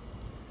daycare.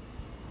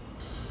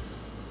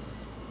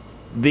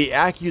 The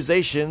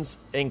accusations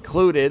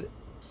included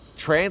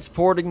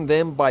transporting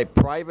them by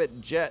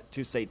private jet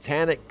to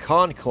satanic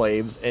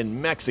conclaves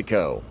in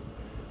Mexico.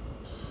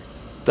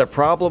 The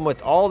problem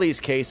with all these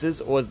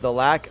cases was the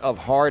lack of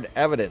hard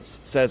evidence,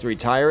 says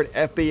retired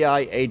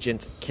FBI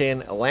agent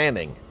Ken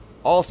Lanning,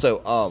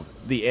 also of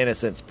the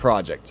Innocence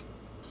Project.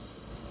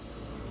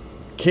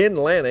 Ken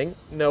Lanning,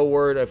 no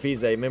word if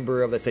he's a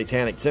member of the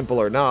Satanic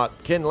Temple or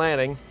not, Ken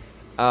Lanning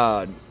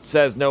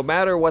says no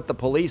matter what the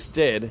police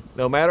did,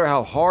 no matter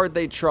how hard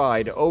they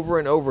tried over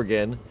and over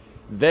again,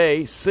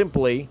 they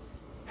simply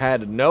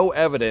had no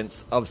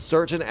evidence of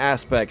certain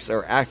aspects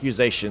or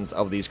accusations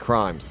of these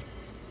crimes.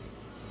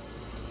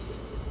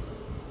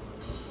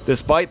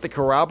 Despite the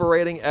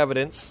corroborating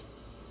evidence,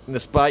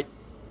 despite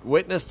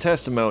witness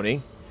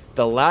testimony,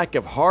 the lack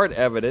of hard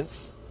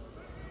evidence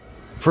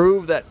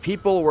proved that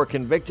people were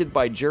convicted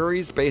by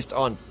juries based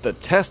on the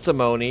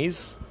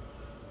testimonies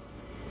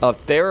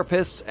of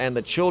therapists and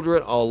the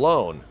children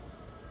alone,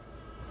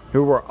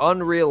 who were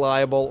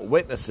unreliable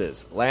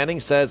witnesses. Lanning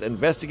says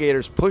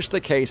investigators pushed the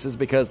cases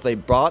because they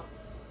bought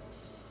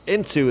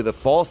into the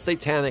false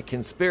satanic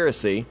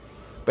conspiracy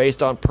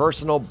based on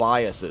personal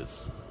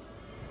biases.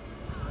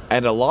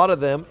 And a lot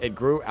of them, it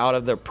grew out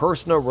of their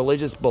personal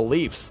religious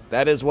beliefs.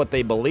 That is what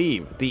they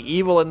believe. The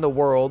evil in the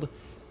world,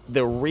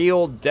 the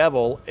real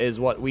devil is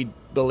what we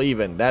believe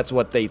in. That's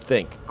what they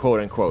think,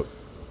 quote unquote.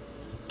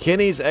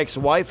 Kinney's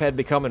ex-wife had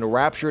become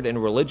enraptured in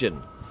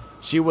religion.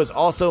 She was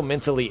also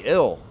mentally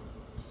ill.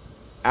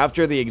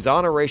 After the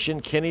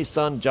exoneration, Kinney's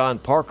son John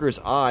Parker's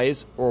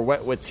eyes were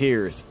wet with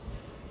tears.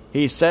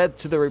 He said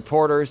to the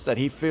reporters that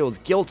he feels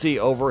guilty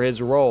over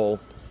his role,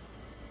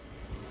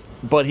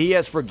 but he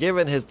has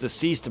forgiven his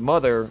deceased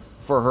mother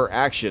for her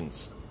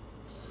actions.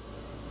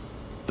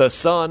 The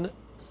son,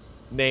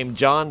 named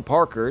John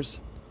Parker's,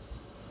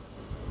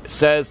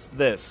 says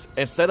this: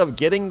 instead of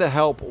getting the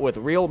help with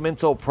real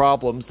mental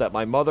problems that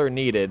my mother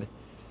needed,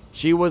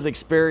 she was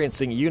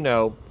experiencing,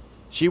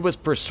 she was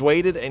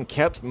persuaded and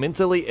kept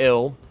mentally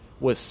ill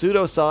with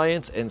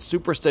pseudoscience and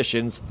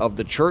superstitions of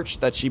the church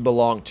that she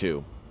belonged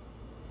to.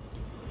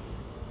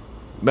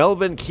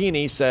 Melvin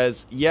Kinney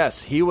says,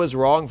 yes, he was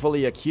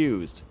wrongfully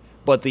accused,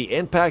 but the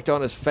impact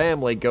on his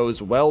family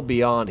goes well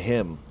beyond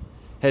him.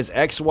 His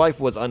ex-wife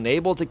was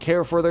unable to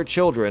care for their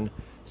children,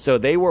 so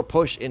they were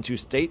pushed into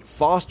state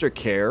foster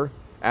care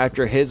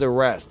after his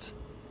arrest,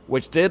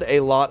 which did a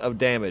lot of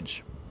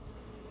damage.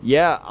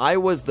 Yeah, I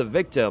was the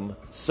victim,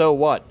 so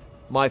what?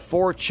 My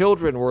 4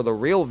 children were the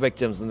real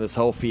victims in this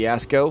whole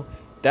fiasco.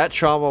 That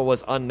trauma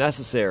was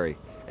unnecessary,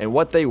 and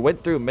what they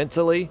went through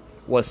mentally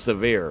was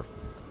severe.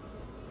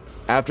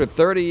 After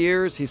 30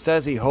 years, he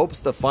says he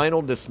hopes the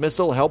final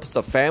dismissal helps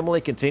the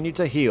family continue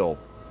to heal.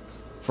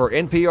 For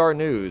NPR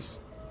News,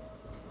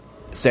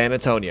 San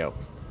Antonio.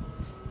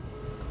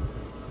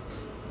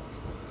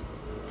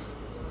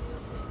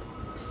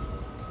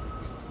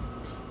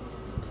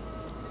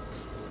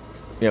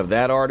 You have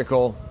that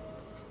article.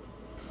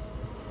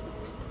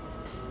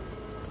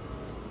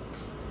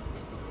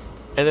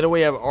 And then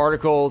we have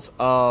articles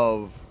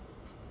of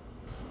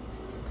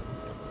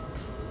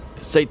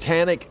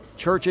satanic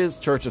churches,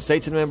 Church of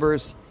Satan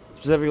members,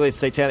 specifically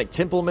Satanic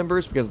Temple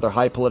members because of their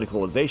high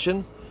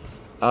politicalization,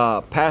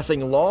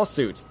 passing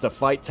lawsuits to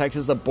fight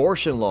Texas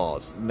abortion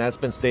laws, and that's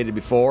been stated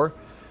before,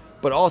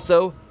 but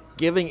also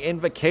giving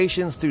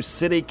invocations to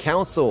city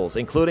councils,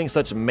 including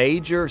such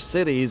major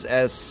cities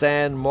as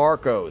San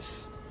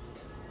Marcos.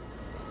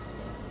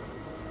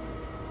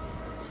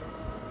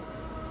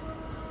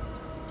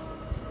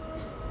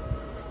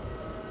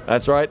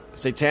 That's right,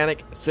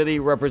 Satanic City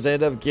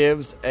representative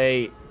gives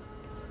a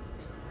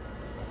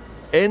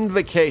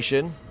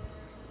invocation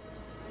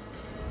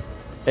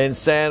in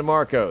San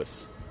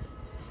Marcos.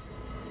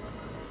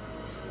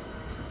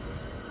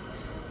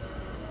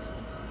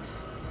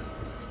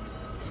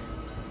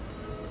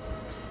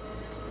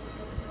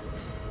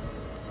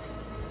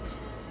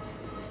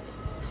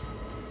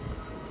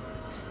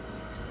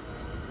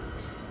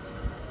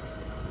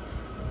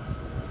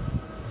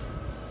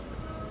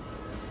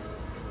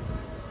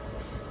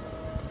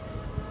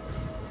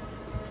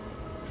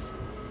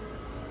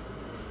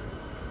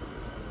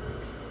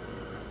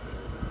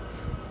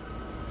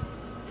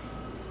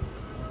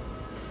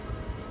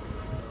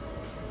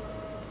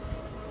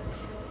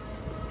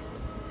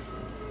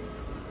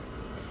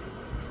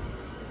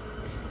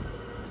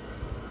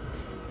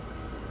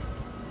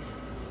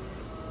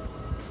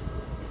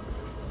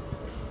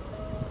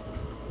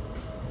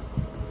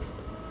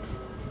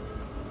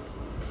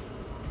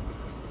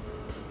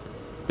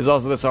 There's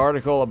also this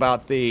article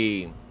about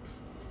the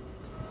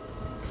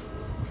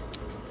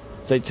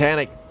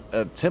Satanic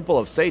Temple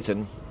of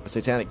Satan, a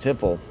Satanic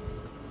Temple,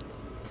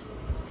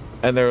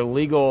 and their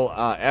legal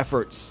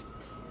efforts.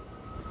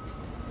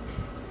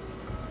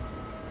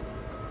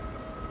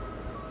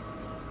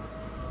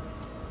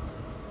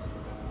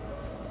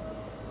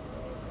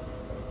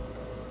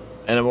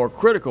 In a more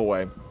critical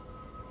way.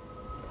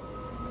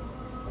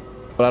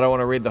 But I don't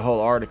want to read the whole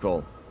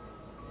article.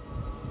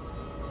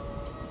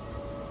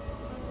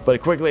 But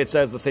quickly it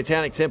says, the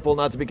Satanic Temple,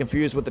 not to be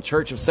confused with the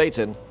Church of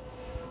Satan,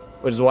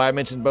 which is why I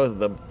mentioned both of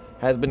them,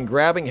 has been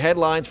grabbing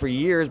headlines for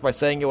years by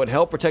saying it would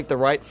help protect the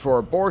right for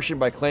abortion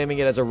by claiming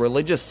it as a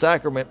religious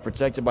sacrament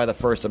protected by the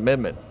First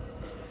Amendment.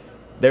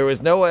 There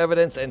is no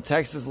evidence in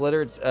Texas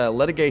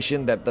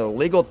litigation that the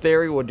legal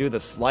theory would do the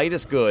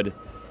slightest good,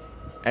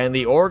 and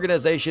the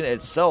organization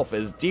itself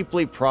is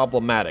deeply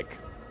problematic.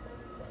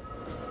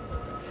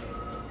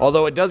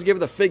 Although it does give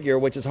the figure,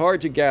 which is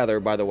hard to gather,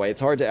 by the way, it's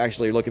hard to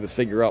actually look at this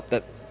figure up,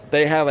 that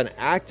they have an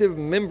active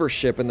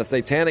membership in the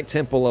Satanic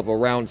Temple of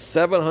around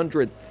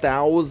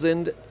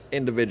 700,000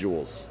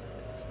 individuals.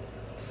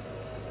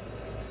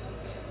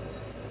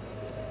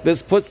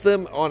 This puts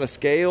them on a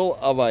scale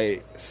of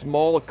a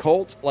small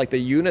cult like the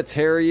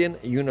Unitarian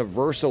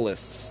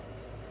Universalists.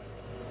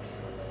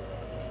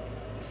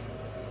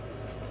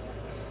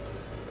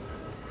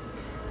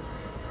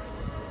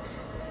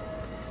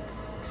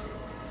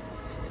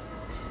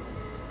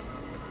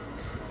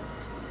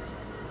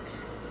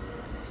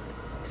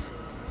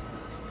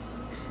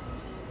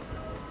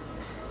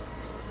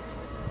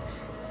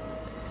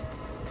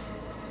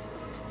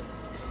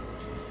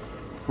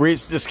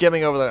 Just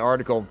skimming over that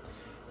article,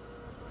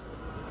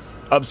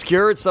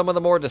 obscured some of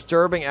the more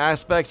disturbing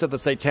aspects of the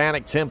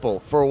Satanic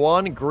Temple. For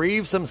one,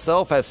 Greaves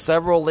himself has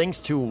several links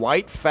to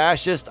white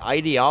fascist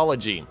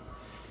ideology.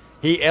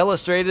 He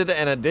illustrated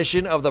an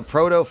edition of the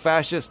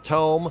proto-fascist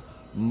tome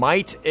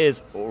Might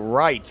is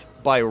Right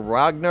by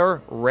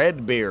Ragnar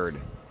Redbeard.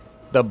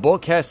 The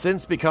book has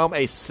since become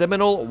a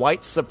seminal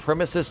white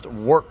supremacist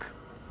work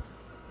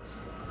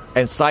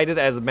and cited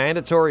as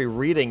mandatory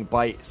reading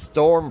by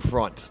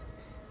Stormfront.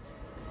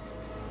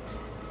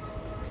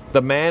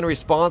 The man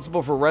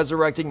responsible for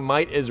resurrecting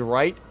Might is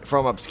Right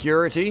from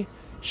obscurity,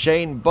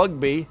 Shane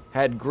Bugbee,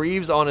 had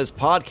Greaves on his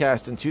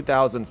podcast in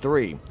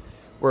 2003,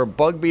 where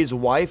Bugbee's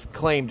wife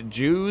claimed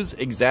Jews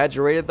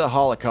exaggerated the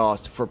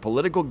Holocaust for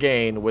political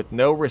gain with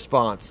no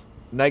response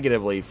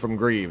negatively from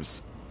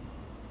Greaves.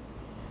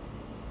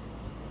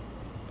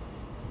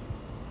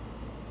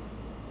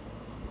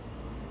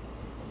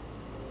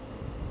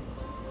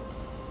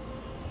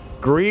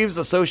 Greaves'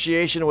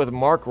 association with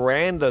Mark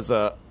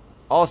Randazza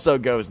also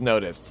goes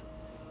noticed.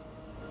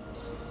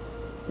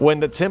 When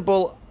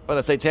the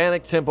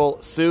Satanic Temple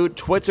sued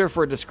Twitter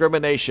for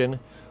discrimination,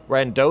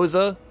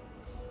 Randazza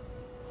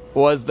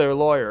was their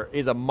lawyer.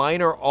 He's a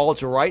minor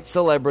alt-right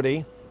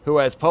celebrity who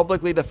has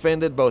publicly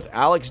defended both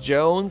Alex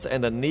Jones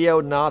and the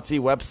neo-Nazi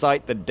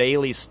website The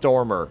Daily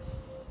Stormer.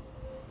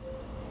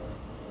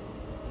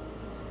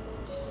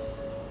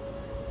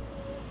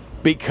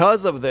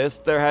 Because of this,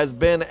 there has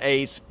been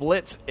a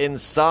split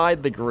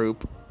inside the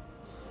group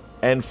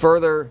and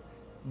further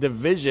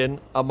division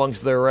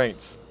amongst their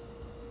ranks.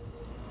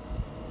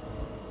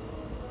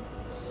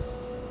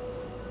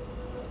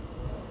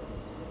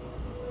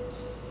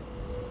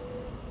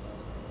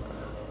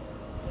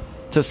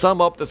 To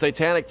sum up, the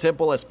Satanic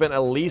Temple has spent at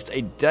least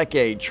a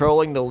decade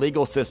trolling the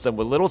legal system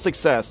with little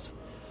success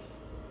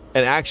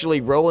and actually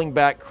rolling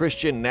back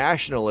Christian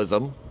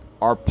nationalism,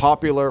 our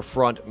popular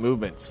front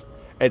movements.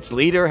 Its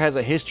leader has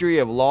a history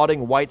of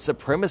lauding white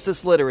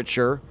supremacist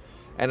literature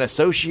and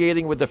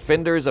associating with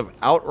defenders of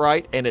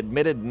outright and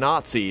admitted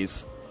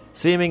Nazis,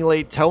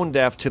 seemingly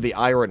tone-deaf to the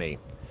irony.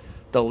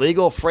 The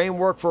legal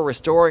framework for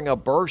restoring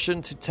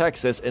abortion to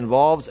Texas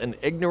involves an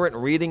ignorant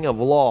reading of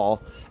law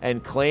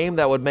and claim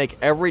that would make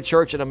every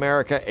church in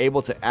America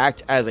able to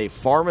act as a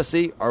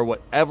pharmacy or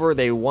whatever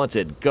they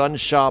wanted, gun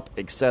shop,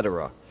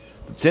 etc.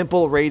 The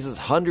temple raises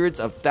hundreds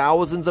of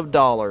thousands of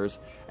dollars,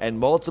 and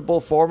multiple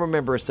former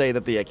members say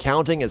that the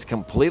accounting is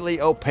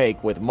completely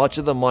opaque, with much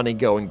of the money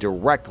going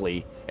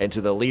directly into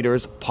the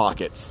leaders'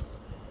 pockets.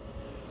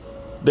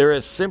 There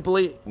is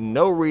simply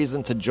no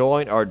reason to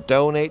join or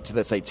donate to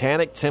the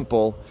Satanic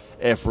Temple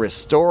if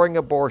restoring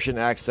abortion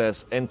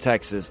access in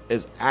Texas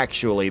is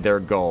actually their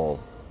goal.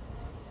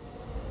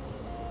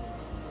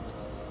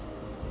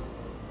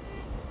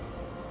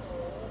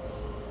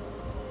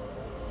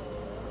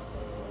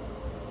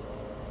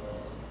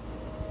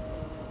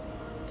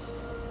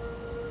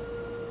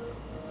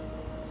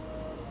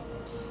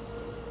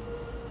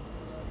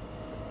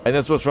 And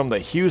this was from the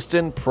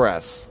Houston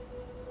Press.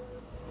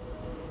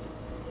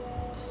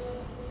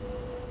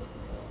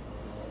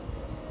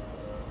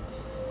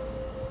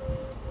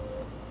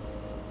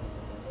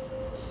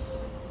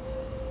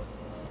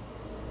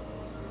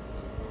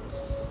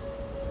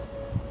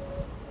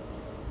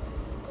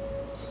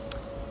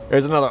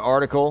 Here's another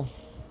article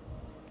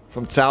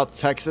from South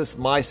Texas,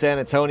 My San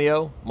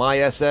Antonio,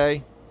 My SA.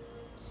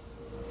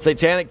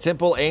 Satanic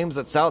Temple aims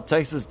at South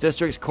Texas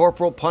District's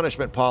corporal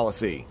punishment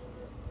policy.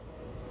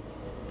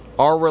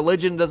 Our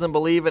religion doesn't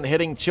believe in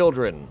hitting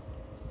children.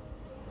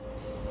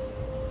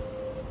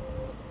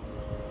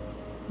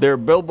 Their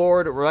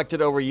billboard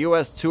erected over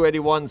US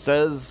 281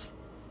 says,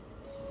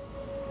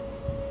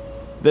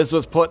 this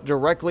was put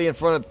directly in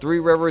front of Three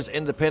Rivers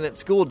Independent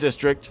School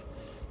District,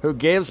 who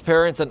gives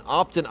parents an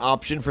opt-in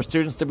option for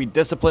students to be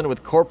disciplined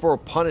with corporal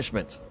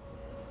punishment.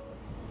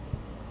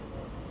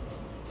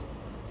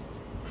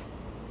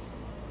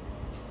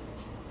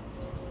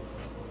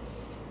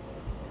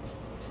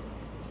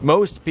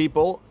 Most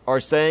people are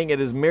saying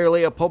it is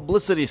merely a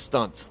publicity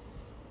stunt.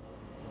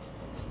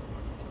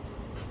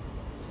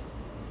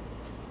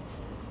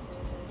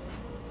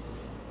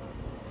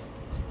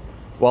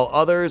 While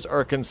others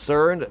are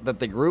concerned that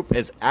the group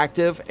is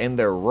active in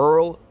their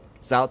rural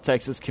South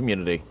Texas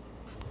community.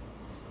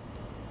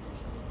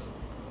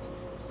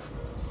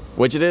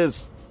 Which it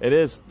is. It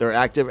is. They're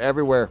active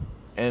everywhere.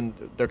 And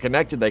they're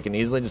connected. They can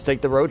easily just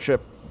take the road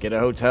trip, get a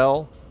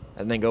hotel,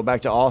 and then go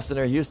back to Austin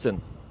or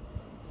Houston.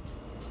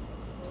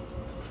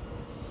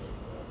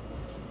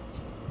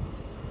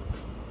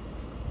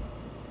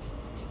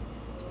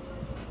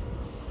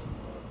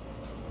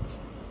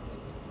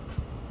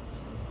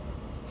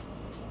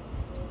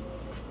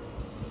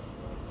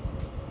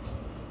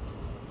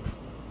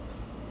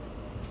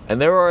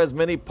 And there are as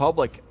many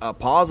public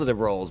positive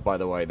roles, by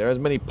the way. There are as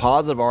many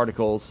positive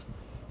articles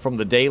from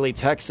the Daily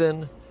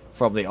Texan,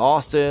 from the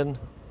Austin,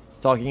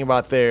 talking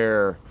about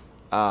their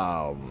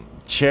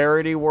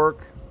charity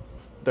work,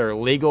 their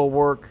legal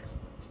work,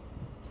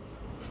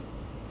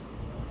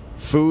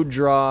 food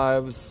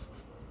drives,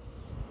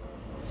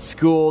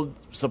 school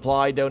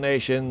supply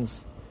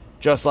donations,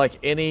 just like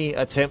any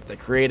attempt at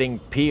creating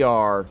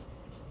PR.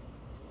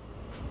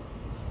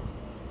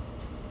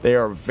 They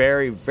are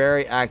very,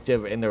 very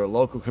active in their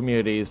local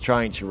communities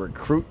trying to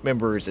recruit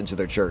members into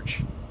their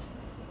church.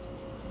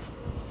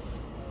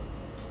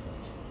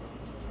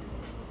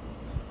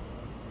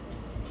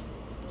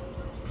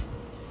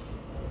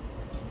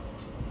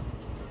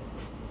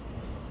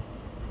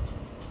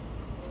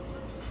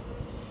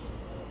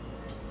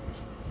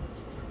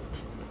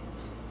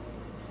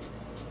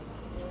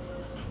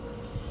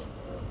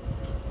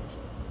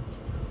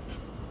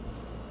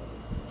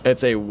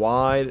 It's a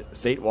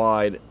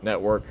statewide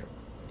network.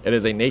 It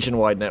is a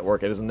nationwide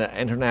network. It is an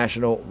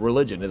international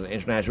religion. It is an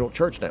international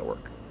church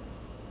network.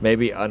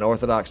 Maybe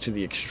unorthodox to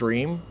the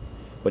extreme,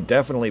 but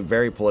definitely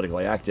very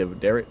politically active,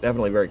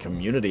 definitely very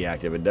community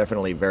active, and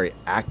definitely very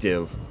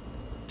active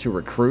to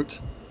recruit,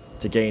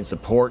 to gain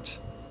support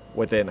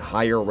within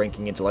higher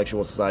ranking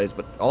intellectual societies,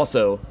 but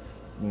also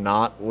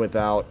not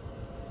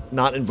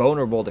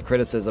invulnerable to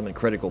criticism and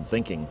critical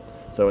thinking.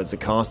 So it's a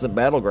constant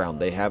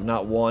battleground. They have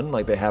not won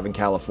like they have in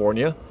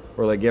California,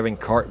 where they're giving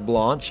carte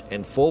blanche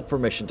and full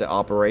permission to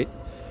operate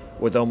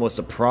with almost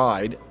a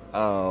pride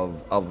of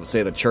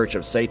say, the Church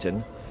of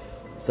Satan.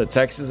 So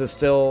Texas is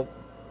still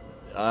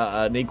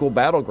an equal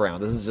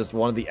battleground. This is just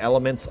one of the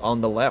elements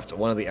on the left,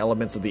 one of the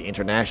elements of the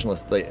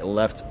internationalists, the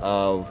left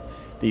of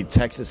the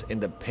Texas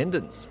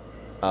independence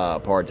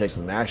part,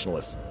 Texas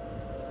nationalists.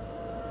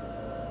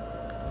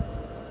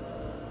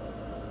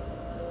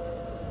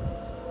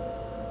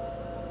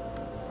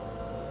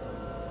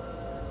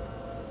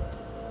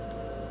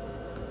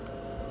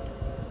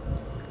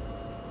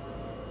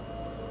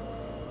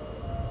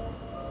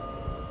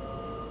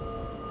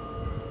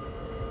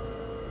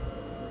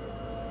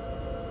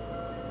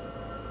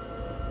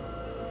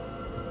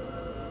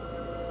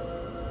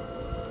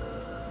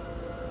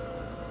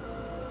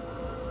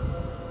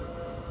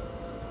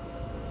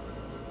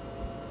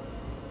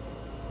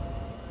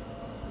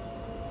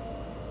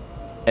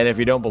 And if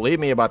you don't believe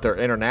me about their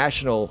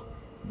international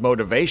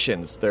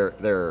motivations,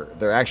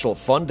 their actual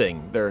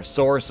funding, their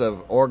source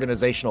of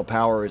organizational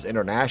power is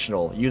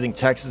international, using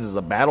Texas as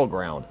a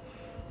battleground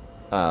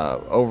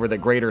over the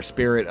greater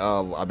spirit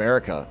of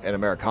America and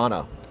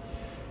Americana.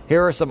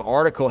 Here are some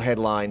article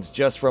headlines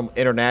just from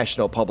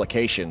international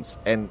publications,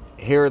 and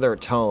hear their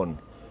tone.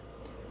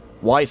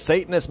 Why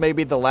Satanists may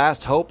be the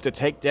last hope to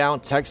take down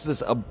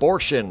Texas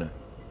abortion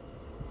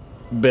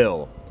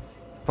bill.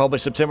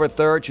 Published September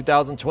 3rd,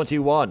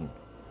 2021.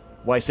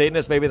 Why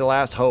Satanists may be the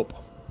last hope.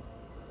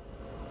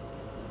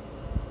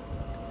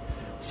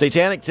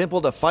 Satanic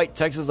Temple to fight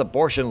Texas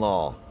abortion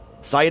law,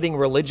 citing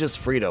religious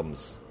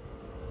freedoms.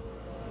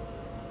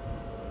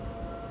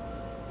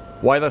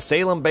 Why the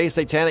Salem-based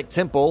Satanic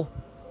Temple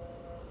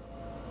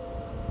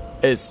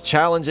is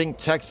challenging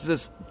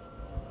Texas'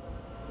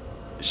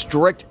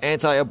 strict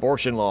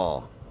anti-abortion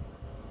law.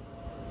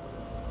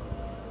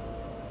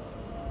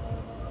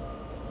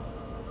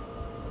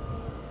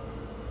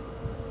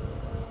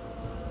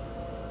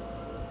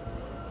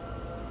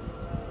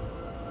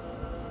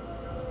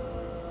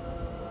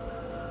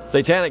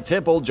 Satanic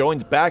Temple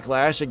joins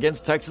backlash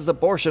against Texas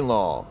abortion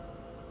law.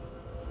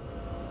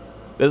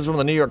 This is from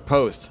the New York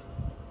Post.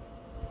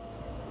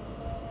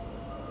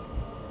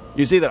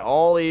 You see that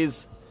all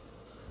these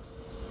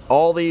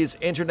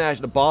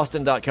international,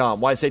 Boston.com,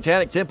 why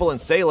Satanic Temple in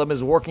Salem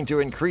is working to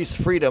increase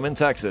freedom in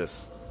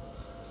Texas.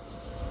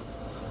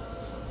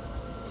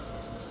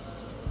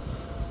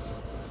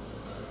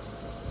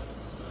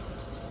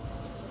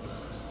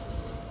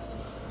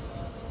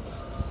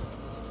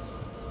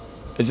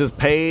 It's just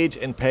page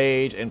and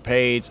page and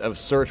page of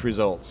search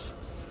results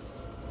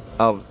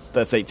of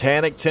the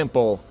Satanic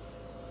Temple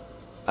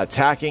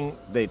attacking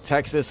the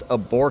Texas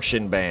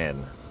abortion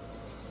ban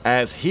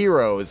as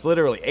heroes.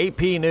 Literally,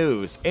 AP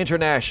News,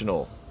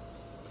 International,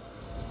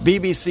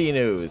 BBC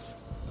News,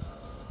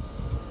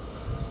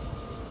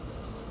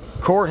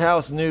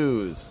 Courthouse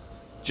News,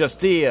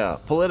 Justia,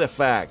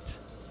 PolitiFact,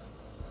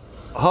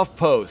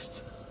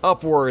 HuffPost,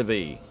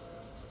 Upworthy,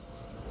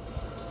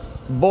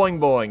 Boing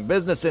Boing,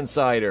 Business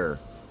Insider,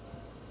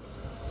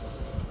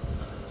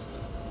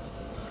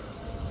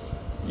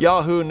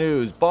 Yahoo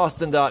News,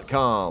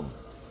 Boston.com,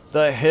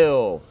 The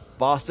Hill,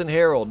 Boston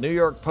Herald, New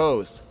York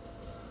Post,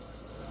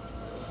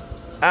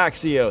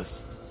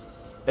 Axios,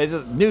 it's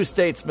just New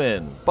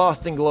Statesman,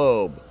 Boston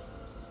Globe.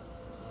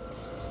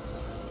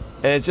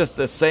 And it's just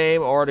the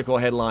same article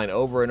headline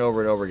over and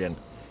over and over again.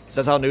 Because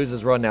that's how news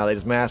is run now. They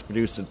just mass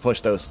produce and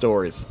push those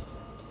stories.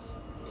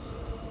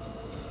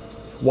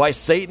 Why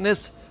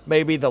Satanists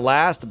may be the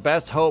last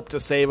best hope to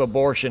save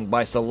abortion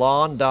by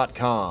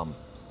Salon.com.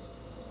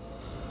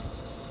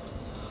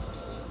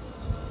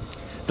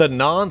 The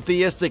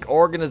non-theistic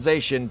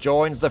organization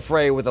joins the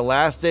fray with a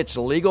last-ditch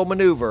legal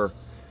maneuver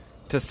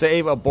to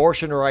save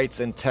abortion rights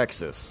in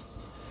Texas.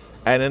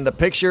 And in the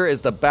picture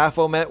is the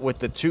Baphomet with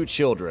the two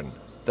children,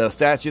 the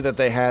statue that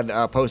they had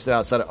posted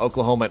outside of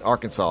Oklahoma and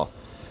Arkansas,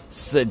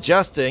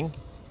 suggesting,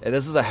 and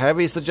this is a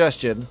heavy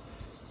suggestion,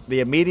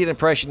 the immediate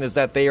impression is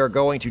that they are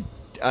going to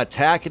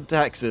attack in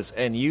Texas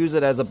and use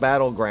it as a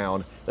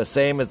battleground, the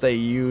same as they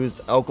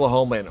used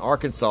Oklahoma and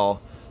Arkansas,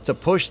 to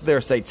push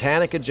their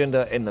satanic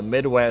agenda in the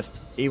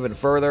Midwest even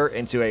further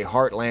into a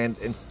heartland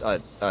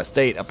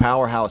state, a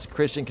powerhouse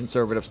Christian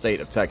conservative state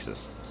of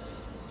Texas.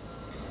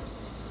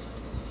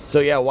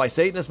 So yeah, why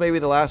Satanists may be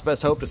the last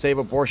best hope to save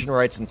abortion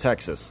rights in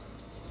Texas.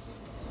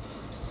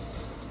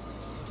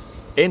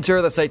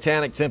 Enter the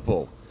Satanic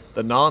Temple.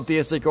 The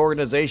non-theistic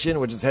organization,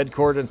 which is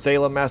headquartered in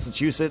Salem,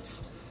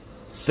 Massachusetts,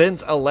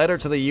 sent a letter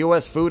to the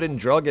U.S. Food and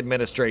Drug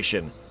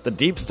Administration, the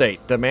deep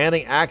state,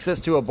 demanding access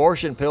to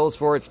abortion pills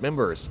for its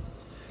members.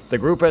 The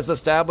group has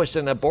established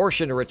an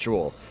abortion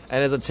ritual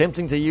and is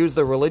attempting to use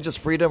the Religious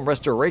Freedom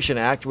Restoration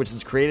Act, which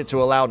is created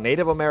to allow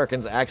Native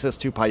Americans access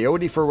to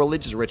peyote for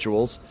religious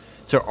rituals,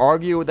 to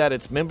argue that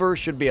its members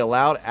should be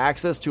allowed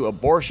access to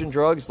abortion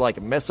drugs like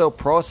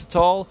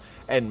misoprostol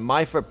and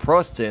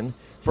mifepristone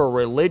for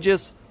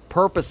religious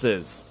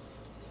purposes.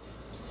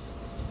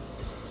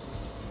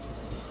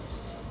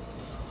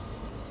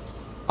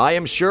 I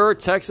am sure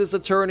Texas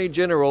Attorney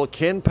General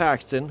Ken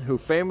Paxton, who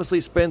famously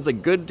spends a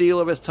good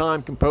deal of his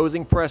time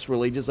composing press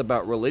releases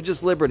about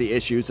religious liberty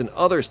issues in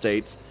other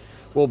states,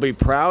 will be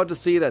proud to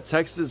see that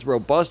Texas'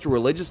 robust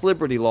religious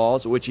liberty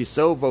laws, which he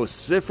so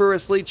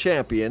vociferously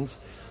champions,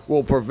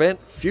 will prevent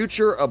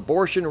future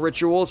abortion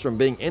rituals from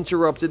being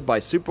interrupted by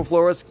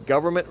superfluous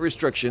government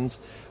restrictions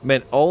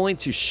meant only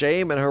to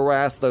shame and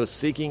harass those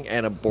seeking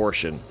an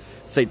abortion.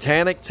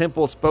 Satanic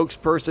Temple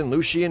spokesperson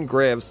Lucien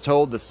Greaves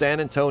told the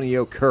San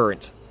Antonio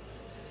Current.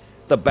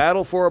 The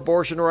battle for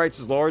abortion rights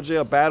is largely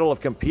a battle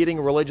of competing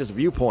religious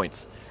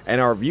viewpoints,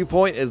 and our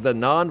viewpoint is the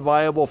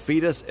non-viable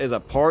fetus as a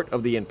part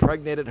of the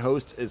impregnated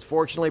host is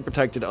fortunately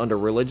protected under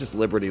religious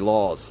liberty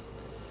laws.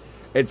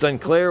 It's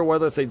unclear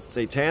whether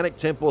Satanic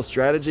Temple's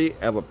strategy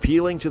of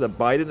appealing to the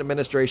Biden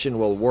administration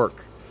will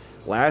work.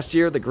 Last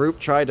year, the group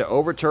tried to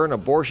overturn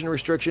abortion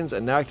restrictions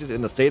enacted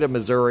in the state of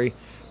Missouri,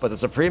 but the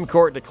Supreme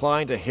Court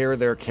declined to hear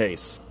their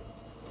case.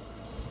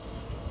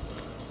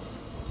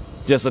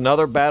 Just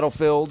another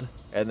battlefield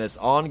and this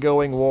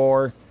ongoing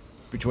war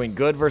between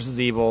good versus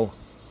evil.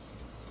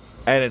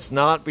 And it's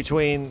not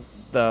between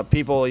the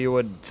people you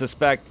would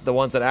suspect, the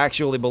ones that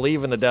actually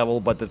believe in the devil,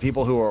 but the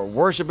people who are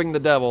worshiping the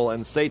devil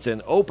and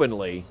Satan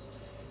openly,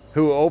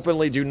 who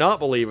openly do not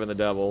believe in the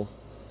devil,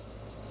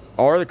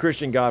 or the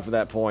Christian God for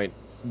that point,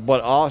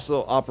 but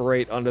also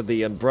operate under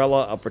the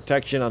umbrella of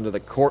protection under the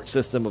court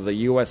system of the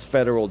U.S.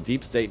 federal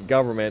deep state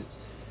government,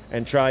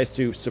 and tries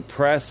to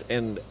suppress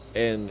and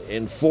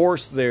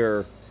enforce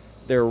their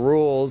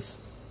rules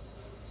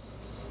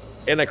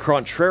in a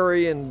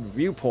contrarian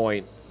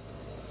viewpoint,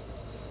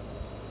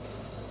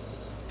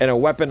 in a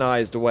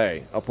weaponized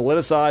way, a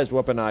politicized,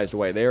 weaponized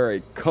way. They are a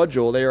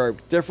cudgel. They are a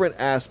different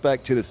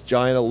aspect to this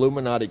giant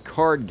Illuminati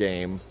card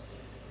game,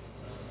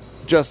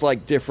 just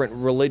like different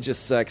religious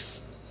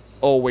sects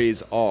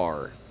always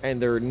are.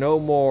 And they're no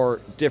more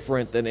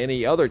different than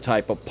any other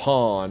type of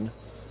pawn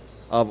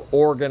of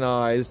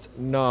organized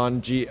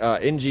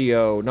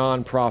NGO,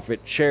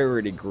 non-profit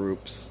charity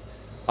groups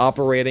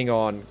operating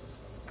on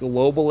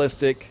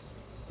globalistic,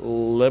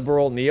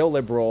 liberal,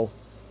 neoliberal,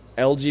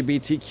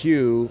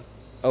 LGBTQ,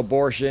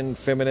 abortion,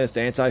 feminist,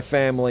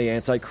 anti-family,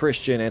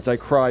 anti-Christian,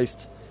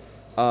 anti-Christ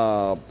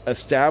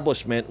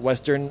establishment,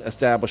 Western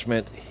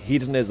establishment,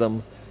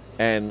 hedonism,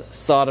 and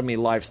sodomy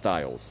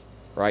lifestyles,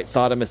 right?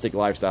 Sodomistic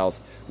lifestyles,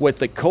 with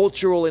the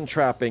cultural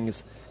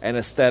entrappings and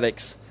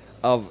aesthetics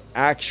of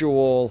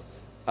actual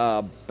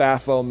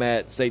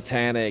Baphomet,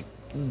 satanic,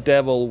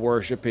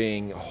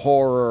 devil-worshipping,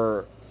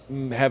 horror,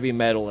 heavy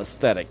metal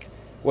aesthetic,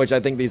 which I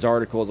think these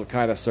articles have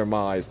kind of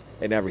surmised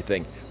and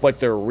everything. But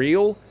they're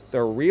real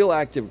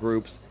active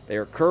groups. They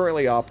are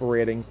currently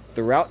operating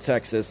throughout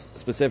Texas,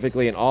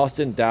 specifically in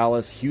Austin,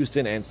 Dallas,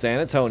 Houston, and San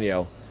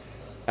Antonio.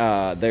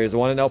 There's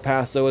one in El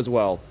Paso as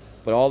well.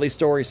 But all these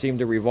stories seem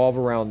to revolve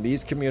around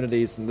these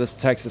communities in this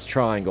Texas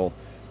triangle.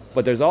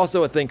 But there's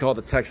also a thing called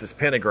the Texas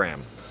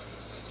Pentagram.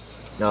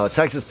 Now, the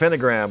Texas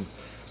Pentagram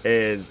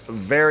is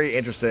very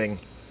interesting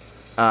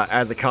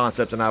as a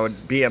concept, and I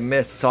would be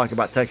amiss to talk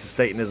about Texas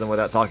Satanism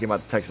without talking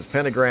about the Texas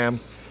Pentagram.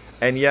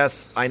 And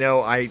yes, I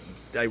know I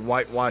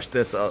whitewashed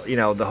this,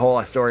 the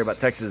whole story about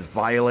Texas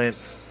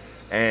violence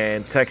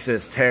and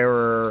Texas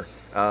terror,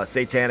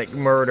 satanic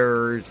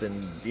murders,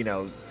 and,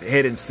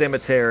 hidden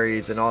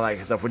cemeteries and all that kind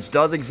of stuff, which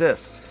does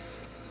exist,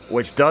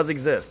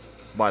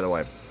 by the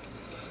way.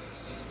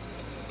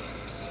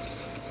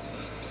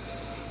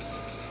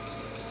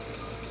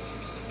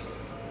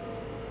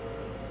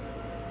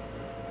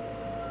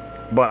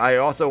 But I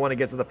also want to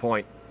get to the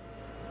point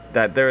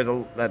that there's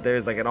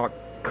like an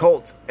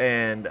occult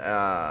and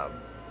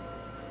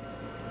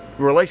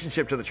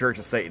relationship to the Church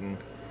of Satan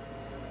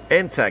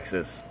in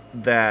Texas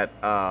that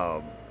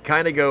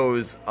kind of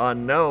goes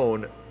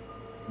unknown,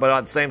 but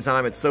at the same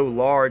time it's so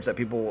large that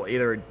people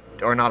either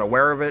are not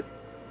aware of it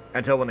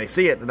until when they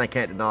see it, then they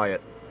can't deny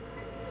it.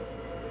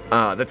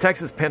 The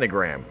Texas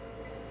Pentagram.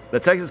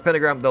 The Texas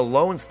Pentagram, the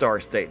Lone Star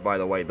State, by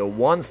the way, the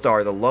Lone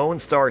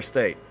Star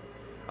State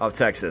of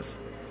Texas.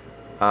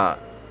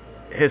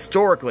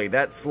 Historically,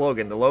 that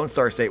slogan, the Lone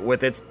Star State,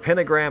 with its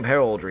pentagram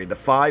heraldry, the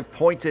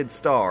five-pointed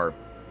star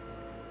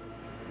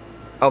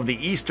of the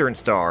Eastern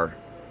Star,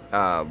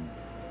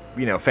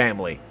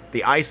 family,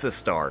 the Isis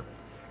star,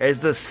 is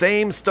the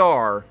same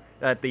star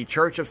that the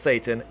Church of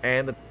Satan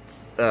and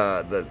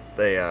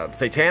the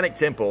Satanic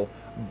Temple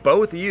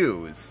both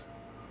use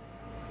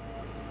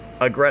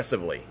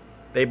aggressively.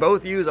 They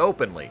both use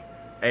openly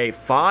a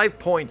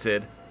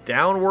five-pointed,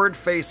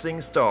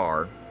 downward-facing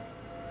star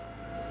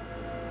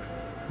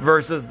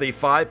versus the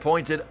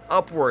five-pointed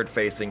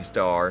upward-facing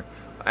star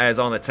as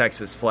on the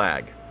Texas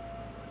flag.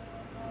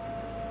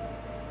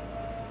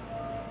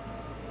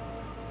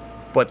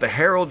 But the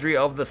heraldry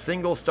of the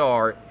single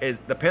star, is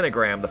the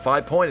pentagram, the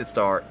five-pointed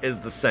star, is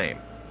the same.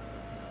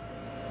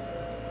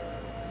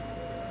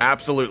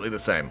 Absolutely the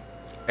same.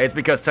 It's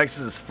because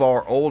Texas is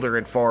far older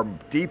and far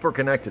deeper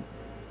connected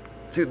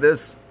to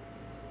this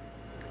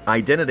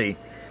identity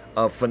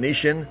of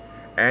Phoenician,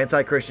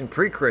 anti-Christian,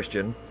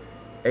 pre-Christian,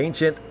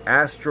 ancient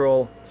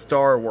astral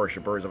star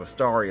worshippers of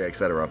Astaria,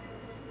 etc.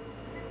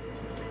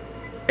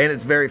 And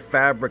its very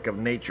fabric of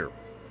nature.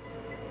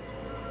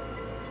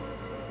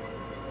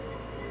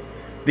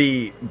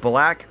 The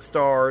black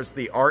stars,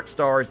 the art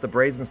stars, the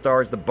brazen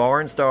stars, the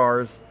barn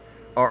stars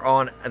are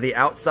on the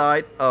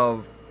outside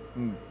of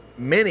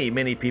many,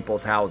 many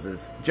people's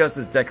houses just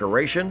as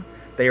decoration.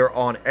 They are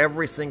on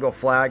every single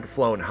flag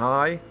flown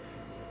high.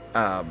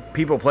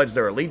 People pledge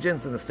their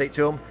allegiance in the state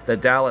to them. The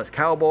Dallas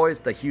Cowboys,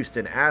 the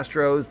Houston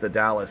Astros, the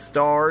Dallas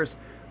Stars,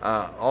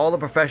 all the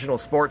professional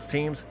sports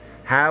teams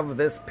have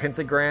this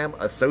pentagram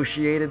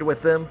associated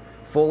with them,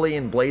 fully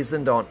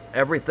emblazoned on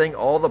everything.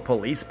 All the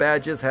police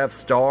badges have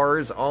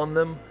stars on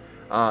them.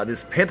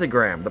 This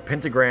pentagram, the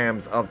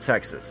pentagrams of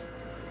Texas.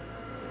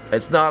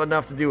 It's not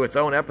enough to do its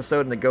own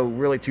episode and to go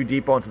really too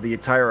deep onto the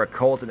entire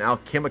occult and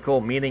alchemical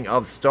meaning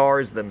of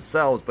stars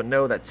themselves, but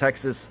know that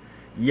Texas,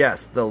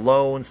 yes, the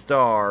Lone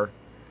Star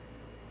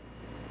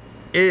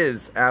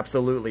is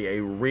absolutely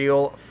a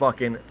real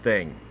fucking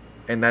thing.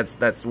 And that's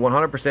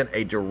 100%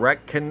 a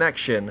direct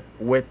connection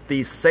with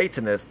the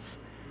Satanists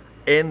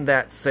in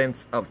that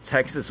sense of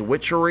Texas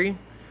witchery,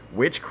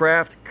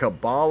 witchcraft,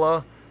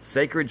 Kabbalah,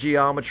 sacred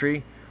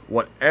geometry,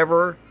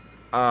 whatever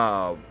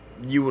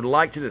you would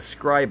like to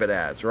describe it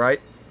as,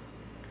 right?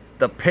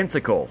 The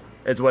pentacle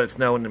is what it's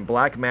known in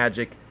black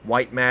magic,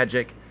 white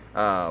magic,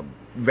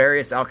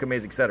 various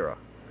alchemies, etc.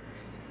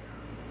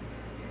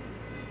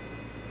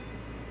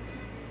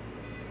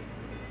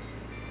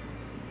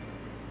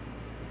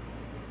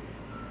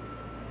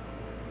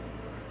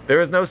 There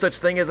is no such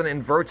thing as an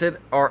inverted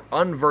or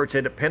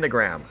unverted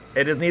pentagram.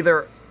 It is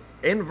neither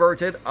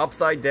inverted,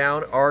 upside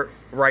down, or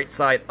right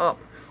side up.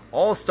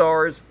 All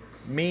stars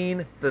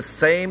mean the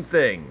same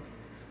thing.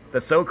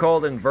 The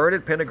so-called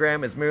inverted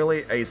pentagram is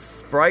merely a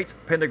sprite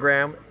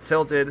pentagram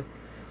tilted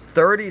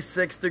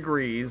 36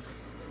 degrees.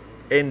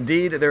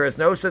 Indeed, there is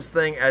no such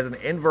thing as an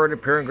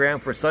inverted pentagram,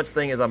 for such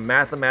thing as a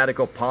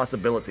mathematical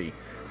possibility.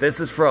 This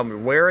is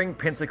from Wearing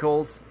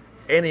Pentacles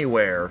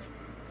Anywhere,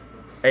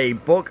 a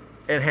book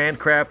and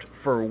handcraft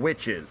for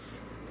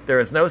witches. There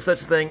is no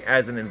such thing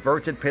as an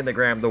inverted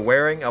pentagram. The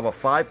wearing of a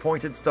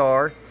 5-pointed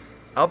star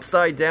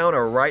upside down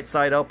or right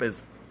side up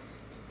is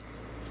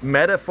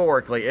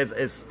metaphorically,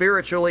 is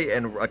spiritually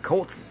and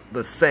occult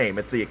the same.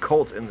 It's the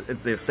occult, and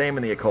it's the same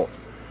in the occult.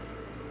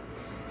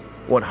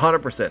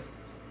 100%.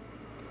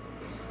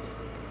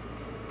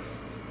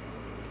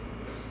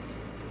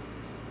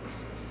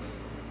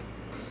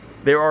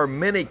 There are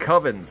many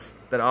covens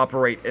that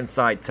operate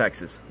inside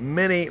Texas.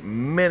 Many,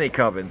 many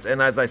covens. And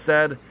as I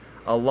said,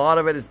 a lot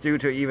of it is due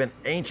to even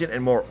ancient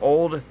and more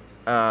old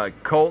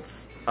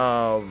cults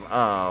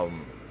of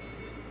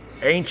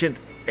ancient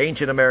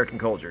American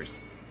cultures,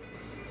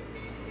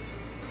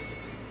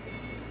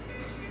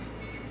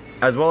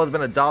 as well as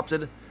been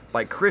adopted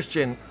by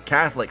Christian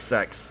Catholic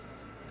sects,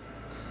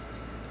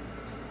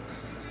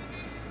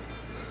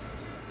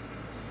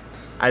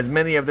 as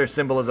many of their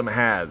symbolism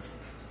has.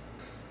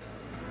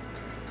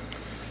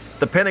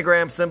 The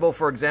pentagram symbol,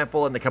 for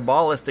example, in the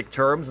Kabbalistic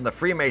terms, in the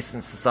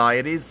Freemason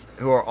societies,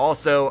 who are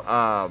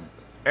also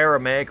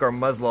Aramaic or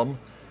Muslim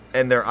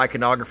in their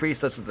iconography,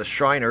 such as the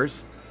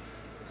Shriners,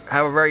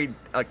 have a very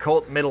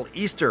occult Middle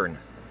Eastern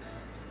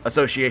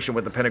association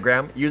with the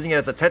pentagram, using it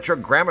as a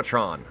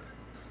tetragrammatron.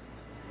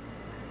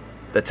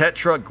 The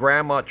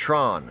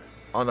tetragrammatron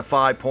on the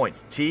 5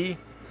 points. T,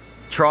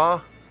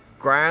 tra,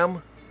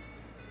 gram,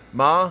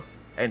 ma,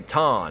 and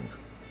ton,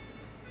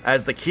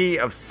 as the key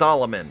of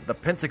Solomon, the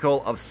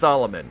pentacle of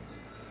Solomon.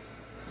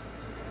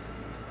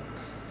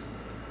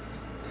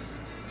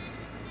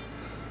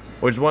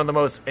 Which is one of the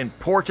most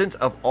important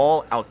of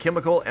all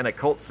alchemical and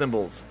occult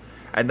symbols.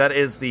 And that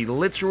is the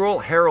literal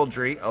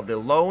heraldry of the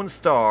lone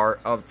star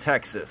of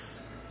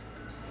Texas,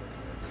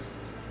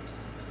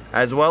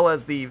 as well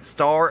as the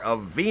star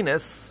of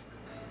Venus,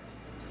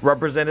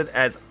 represented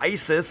as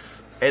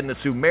Isis in the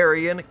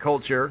Sumerian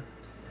culture,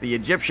 the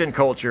Egyptian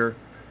culture,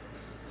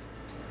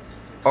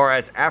 or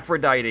as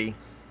Aphrodite,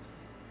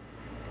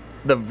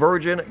 the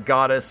virgin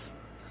goddess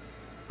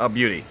of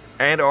beauty,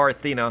 and or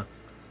Athena,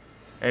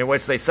 in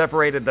which they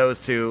separated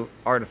those two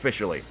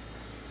artificially.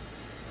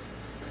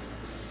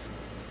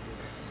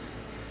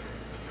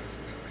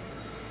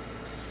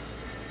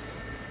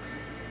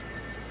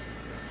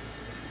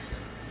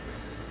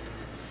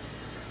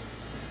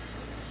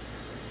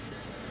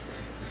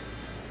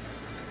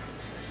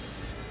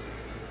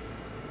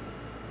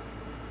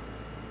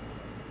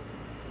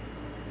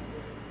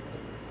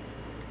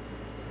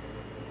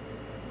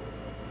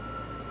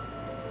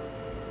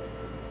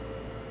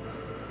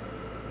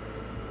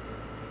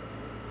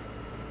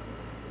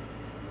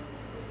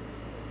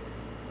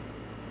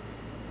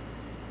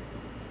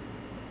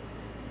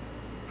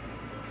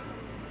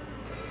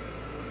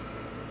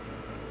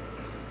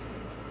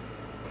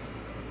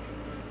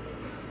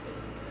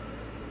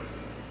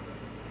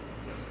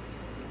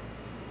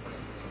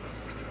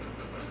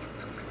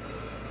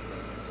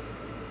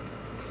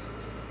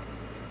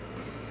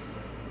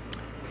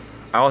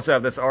 I also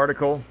have this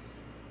article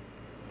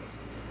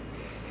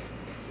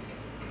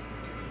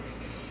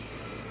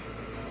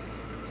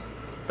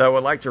that I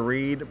would like to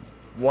read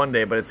one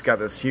day, but it's got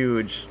this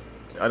huge,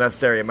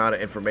 unnecessary amount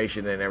of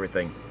information and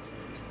everything.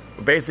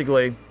 But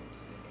basically,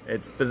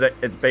 it's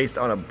based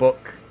on a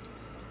book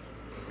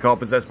called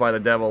Possessed by the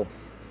Devil,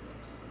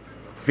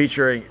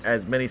 featuring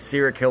as many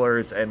serial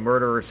killers and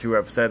murderers who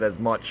have said as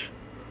much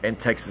in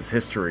Texas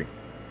history.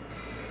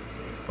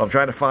 I'm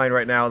trying to find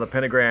right now the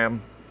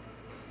pentagram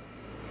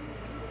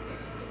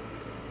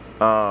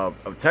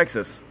of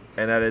Texas,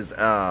 and that is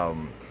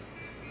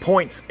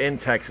points in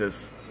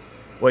Texas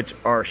which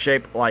are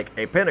shaped like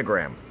a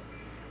pentagram,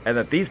 and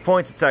that these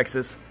points in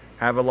Texas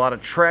have a lot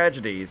of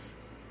tragedies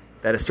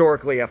that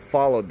historically have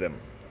followed them.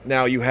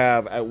 Now you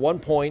have at one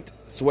point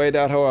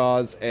Ciudad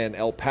Juarez and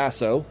El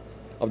Paso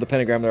of the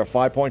pentagram. There are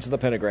 5 points of the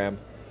pentagram.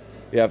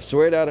 You have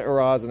Ciudad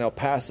Juarez and El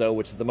Paso,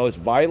 which is the most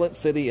violent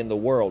city in the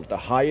world, the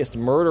highest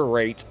murder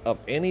rate of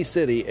any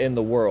city in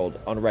the world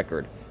on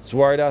record.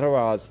 Ciudad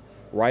Juarez,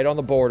 right on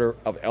the border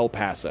of El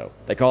Paso.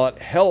 They call it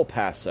Hell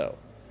Paso,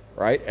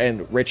 right?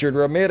 And Richard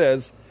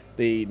Ramirez,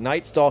 the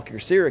Night Stalker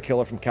serial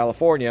killer from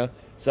California,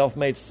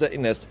 Self-made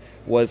Satanist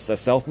was a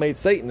self-made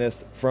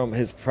Satanist from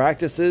his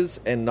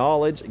practices and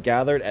knowledge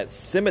gathered at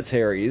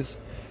cemeteries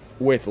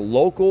with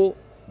local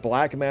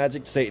black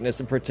magic Satanists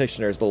and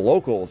practitioners, the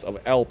locals of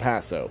El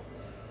Paso,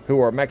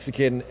 who are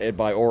Mexican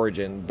by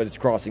origin, but it's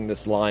crossing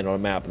this line on a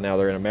map. Now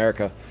they're in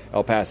America,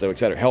 El Paso,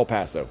 etc. El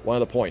Paso,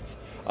 one of the points.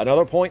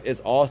 Another point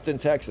is Austin,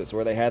 Texas,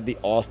 where they had the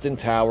Austin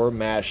Tower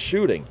mass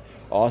shooting.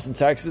 Austin,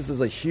 Texas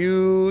is a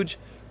huge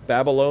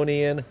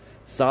Babylonian,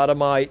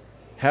 sodomite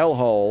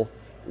hellhole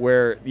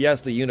where,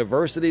 yes, the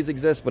universities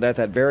exist, but at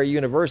that very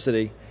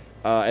university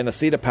and the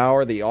seat of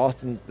power, the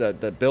Austin,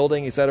 the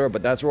building, etc.,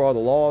 but that's where all the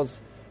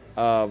laws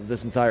of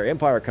this entire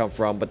empire come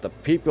from. But the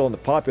people and the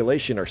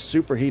population are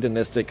super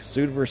hedonistic,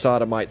 super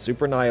sodomite,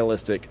 super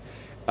nihilistic,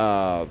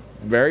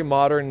 very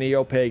modern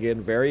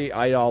neo-pagan, very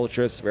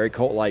idolatrous, very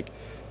cult-like.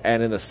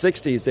 And in the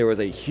 60s, there was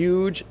a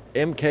huge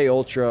MK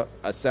Ultra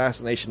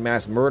assassination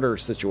mass murder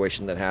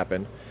situation that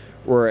happened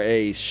where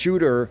a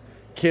shooter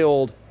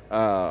killed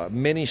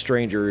many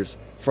strangers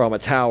from a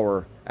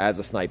tower as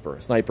a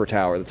sniper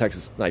tower, the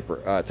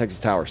Texas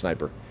Tower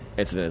sniper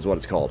incident is what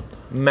it's called.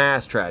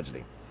 Mass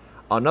tragedy.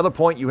 Another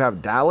point, you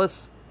have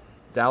Dallas,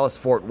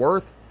 Fort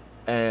Worth,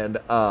 and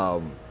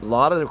a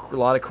lot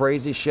of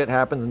crazy shit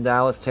happens in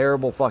Dallas.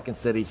 Terrible fucking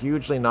city,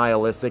 hugely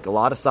nihilistic, a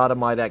lot of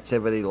sodomite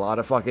activity, a lot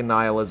of fucking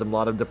nihilism, a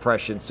lot of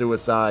depression,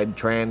 suicide,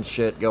 trans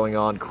shit going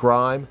on,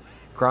 crime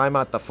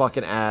out the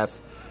fucking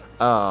ass.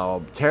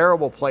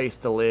 Terrible place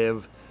to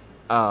live.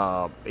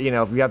 If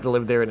you have to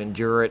live there and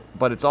endure it,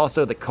 but it's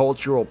also the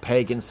cultural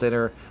pagan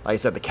center. Like I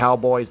said, the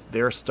Cowboys,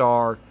 their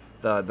star.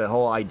 The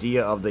whole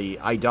idea of the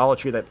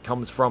idolatry that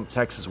comes from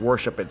Texas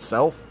worship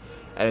itself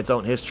and its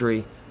own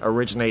history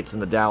originates in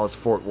the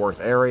Dallas-Fort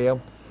Worth area,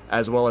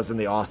 as well as in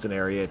the Austin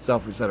area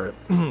itself, etc.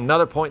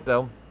 Another point,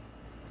 though,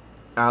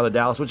 out of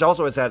Dallas, which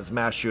also has had its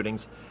mass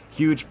shootings,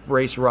 huge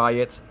race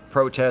riots,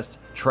 protests,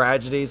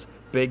 tragedies,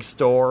 big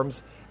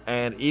storms,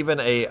 and even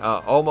a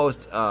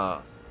almost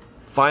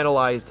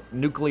finalized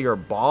nuclear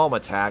bomb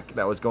attack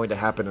that was going to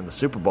happen in the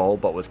Super Bowl,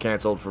 but was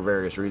canceled for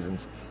various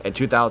reasons in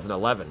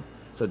 2011.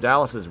 So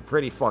Dallas is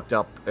pretty fucked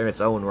up in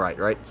its own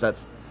right? So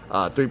that's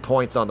 3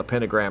 points on the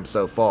pentagram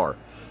so far.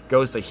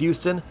 Goes to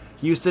Houston.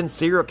 Houston,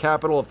 serial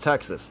capital of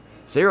Texas.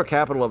 Serial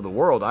capital of the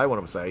world, I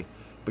want to say,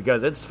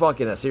 because it's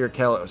fucking a serial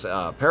killer's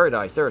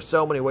paradise. There are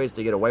so many ways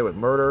to get away with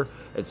murder,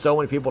 and so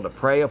many people to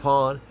prey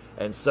upon,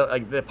 and so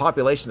the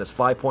population is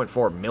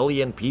 5.4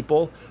 million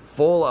people,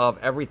 full of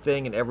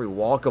everything in every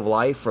walk of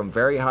life, from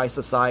very high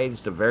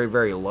societies to very,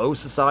 very low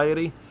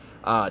society.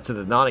 To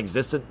the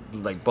non-existent,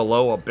 like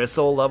below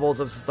abyssal levels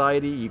of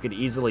society. You could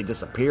easily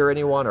disappear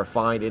anyone or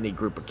find any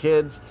group of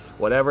kids,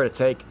 whatever to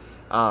take.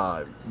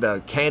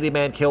 The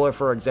Candyman Killer,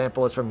 for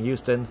example, is from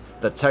Houston.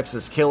 The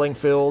Texas Killing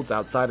Fields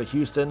outside of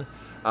Houston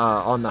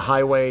on the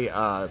Highway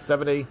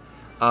 70.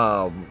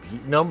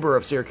 Number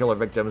of serial killer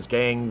victims,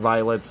 gang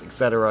violence,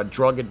 etc.,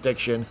 drug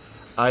addiction.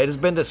 It has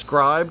been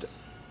described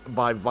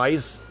by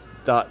Vice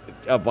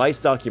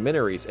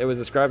documentaries. It was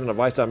described in a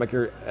Vice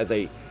documentary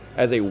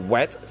as a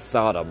wet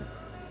Sodom,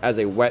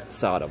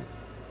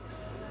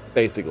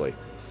 basically,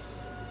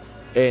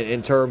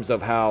 in terms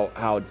of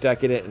how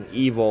decadent and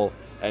evil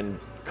and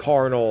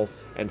carnal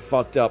and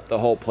fucked up the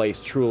whole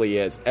place truly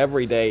is.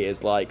 Every day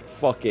is like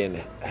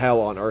fucking hell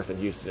on earth in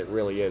Houston. It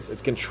really is.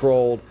 It's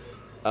controlled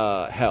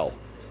hell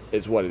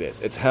is what it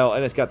is. It's hell,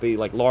 and it's got the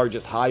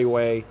largest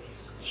highway,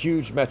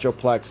 huge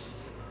metroplex.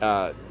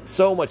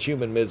 So much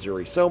human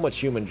misery, so much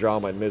human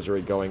drama and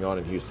misery going on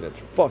in Houston. It's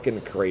fucking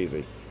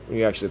crazy when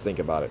you actually think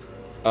about it.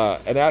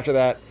 And after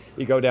that,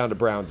 you go down to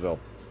Brownsville.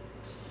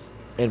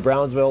 In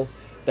Brownsville,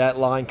 that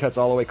line cuts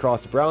all the way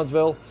across to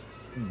Brownsville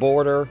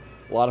border.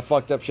 A lot of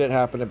fucked up shit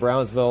happened in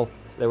Brownsville.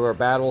 There were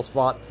battles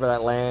fought for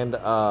that land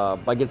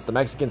against the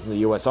Mexicans and the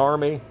U.S.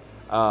 Army,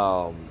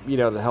 to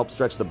help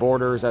stretch the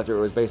borders after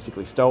it was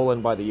basically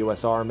stolen by the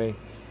U.S. Army.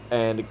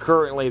 And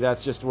currently,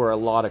 that's just where a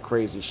lot of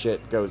crazy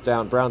shit goes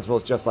down. Brownsville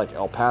is just like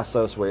El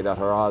Paso, Ciudad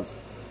Juarez.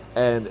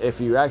 And if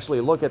you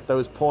actually look at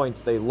those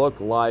points, they look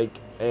like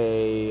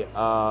a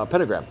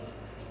pentagram.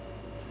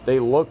 They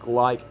look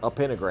like a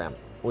pentagram.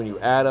 When you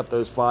add up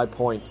those 5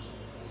 points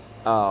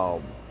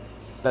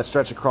that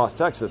stretch across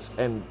Texas,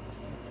 and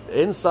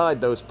inside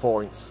those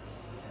points,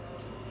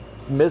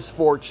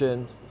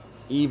 misfortune,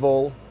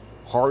 evil,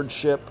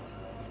 hardship,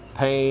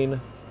 pain,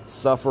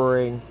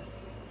 suffering,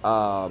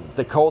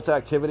 the cult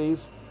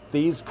activities,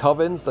 these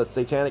covens, the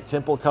satanic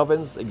temple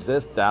covens,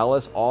 exist.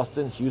 Dallas,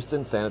 Austin,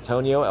 Houston, San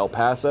Antonio, El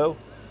Paso.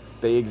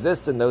 They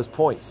exist in those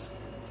points.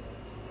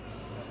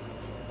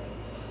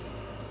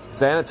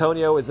 San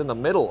Antonio is in the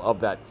middle of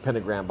that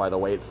pentagram, by the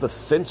way. It's the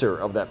center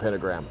of that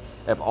pentagram.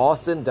 If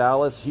Austin,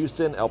 Dallas,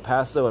 Houston, El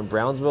Paso, and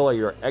Brownsville are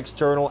your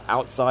external,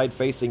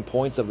 outside-facing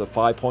points of the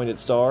five-pointed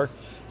star,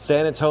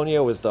 San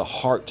Antonio is the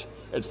heart.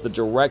 It's the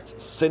direct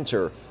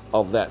center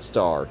of that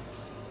star.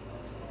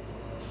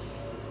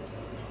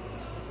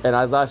 And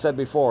as I've said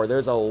before,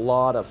 there's a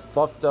lot of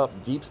fucked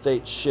up deep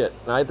state shit.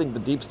 And I think the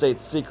deep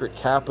state's secret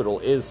capital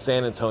is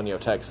San Antonio,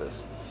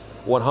 Texas.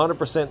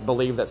 100%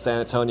 believe that San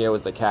Antonio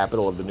is the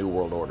capital of the New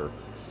World Order.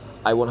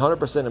 I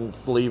 100% am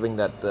believing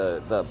that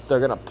they're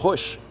going to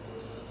push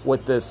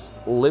with this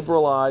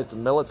liberalized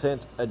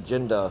militant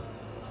agenda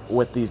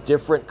with these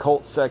different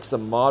cult sects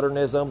of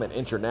modernism and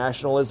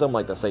internationalism,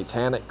 like the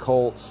satanic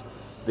cults,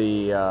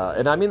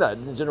 and I mean that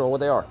in general, what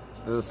they are.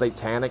 They're the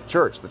satanic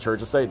church, the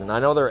Church of Satan. I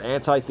know they're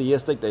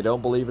anti-theistic, they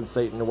don't believe in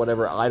Satan or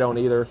whatever, I don't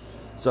either.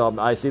 So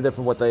I see them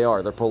for what they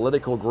are. They're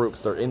political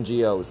groups, they're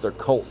NGOs, they're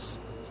cults.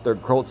 They're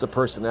cults of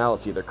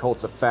personality, they're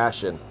cults of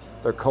fashion,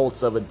 they're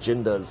cults of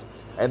agendas.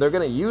 And they're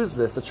going to use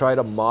this to try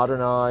to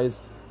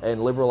modernize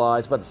and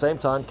liberalize, but at the same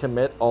time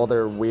commit all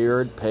their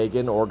weird,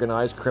 pagan,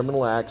 organized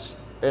criminal acts.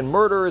 And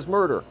murder is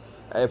murder.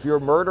 If you're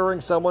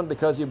murdering someone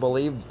because you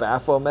believe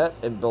Baphomet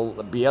and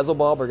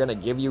Beelzebub are going to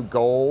give you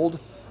gold,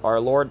 or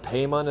Lord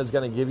Paimon is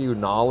going to give you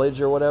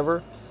knowledge or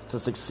whatever to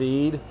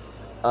succeed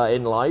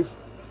in life,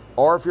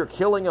 or if you're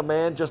killing a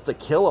man just to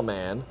kill a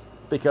man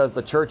because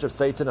the Church of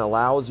Satan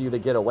allows you to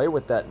get away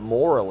with that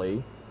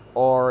morally,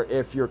 or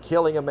if you're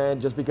killing a man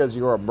just because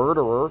you're a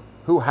murderer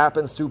who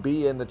happens to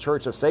be in the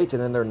Church of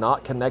Satan and they're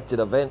not connected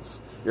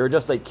events, you're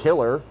just a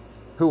killer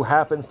who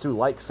happens to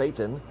like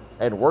Satan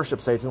and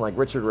worship Satan like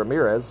Richard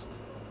Ramirez,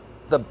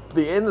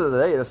 the end of the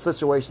day, the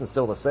situation's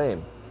still the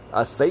same.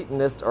 A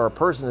Satanist or a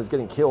person is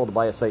getting killed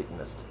by a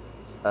Satanist.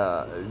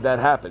 That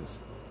happens.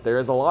 There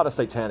is a lot of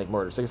satanic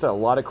murders. Like I said, a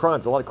lot of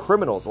crimes, a lot of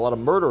criminals, a lot of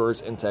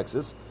murderers in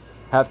Texas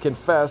have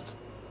confessed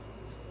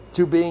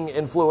to being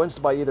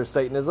influenced by either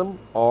Satanism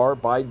or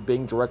by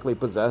being directly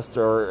possessed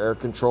or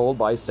controlled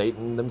by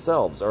Satan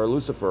themselves or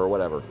Lucifer or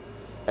whatever.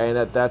 And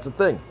that's a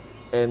thing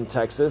in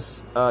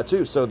Texas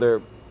too. So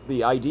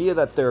the idea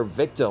that they're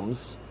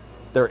victims,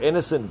 they're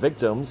innocent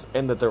victims,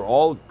 and that they're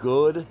all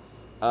good,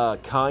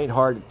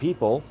 kind-hearted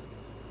people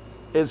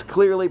is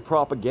clearly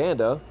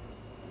propaganda.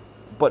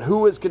 But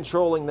who is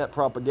controlling that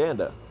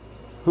propaganda?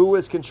 Who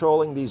is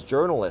controlling these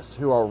journalists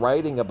who are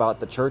writing about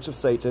the Church of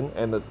Satan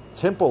and the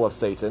Temple of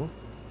Satan?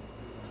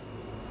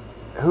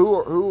 Who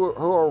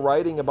are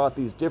writing about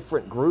these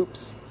different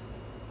groups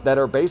that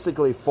are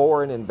basically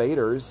foreign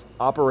invaders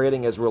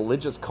operating as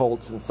religious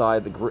cults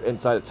inside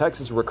of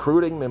Texas,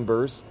 recruiting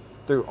members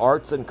through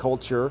arts and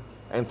culture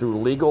and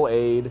through legal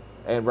aid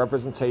and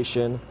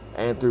representation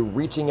and through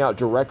reaching out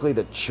directly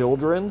to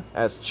children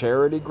as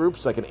charity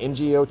groups, like an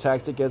NGO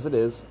tactic as it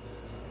is?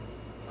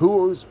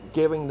 Who's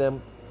giving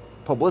them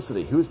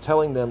publicity? Who's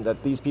telling them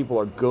that these people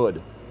are good?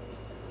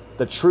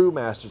 The true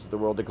masters of the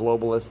world, the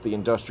globalists, the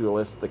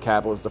industrialists, the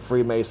capitalists, the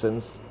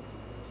Freemasons,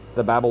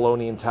 the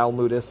Babylonian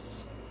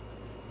Talmudists,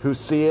 who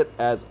see it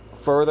as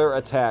further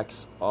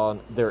attacks on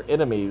their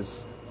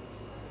enemies,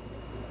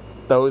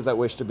 those that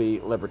wish to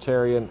be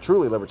libertarian,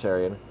 truly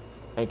libertarian,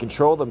 and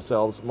control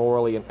themselves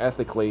morally and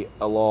ethically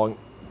along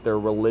their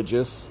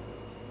religious,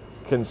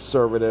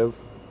 conservative,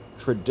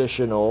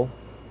 traditional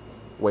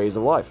ways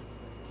of life.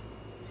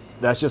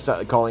 That's just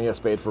calling a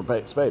spade for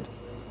a spade.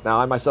 Now,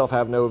 I myself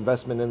have no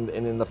investment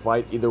in the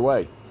fight either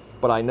way,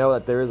 but I know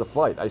that there is a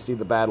fight. I see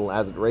the battle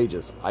as it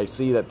rages. I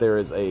see that there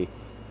is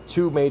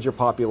two major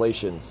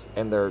populations,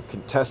 and they're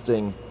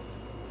contesting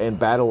and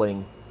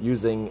battling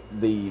using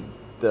the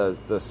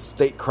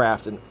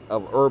statecraft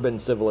of urban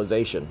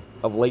civilization,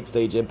 of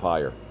late-stage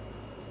empire.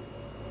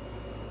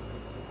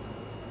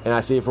 And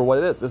I see it for what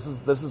it is.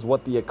 This is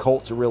what the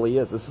occult really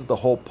is. This is the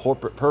whole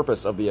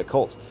purpose of the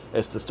occult,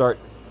 is to start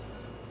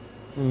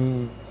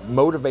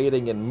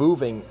motivating and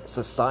moving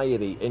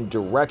society in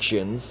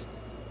directions,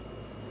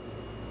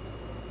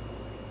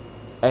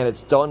 and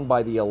it's done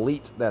by the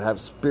elite that have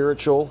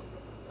spiritual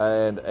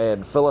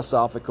and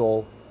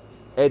philosophical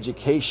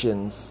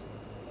educations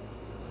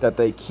that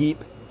they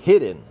keep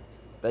hidden.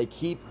 They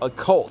keep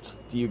occult.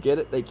 Do you get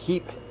it? They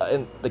keep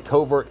in the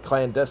covert,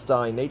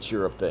 clandestine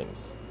nature of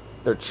things.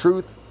 Their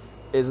truth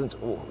isn't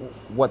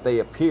what they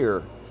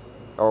appear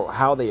or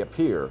how they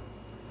appear.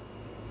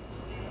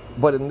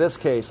 But in this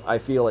case, I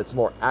feel it's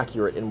more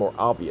accurate and more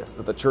obvious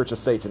that the Church of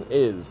Satan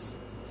is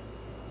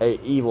an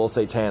evil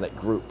satanic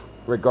group,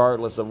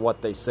 regardless of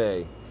what they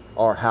say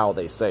or how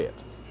they say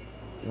it.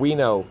 We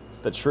know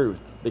the truth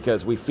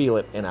because we feel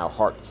it in our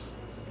hearts.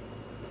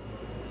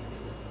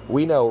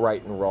 We know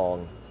right and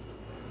wrong,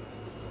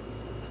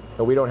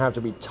 and we don't have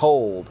to be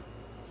told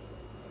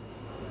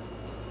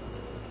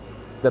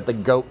that the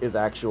goat is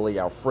actually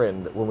our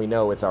friend when we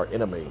know it's our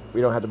enemy. We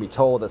don't have to be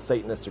told that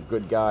Satanists are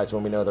good guys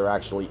when we know they're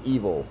actually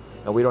evil.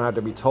 And we don't have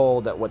to be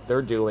told that what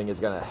they're doing is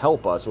going to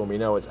help us when we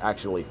know it's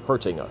actually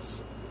hurting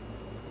us.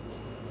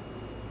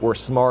 We're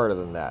smarter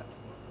than that.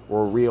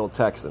 We're real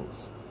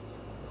Texans.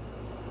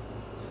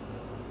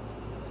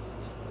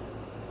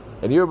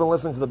 And you have been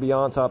listening to the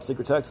Beyond Top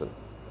Secret Texan,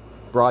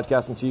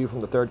 broadcasting to you from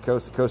the third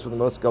coast, the coast with the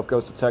most, Gulf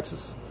Coast of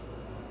Texas.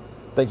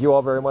 Thank you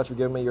all very much for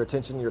giving me your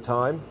attention and your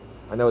time.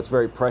 I know it's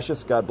very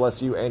precious. God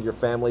bless you and your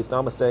families.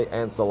 Namaste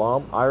and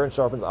salam. Iron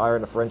sharpens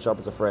iron. A friend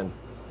sharpens a friend.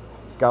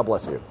 God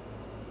bless you.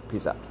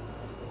 Peace out.